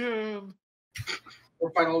 Not again. Her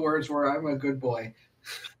final words were, "I'm a good boy."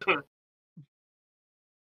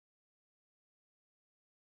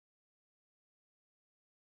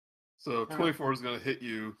 So 24 is going to hit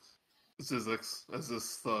you. Zyzzyx as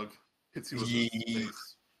this thug hits you with his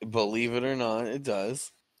face. Believe it or not, it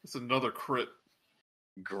does. It's another crit.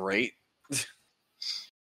 Great.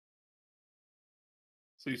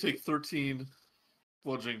 So you take 13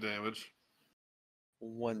 bludgeoning damage.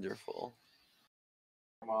 Wonderful.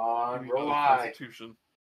 Come on, Give me roll another high. Constitution.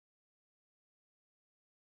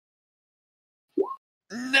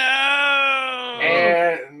 No!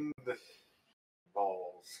 And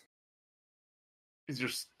balls. You're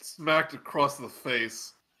smacked across the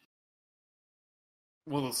face.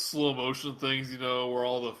 One of those slow motion things,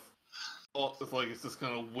 where it's just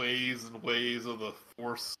kind of waves and waves of the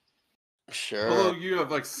force. Sure. Although you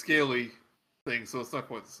have scaly things, so it's not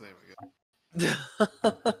quite the same again.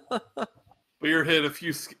 But you're hit. A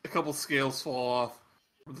couple scales fall off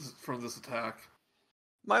from this attack.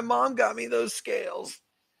 My mom got me those scales.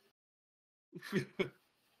 They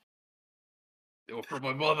were from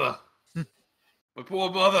my mother. My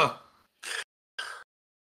poor mother.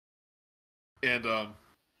 And the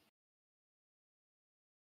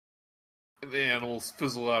animals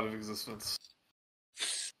fizzle out of existence.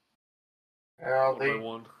 Well, One by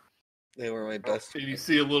one. They were my best. And you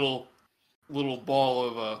see a little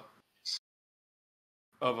ball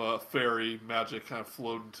of a fairy magic kind of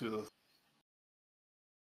float into the.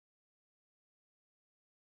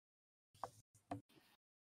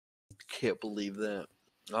 Can't believe that.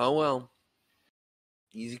 Oh well.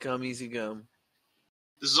 Easy come, easy go.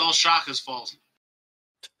 This is all Chaka's fault.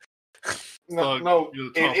 No,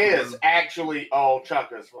 it is actually all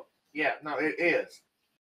Chaka's fault. Yeah, no, it is.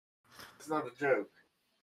 It's not a joke.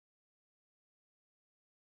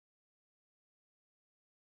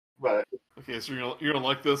 But Okay, so you're gonna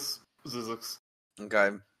like this, Zyzzyx. Okay.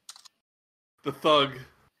 The thug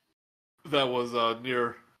that was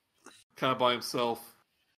near, kind of by himself,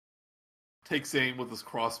 takes aim with his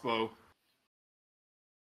crossbow,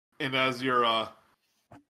 and as you're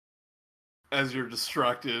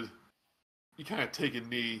distracted, you kind of take a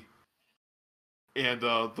knee, and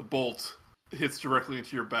the bolt hits directly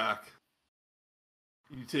into your back.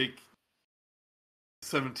 You take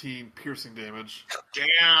 17 piercing damage.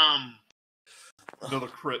 Damn. Another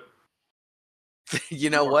crit. You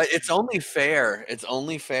know what? It's only fair. It's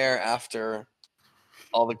only fair after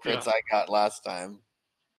all the crits I got last time.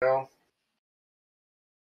 well,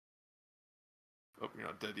 Oh, you're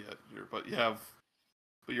not dead yet. But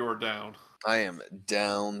you are down. I am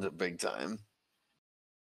downed big time.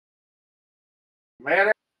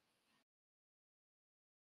 man,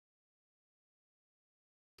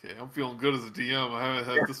 Okay, I'm feeling good as a DM. I haven't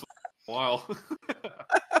had this in a while.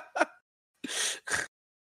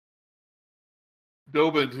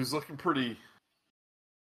 Dobin, who's looking pretty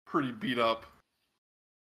beat up,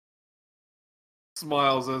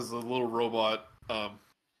 smiles as the little robot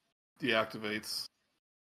deactivates.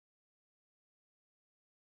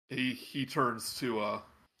 He turns to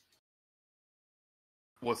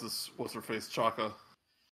what's her face, Chaka.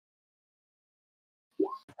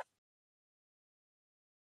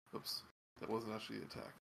 Oops, that wasn't actually the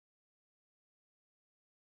attack.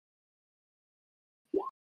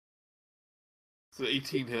 So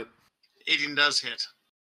 18 hit. 18 does hit.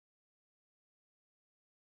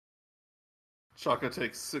 Chaka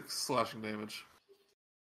takes 6 slashing damage.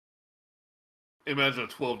 Imagine a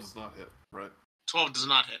 12 does not hit, right? 12 does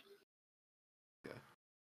not hit. Okay.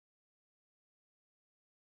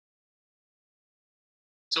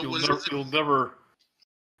 So You'll never.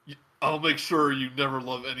 I'll make sure you never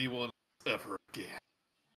love anyone ever again.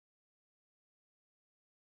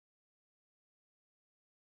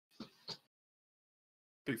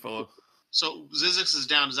 Big fellow. So Zyzzyx is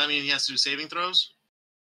down. Does that mean he has to do saving throws?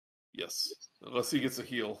 Yes. Unless he gets a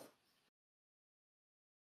heal.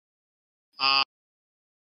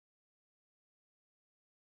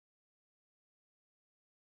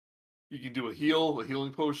 You can do a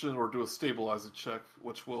healing potion, or do a stabilizing check,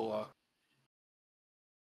 which will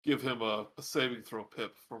give him a saving throw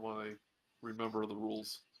pip from when I remember the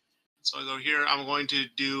rules. So I go here. I'm going to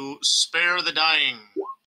do Spare the Dying.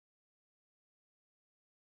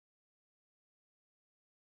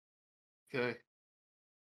 Okay.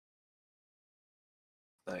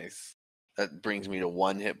 Nice. That brings me to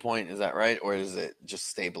 1 hit point. Is that right, or is it just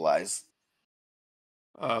stabilize?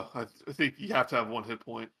 I think you have to have 1 hit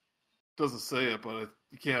point. Doesn't say it, but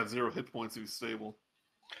you can't have 0 hit points to be stable.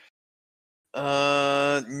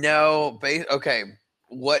 No. Okay.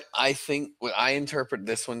 What I interpret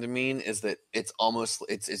this one to mean is that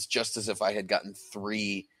it's just as if I had gotten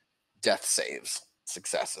 3 death saves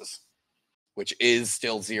successes, which is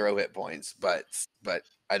still 0 hit points, but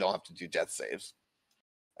I don't have to do death saves.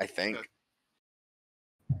 I think.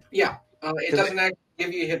 Yeah, it doesn't actually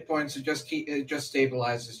give you hit points. It just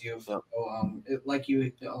stabilizes you. Yep. So, like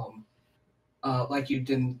you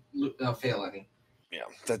didn't fail any. Yeah,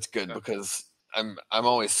 that's good Yeah. because I'm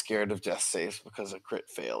always scared of death saves because a crit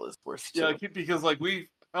fail is worth 2. Yeah, because like I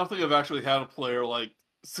don't think I've actually had a player like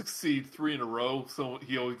succeed 3 in a row, so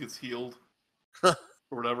he always gets healed or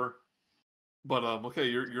whatever. But okay,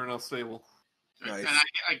 you're now stable. Nice. And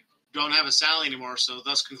I don't have a Sally anymore, so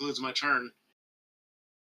thus concludes my turn.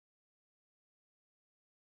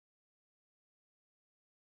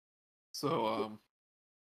 So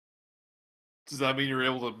does that mean you're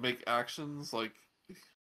able to make actions like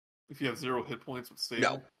if you have 0 hit points but stable?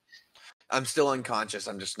 No. I'm still unconscious.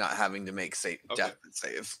 I'm just not having to make death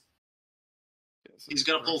saves. Yeah, so He's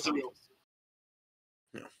gonna pull through.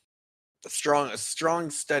 Yeah. A strong,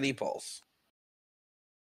 steady pulse.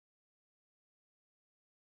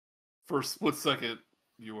 For a split second,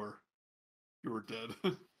 you were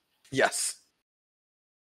dead. Yes.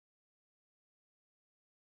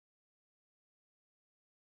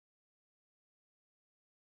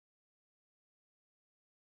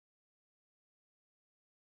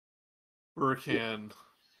 Verikan,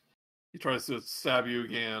 he tries to stab you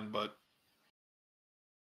again, but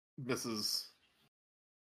misses.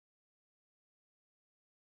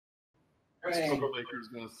 Hooray. Troublemaker's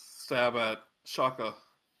gonna stab at Chaka,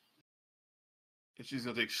 and she's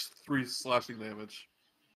gonna take 3 slashing damage.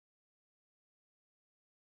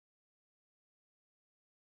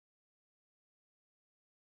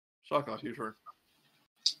 Chaka, your turn.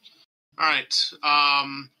 All right.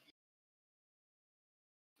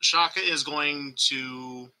 Chaka is going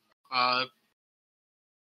to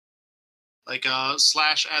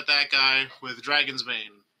slash at that guy with Dragon's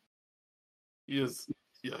Bane. He's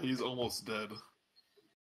almost dead.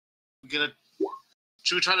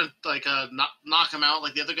 Should we try to knock him out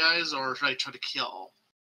like the other guys, or should I try to kill?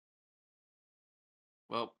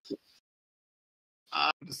 Well,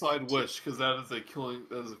 decide which, because that is a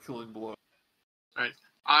killing blow. All right.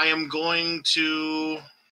 I am going to.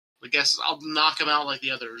 I guess I'll knock him out like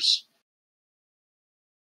the others.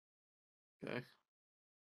 Okay.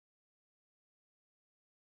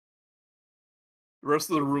 The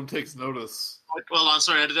rest of the room takes notice. Well, I'm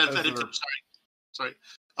sorry. Sorry.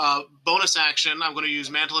 Bonus action. I'm going to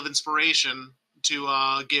use Mantle of Inspiration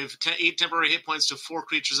to give 8 temporary hit points to 4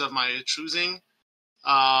 creatures of my choosing.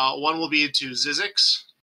 One will be to Zyzzyx.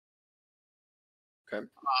 Okay.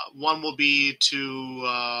 One will be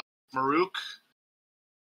to Murook.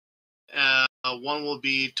 One will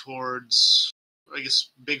be towards, I guess,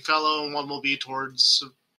 BigFellow, and one will be towards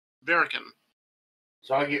Verikan.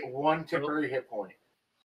 So I get 1 temporary hit point.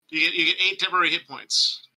 You get 8 temporary hit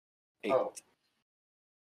points. 8. Oh.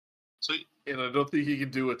 So And I don't think he can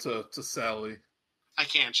do it to Sally. I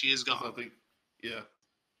can't. She is gone. I think, yeah.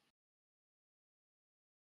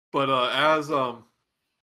 But as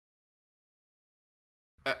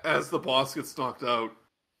the boss gets knocked out,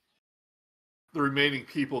 the remaining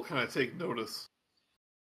people kind of take notice,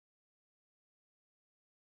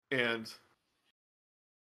 and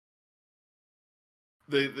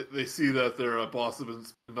they see that their boss has been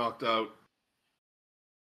knocked out.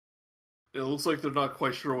 It looks like they're not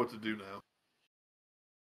quite sure what to do now.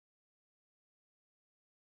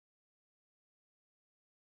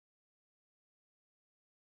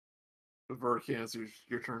 Verikan, it's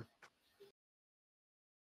your turn.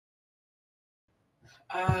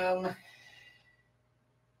 I'm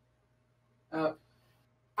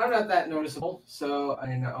not that noticeable, so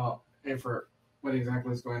I know for what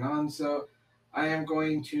exactly is going on. So I am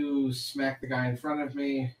going to smack the guy in front of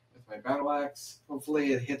me with my battle axe.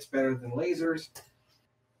 Hopefully, it hits better than lasers.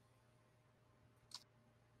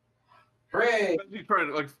 Hooray! You trying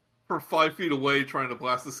to, like, from 5 feet away, trying to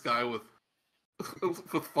blast this guy with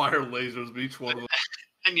fire lasers, but each one of them.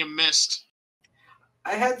 And you missed.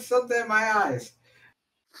 I had something in my eyes.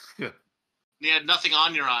 Yeah. You had nothing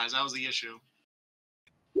on your eyes. That was the issue.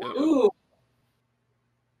 Ooh.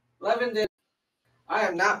 11 did. I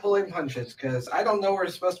am not pulling punches because I don't know we're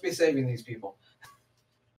supposed to be saving these people.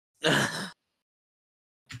 Yeah,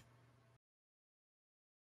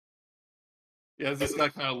 as this guy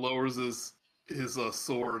kind of lowers his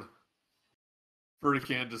sword,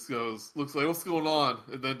 Verikan just looks like, what's going on?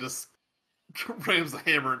 And then just rams the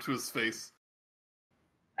hammer into his face.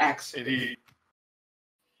 Axe. And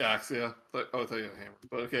axe, yeah. I thought you had a hammer.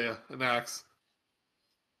 But okay, yeah, an axe.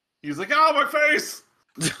 He's like, ow, my face!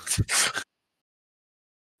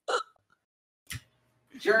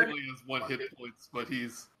 He only has 1 hit points, but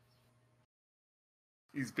he's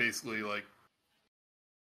basically like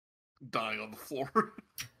dying on the floor.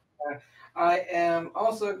 I am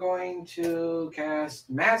also going to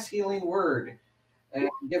cast Mass Healing Word. and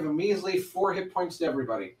give a measly 4 hit points to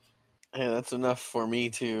everybody. Hey, that's enough for me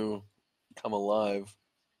to come alive.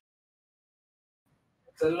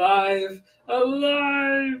 It's alive!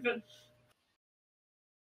 Alive!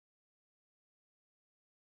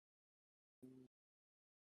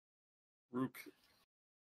 Rook.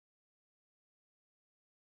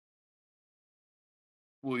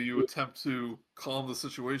 Will you attempt to calm the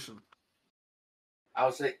situation?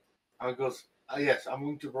 I'll say, yes, I'm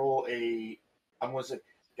going to roll I'm going to say,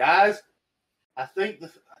 guys, I think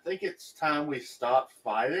it's time we stop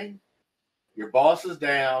fighting. Your boss is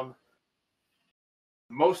down.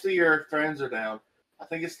 Most of your friends are down. I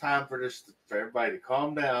think it's time for everybody to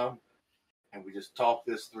calm down and we just talk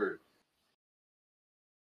this through.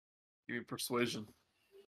 Give me persuasion.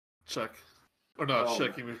 Check. Or not Oh,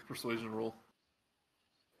 check, give me a persuasion roll.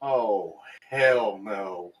 Oh, hell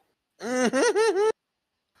no.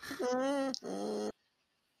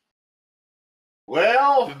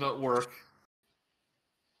 Well, Did not work.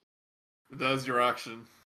 That is your action.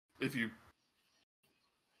 If you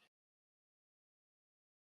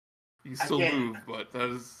still move, but that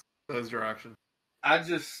is your action. I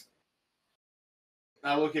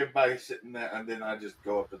look at everybody sitting there, and then I just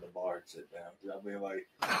go up to the bar and sit down. I mean, like,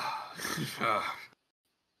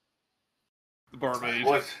 the barmaid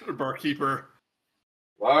or barkeeper.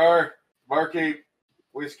 Barkeep,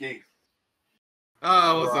 whiskey.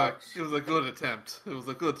 It was a good attempt. It was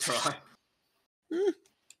a good try.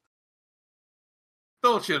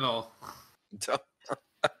 Don't you know?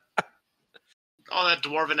 Oh, that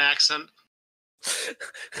dwarven accent.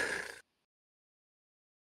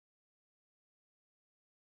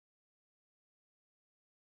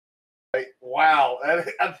 Wow, I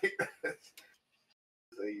think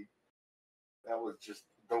that was just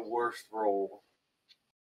the worst roll.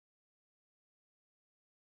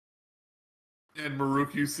 And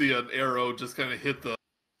Murook, you see an arrow just kind of hit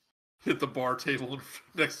the bar table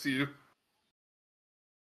next to you.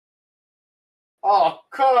 Oh,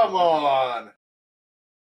 come on!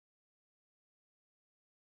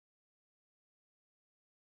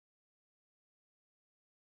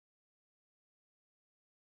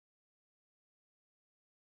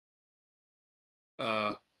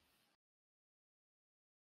 Uh,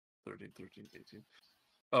 13, 18.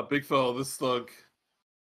 BigFellow, this slug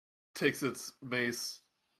takes its mace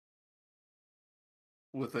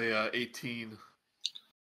with a 18.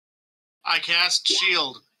 I cast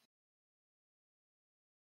shield.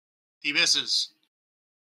 He misses.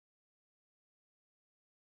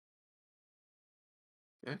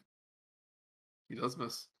 Okay. He does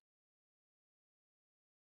miss.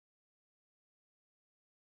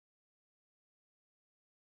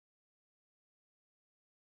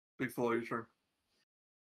 BigFellow, your turn.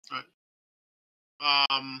 Right.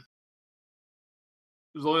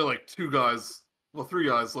 There's only like 3 guys left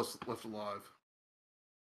alive.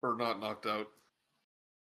 Or not knocked out.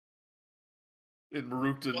 And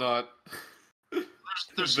Murook did not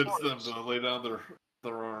there's convince them to lay down their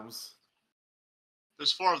arms.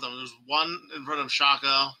 There's 4 of them. There's one in front of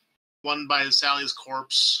Chaka, one by Sally's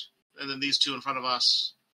corpse, and then these 2 in front of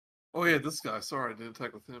us. Oh yeah, this guy. Sorry, I didn't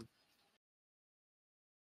attack with him.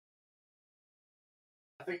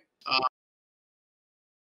 I think.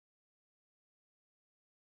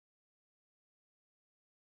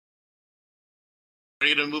 Are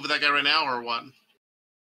you going to move with that guy right now, or what?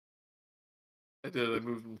 I did. I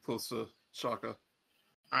moved him close to Chaka.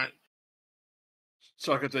 All right.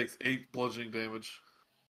 Chaka takes 8 bludgeoning damage.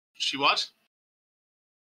 She what?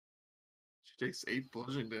 She takes 8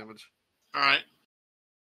 bludgeoning damage. All right.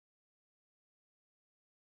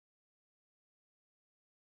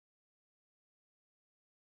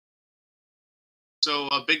 So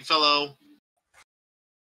BigFellow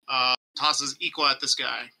tosses equal at this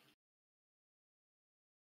guy.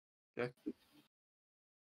 Okay.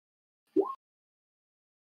 He's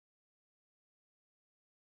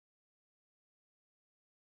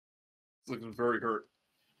looking very hurt.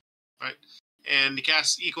 Right. And he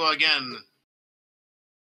casts equal again.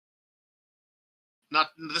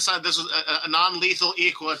 Not this side. This was a non-lethal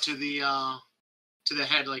equal to the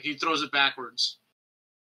head. Like he throws it backwards.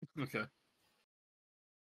 Okay.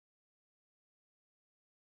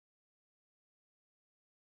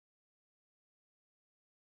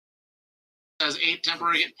 Has 8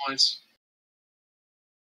 temporary hit points.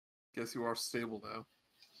 Guess you are stable now,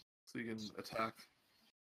 so you can attack.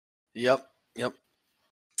 Yep.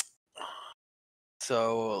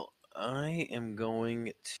 So I am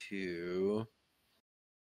going to.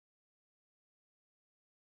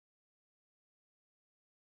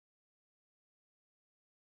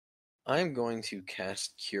 I'm going to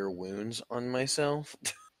cast Cure Wounds on myself.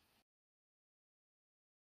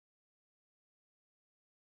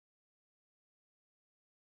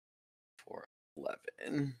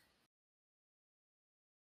 11.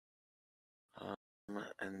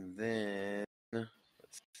 And then,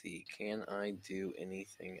 let's see, can I do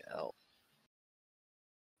anything else?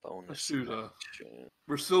 Bonus Shoot, action.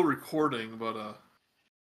 we're still recording, but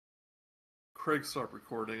Craig stopped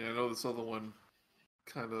recording. I know this other one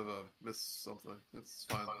kind of missed something. It's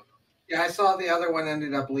fine. Yeah, I saw the other one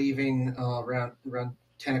ended up leaving around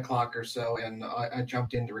 10 o'clock or so, and I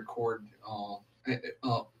jumped in to record on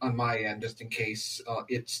my end just in case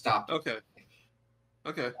it stopped. Okay.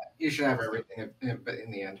 You should have everything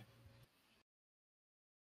in the end.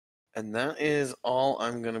 And that is all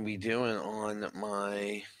I'm going to be doing on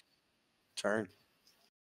my turn.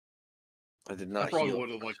 I did not I probably heal. would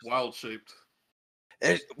have wild shaped.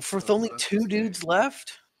 For only two dudes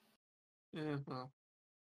left? Yeah, well.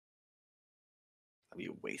 That'd be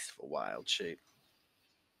a wasteful wild shape.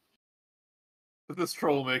 But this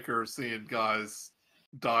troublemaker is seeing guys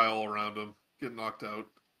die all around him, get knocked out.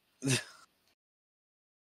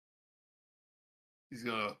 He's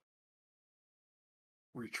gonna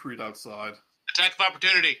retreat outside. Attack of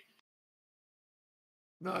opportunity.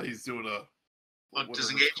 No, he's doing a whatever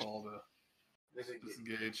disengage? it's called,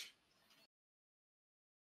 disengage.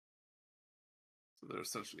 So they're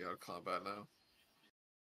essentially out of combat now.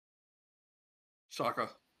 Chaka.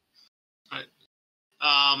 Right.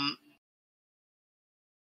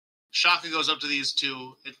 Chaka goes up to these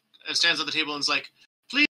two and stands at the table and is like,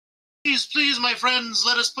 Please, my friends,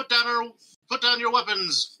 let us put down your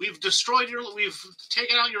weapons. We've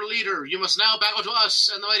taken out your leader. You must now bow to us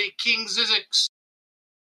and the mighty King Zyzzyx.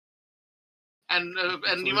 And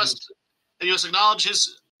you must acknowledge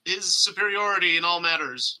his superiority in all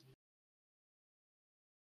matters.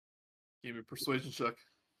 Give me a persuasion check.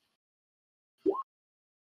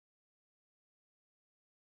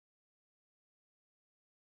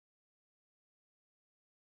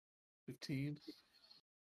 $15.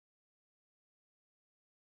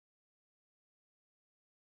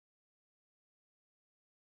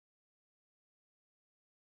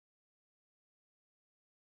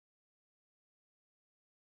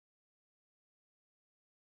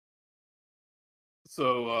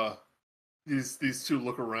 So these two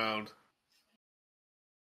look around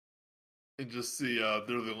and just see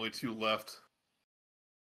they're the only two left,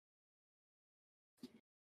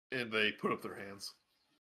 and they put up their hands.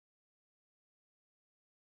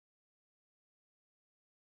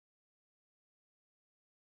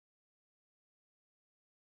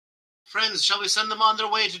 Friends, shall we send them on their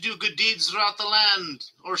way to do good deeds throughout the land?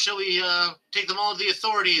 Or shall we take them all to the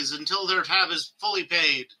authorities until their tab is fully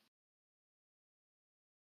paid?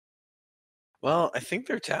 Well, I think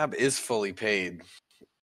their tab is fully paid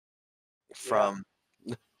from...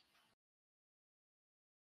 Yeah.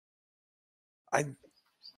 I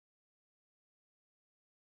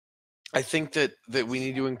think that we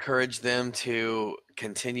need to encourage them to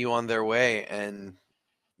continue on their way, and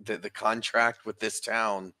that the contract with this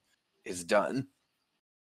town is done.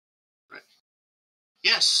 Right.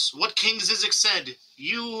 Yes, what King Zyzzyx said.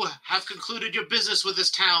 You have concluded your business with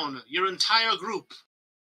this town, your entire group.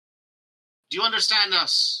 Do you understand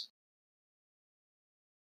us?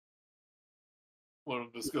 One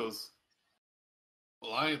of them just goes,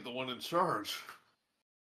 well, I ain't the one in charge.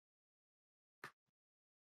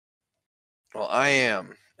 Well, I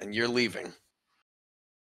am, and you're leaving.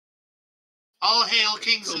 All hail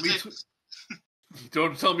King Zyzzyx.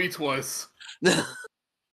 Don't tell me twice. And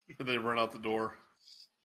they run out the door.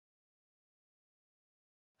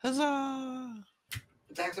 Huzzah!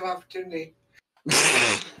 Attacks of opportunity.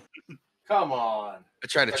 Come on. I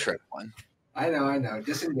tried to trip one. I know.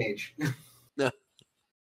 Disengage.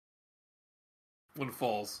 When it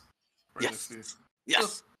falls. Right next to you.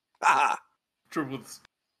 Yes. Ah.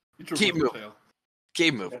 Keep moving. Tail.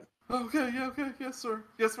 Keep moving. Okay. Yes, sir.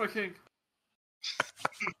 Yes, my king.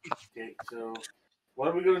 Okay, so what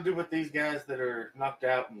are we going to do with these guys that are knocked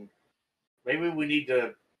out? And maybe we need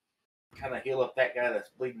to kind of heal up that guy that's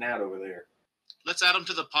bleeding out over there. Let's add them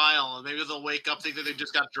to the pile, and maybe they'll wake up, think that they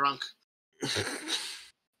just got drunk.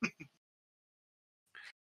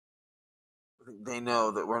 They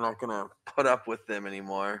know that we're not going to put up with them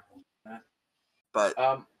anymore.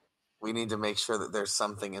 But we need to make sure that there's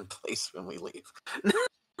something in place when we leave.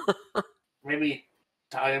 Maybe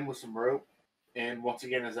tie him with some rope. And once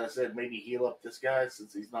again, as I said, maybe heal up this guy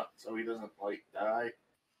since he's not, so he doesn't die.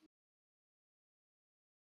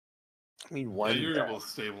 I mean, one. Yeah, you're able to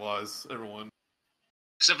stabilize everyone.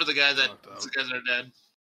 Except for the guys that are dead.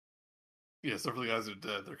 Yeah, except for the guys that are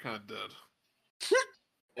dead. They're kind of dead.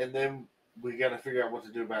 And then we got to figure out what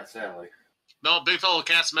to do about Sally. No, BigFellow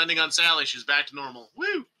cast mending on Sally. She's back to normal.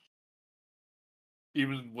 Woo!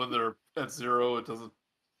 even when they're at 0, it doesn't.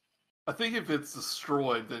 I think if it's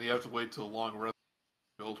destroyed, then you have to wait till a long rest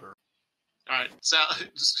to build her. All right,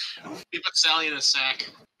 we put Sally in a sack.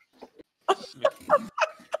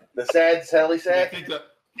 The sad Sally I sack. think that.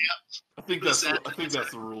 I think that's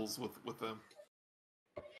the rules with them.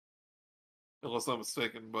 Unless I'm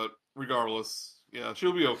mistaken, but regardless, yeah,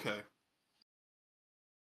 she'll be okay.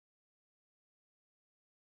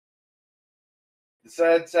 The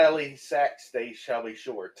sad Sally sack stay shall be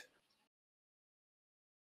short.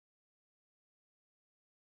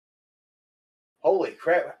 Holy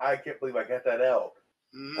crap, I can't believe I got that out.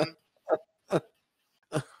 Mm-hmm.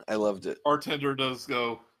 I loved it. Bartender does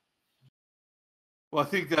go, well, I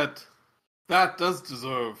think that does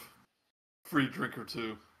deserve free drink or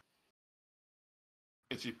two.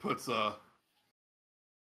 And she puts 5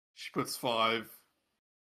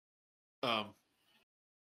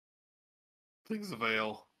 things of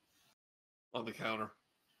ale on the counter.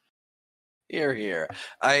 Here.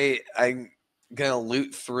 I'm gonna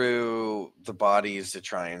loot through the bodies to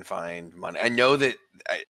try and find money. I know that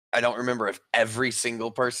I don't remember if every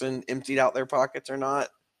single person emptied out their pockets or not.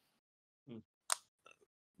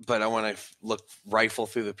 But I want to rifle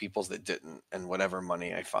through the peoples that didn't, and whatever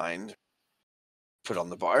money I find, put on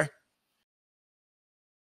the bar.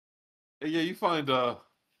 Yeah, you find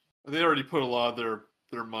they already put a lot of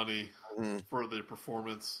their money Mm, for their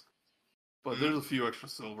performance, but there's a few extra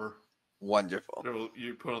silver wonderful.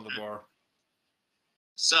 you put on the bar.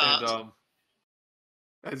 So,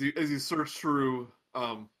 And as you search through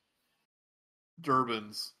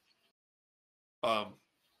Durbin's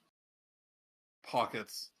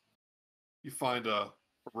pockets, you find a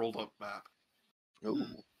rolled up map. Ooh.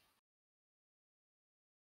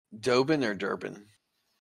 Dobin or Durbin?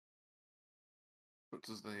 What's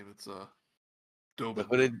his name? It's The Dobin.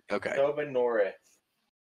 hooded. Okay. Tobin Norris.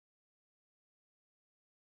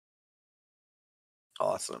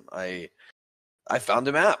 Awesome. I found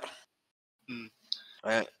a map. Hmm.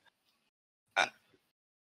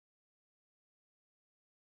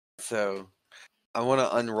 So I want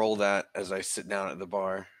to unroll that as I sit down at the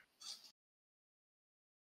bar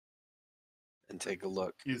and take a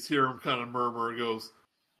look. You just hear him kind of murmur and goes,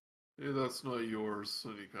 "Hey, that's not yours,"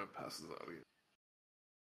 and he kind of passes out again.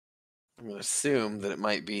 I'm going to assume that it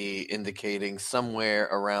might be indicating somewhere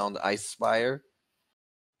around Icespire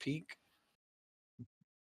Peak.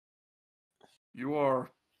 You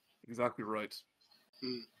are exactly right.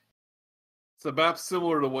 Hmm. It's a map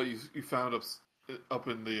similar to what you found up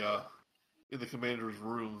in the commander's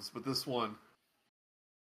rooms, but this one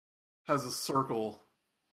has a circle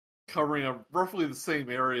covering roughly the same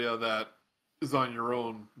area that is on your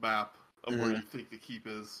own map of where you think the keep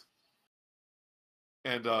is.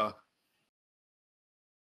 And it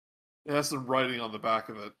has some writing on the back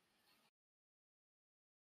of it.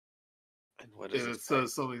 And what does And it it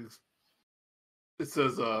says something. It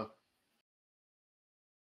says,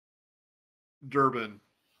 Durbin.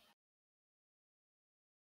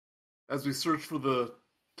 As we search for the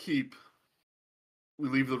keep, we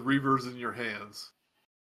leave the Reavers in your hands.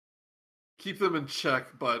 Keep them in check,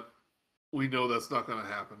 but we know that's not going to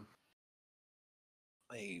happen.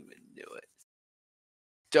 I even knew it.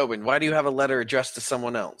 Dobin, why do you have a letter addressed to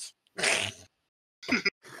someone else?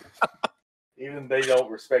 Even they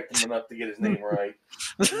don't respect him enough to get his name right.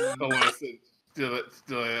 Oh, when I said, did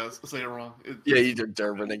I say it wrong? Yeah, you did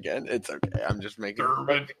Durbin again. It's okay. I'm just making.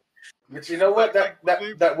 Durbin. But you know what?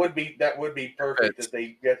 That would be perfect if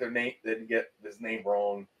they get their name, didn't get his name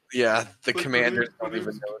wrong. Yeah, the But commanders my don't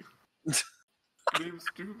even know it. name's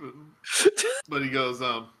stupid. But he goes,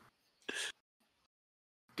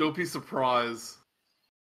 don't be surprised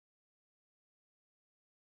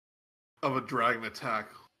of a dragon attack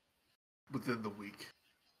within the week.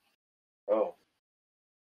 Oh,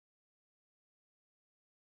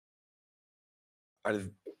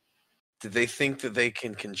 Did they think that they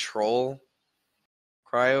can control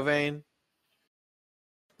Cryovane?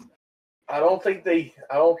 I don't think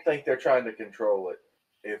they're trying to control it.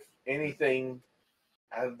 If anything,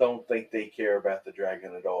 I don't think they care about the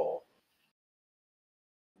dragon at all.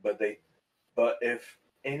 But if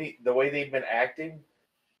the way they've been acting,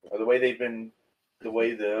 or the way the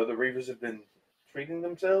other Reavers have been treating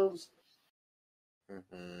themselves,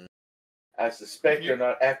 Mm-hmm. I suspect they're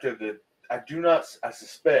not after the. I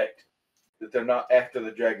suspect that they're not after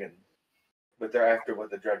the dragon, but they're after what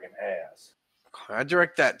the dragon has. I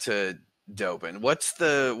direct that to Dobin. What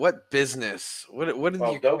business? What did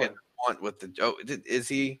you Dobin want with the? Oh, is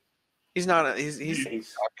he? He's not. He's He's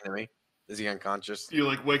talking to me. Is he unconscious? You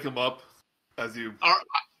like wake him up as you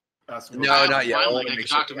ask him. No, not yet. Finally, I can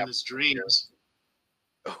talk to him in his dreams.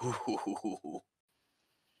 Ooh.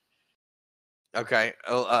 Okay.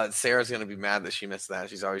 Sarah's gonna be mad that she missed that.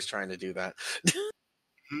 She's always trying to do that.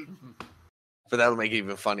 But that'll make it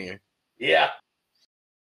even funnier. Yeah.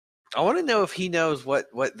 I want to know if he knows what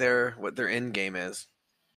their end game is.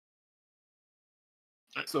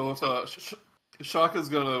 So if Chaka's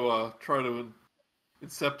gonna try to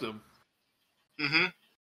incept him,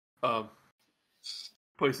 Mm-hmm.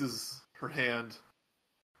 Places her hand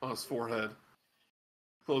on his forehead,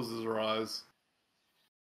 closes her eyes,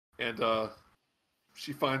 and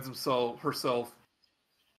she finds herself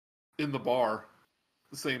in the bar,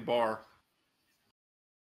 the same bar.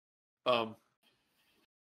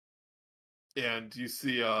 And you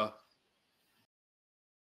see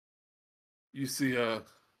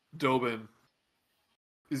Dobin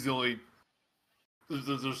is the only.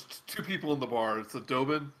 There's two people in the bar. It's a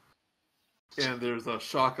Dobin, and there's a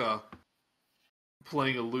Chaka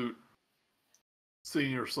playing a lute,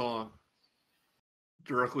 singing her song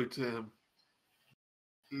directly to him.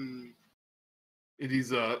 Mm. And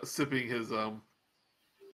he's sipping his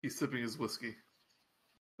whiskey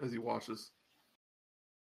as he watches.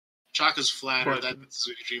 Chaka's flatter. But- That's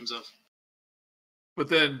what he dreams of. But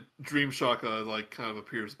then Dream Chaka kind of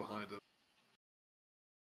appears behind him.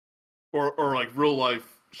 Or like real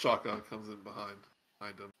life Chaka comes in behind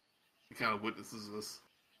him. He kind of witnesses this.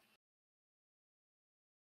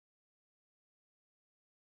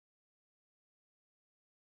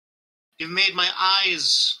 You've made my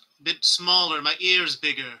eyes a bit smaller, my ears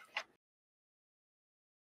bigger.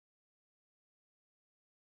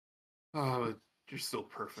 Oh, you're still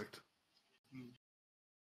perfect.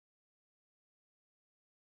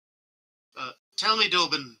 Tell me,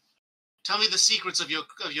 Dobin. Tell me the secrets of your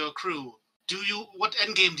crew. What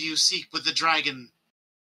endgame do you seek with the dragon?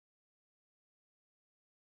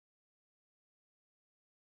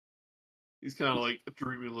 He's kind of like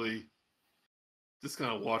dreamily just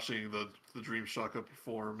kind of watching the Dream Shaka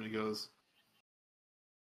perform, and he goes,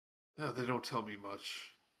 "Yeah, they don't tell me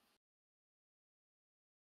much.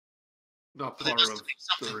 Not But they part must of think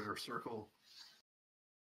something." their inner circle.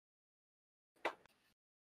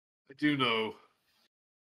 I do know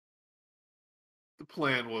the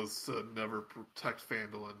plan was to never protect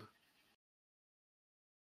Phandalin.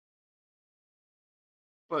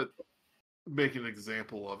 But make an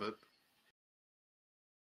example of it.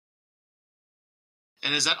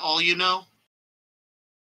 And is that all you know?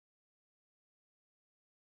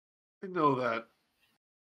 I know that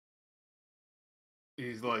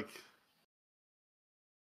he's like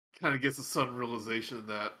kind of gets a sudden realization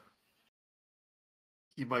that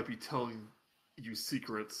he might be telling you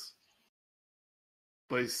secrets,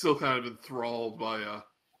 but he's still kind of enthralled by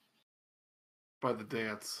the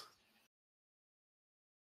dance.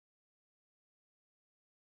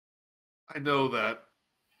 I know that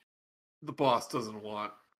the boss doesn't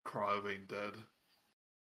want Cryovane dead.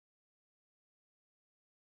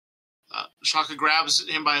 Chaka grabs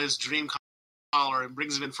him by his dream collar and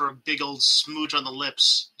brings him in for a big old smooch on the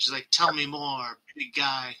lips. She's like, "Tell me more, big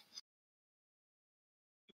guy."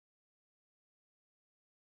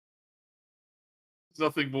 There's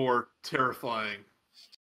nothing more terrifying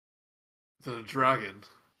than a dragon,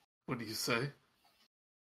 wouldn't you say?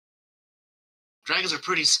 Dragons are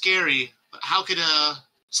pretty scary, but how could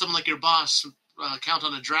someone like your boss count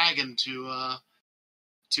on a dragon to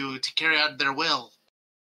carry out their will?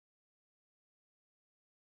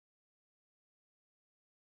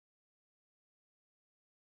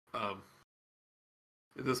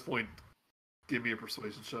 At this point, give me a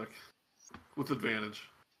persuasion check with advantage.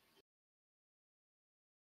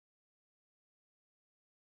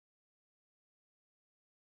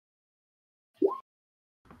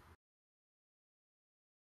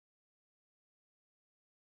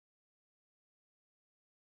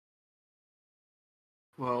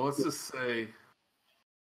 Well, let's just say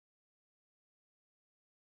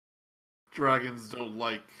dragons don't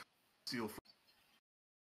like seal.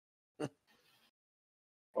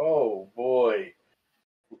 Oh boy!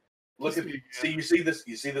 Look at you see this?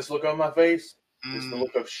 You see this look on my face? It's the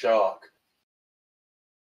look of shock.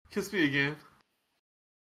 Kiss me again.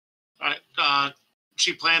 All right.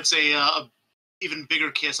 She plants a even bigger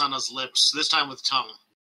kiss on his lips. This time with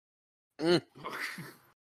tongue.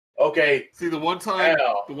 Okay. See, the one time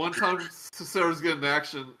Ow. Sarah's getting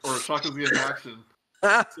action, or Shaka's getting action,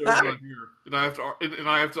 Sarah's not here, and I have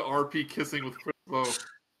to RP kissing with Chris Bow.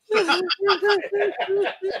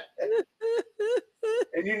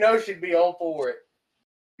 And you know she'd be all for it.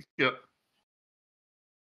 Yep.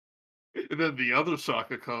 And then the other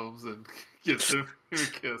Chaka comes and gives him a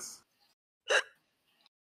kiss.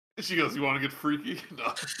 And she goes, "You want to get freaky?"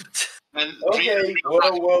 No. And Okay.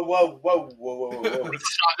 Whoa.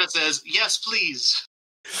 Chaka says, "Yes, please."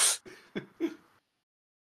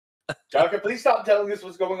 Chaka, please stop telling us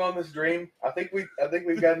what's going on in this dream. I think we've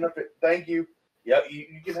got enough. Thank you. Yep,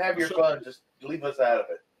 you can have your fun. Just leave us out of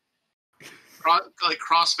it. Like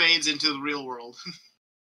crossfades into the real world.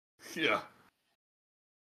 Yeah.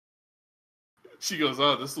 She goes,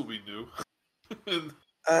 "Oh, this will be new," and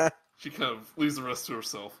she kind of leaves the rest to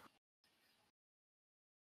herself.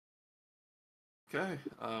 Okay.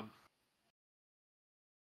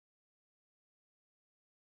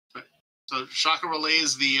 So Chaka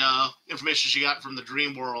relays the information she got from the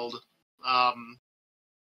dream world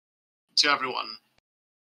to everyone.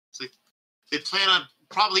 It's like they plan on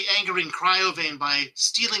probably angering Cryovane by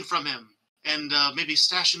stealing from him and maybe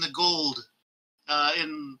stashing the gold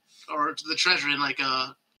or the treasure in like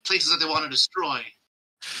places that they want to destroy.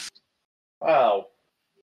 Wow.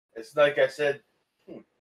 It's like I said.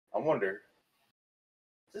 I wonder.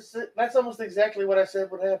 That's almost exactly what I said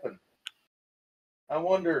would happen. I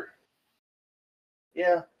wonder.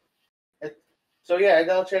 Yeah. So it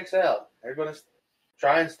all checks out. They're going to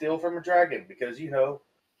try and steal from a dragon because,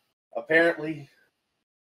 apparently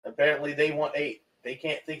they want 8. They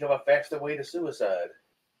can't think of a faster way to suicide.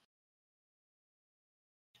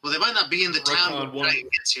 Well, they might not be in the town when the Retcon dragon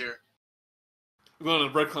gets here. I'm going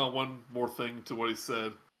to retcon one more thing to what he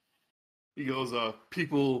said. He goes,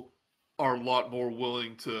 people are a lot more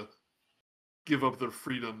willing to give up their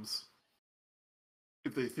freedoms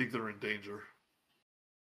if they think they're in danger.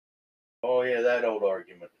 Oh, yeah, that old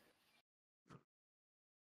argument.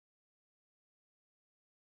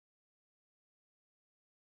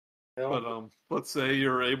 But let's say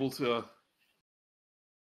you're able to.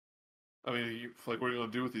 I mean, what are you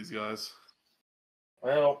going to do with these guys?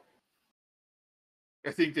 Well,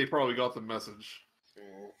 I think they probably got the message.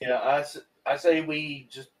 yeah, I say we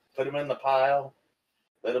just put them in the pile,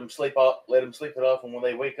 let them sleep it off, and when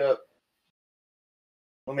they wake up,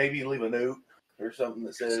 we'll maybe leave a note or something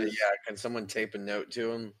that says. So, yeah, can someone tape a note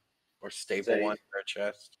to him or staple one to their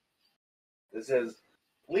chest? That says,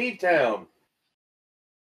 "Leave town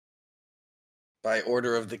by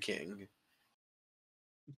order of the king."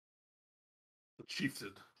 The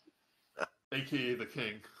chieftain, aka the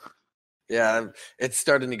king. Yeah, it's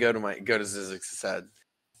starting to go to Zyzzyx's head.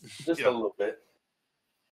 Just a little bit.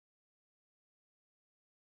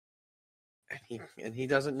 And he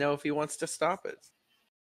doesn't know if he wants to stop it.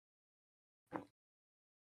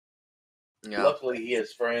 Yeah. Luckily, he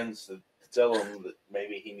has friends to tell him that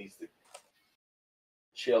maybe he needs to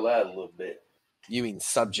chill out a little bit. You mean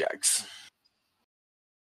subjects?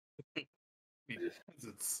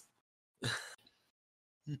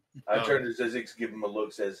 I turn to Zyzzyx, give him a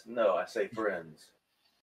look, says, "No, I say friends.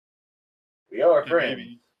 We are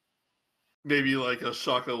friends." Maybe like a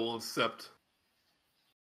Chaka will accept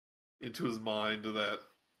into his mind that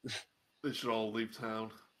they should all leave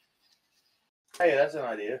town. Hey, that's an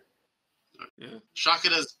idea. Yeah. Chaka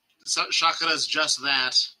does just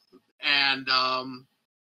that, and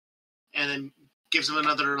then gives him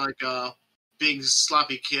another big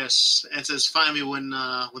sloppy kiss and says, "Find me when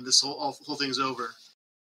this whole thing's over."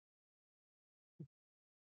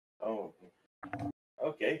 Oh,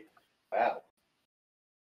 okay. Wow.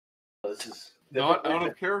 This is not out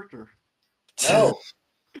of character. No,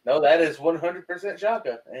 that is 100%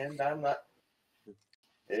 Chaka, and I'm not.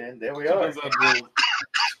 And there we are.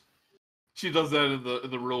 She does that in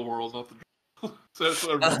the real world, not the. So that's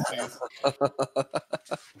what everyone sees.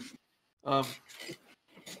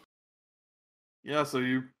 Yeah. So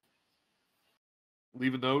you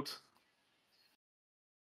leave a note.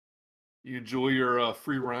 You enjoy your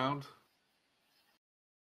free round,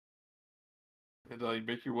 and you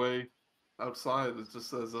make your way outside. It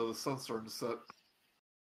just says the sun's starting to set.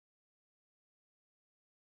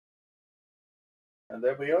 And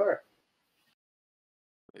there we are.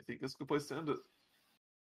 I think that's a good place to end it.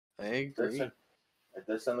 I agree. It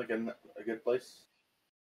does sound like a good place.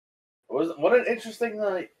 What an interesting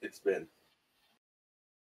night it's been.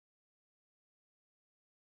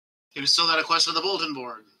 He was still got a quest for the bulletin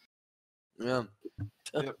board. Yeah.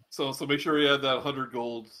 Yep. So make sure you add that 100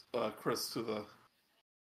 gold, Chris, to the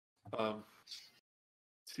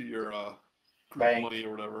to your group money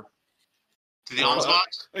or whatever. To the alms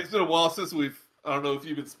box? It's been a while since I don't know if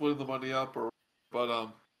you've been splitting the money up but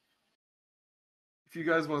if you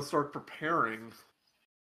guys want to start preparing,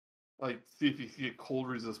 see if you can get cold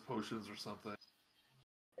resist potions or something.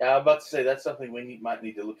 Yeah, I'm about to say that's something we might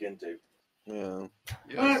need to look into. Yeah.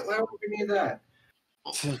 Yes. Why would we need that?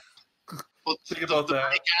 Well, think about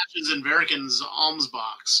that. Catches in Verikan's alms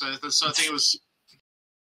box. So I think it was.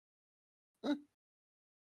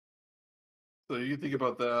 So you can think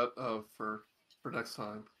about that for next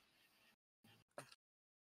time.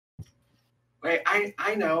 Wait,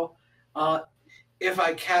 I know. If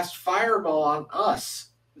I cast Fireball on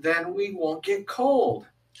us, then we won't get cold.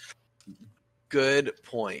 Good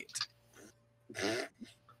point.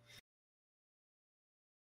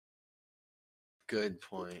 Good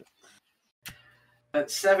point. That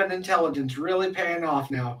 7 intelligence really paying off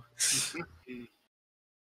now. Give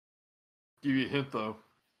you a hint though.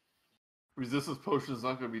 Resistance potion is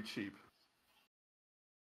not going to be cheap.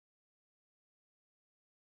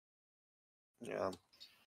 Yeah.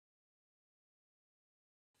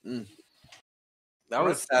 That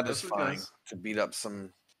was satisfying guys. to beat up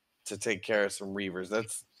to take care of some Reavers.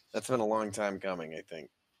 That's been a long time coming, I think.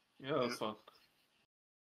 Yeah, that's fun.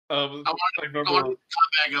 I wanted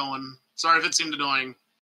combat going. Sorry if it seemed annoying.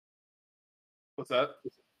 What's that?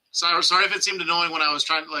 Sorry if it seemed annoying when I was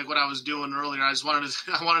trying, like what I was doing earlier. I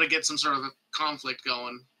wanted to get some sort of a conflict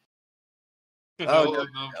going. Oh,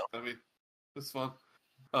 no. I mean, it's fun.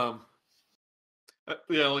 Yeah,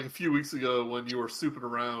 like a few weeks ago when you were souping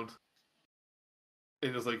around,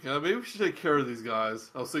 and it was like, maybe we should take care of these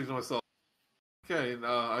guys. I was thinking to myself, okay,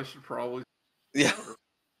 I should probably. Yeah.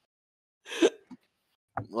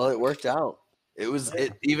 Well, it worked out.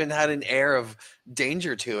 It even had an air of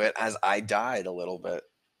danger to it as I died a little bit.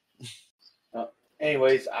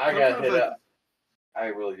 Anyways, I gotta head out. I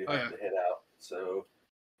really do have to head out. So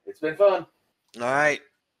it's been fun. All right.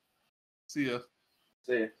 See ya.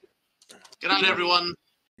 See ya. Good night, everyone.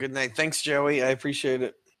 Good night. Thanks, Joey. I appreciate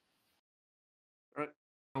it. All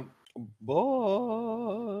right.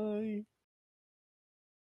 Bye.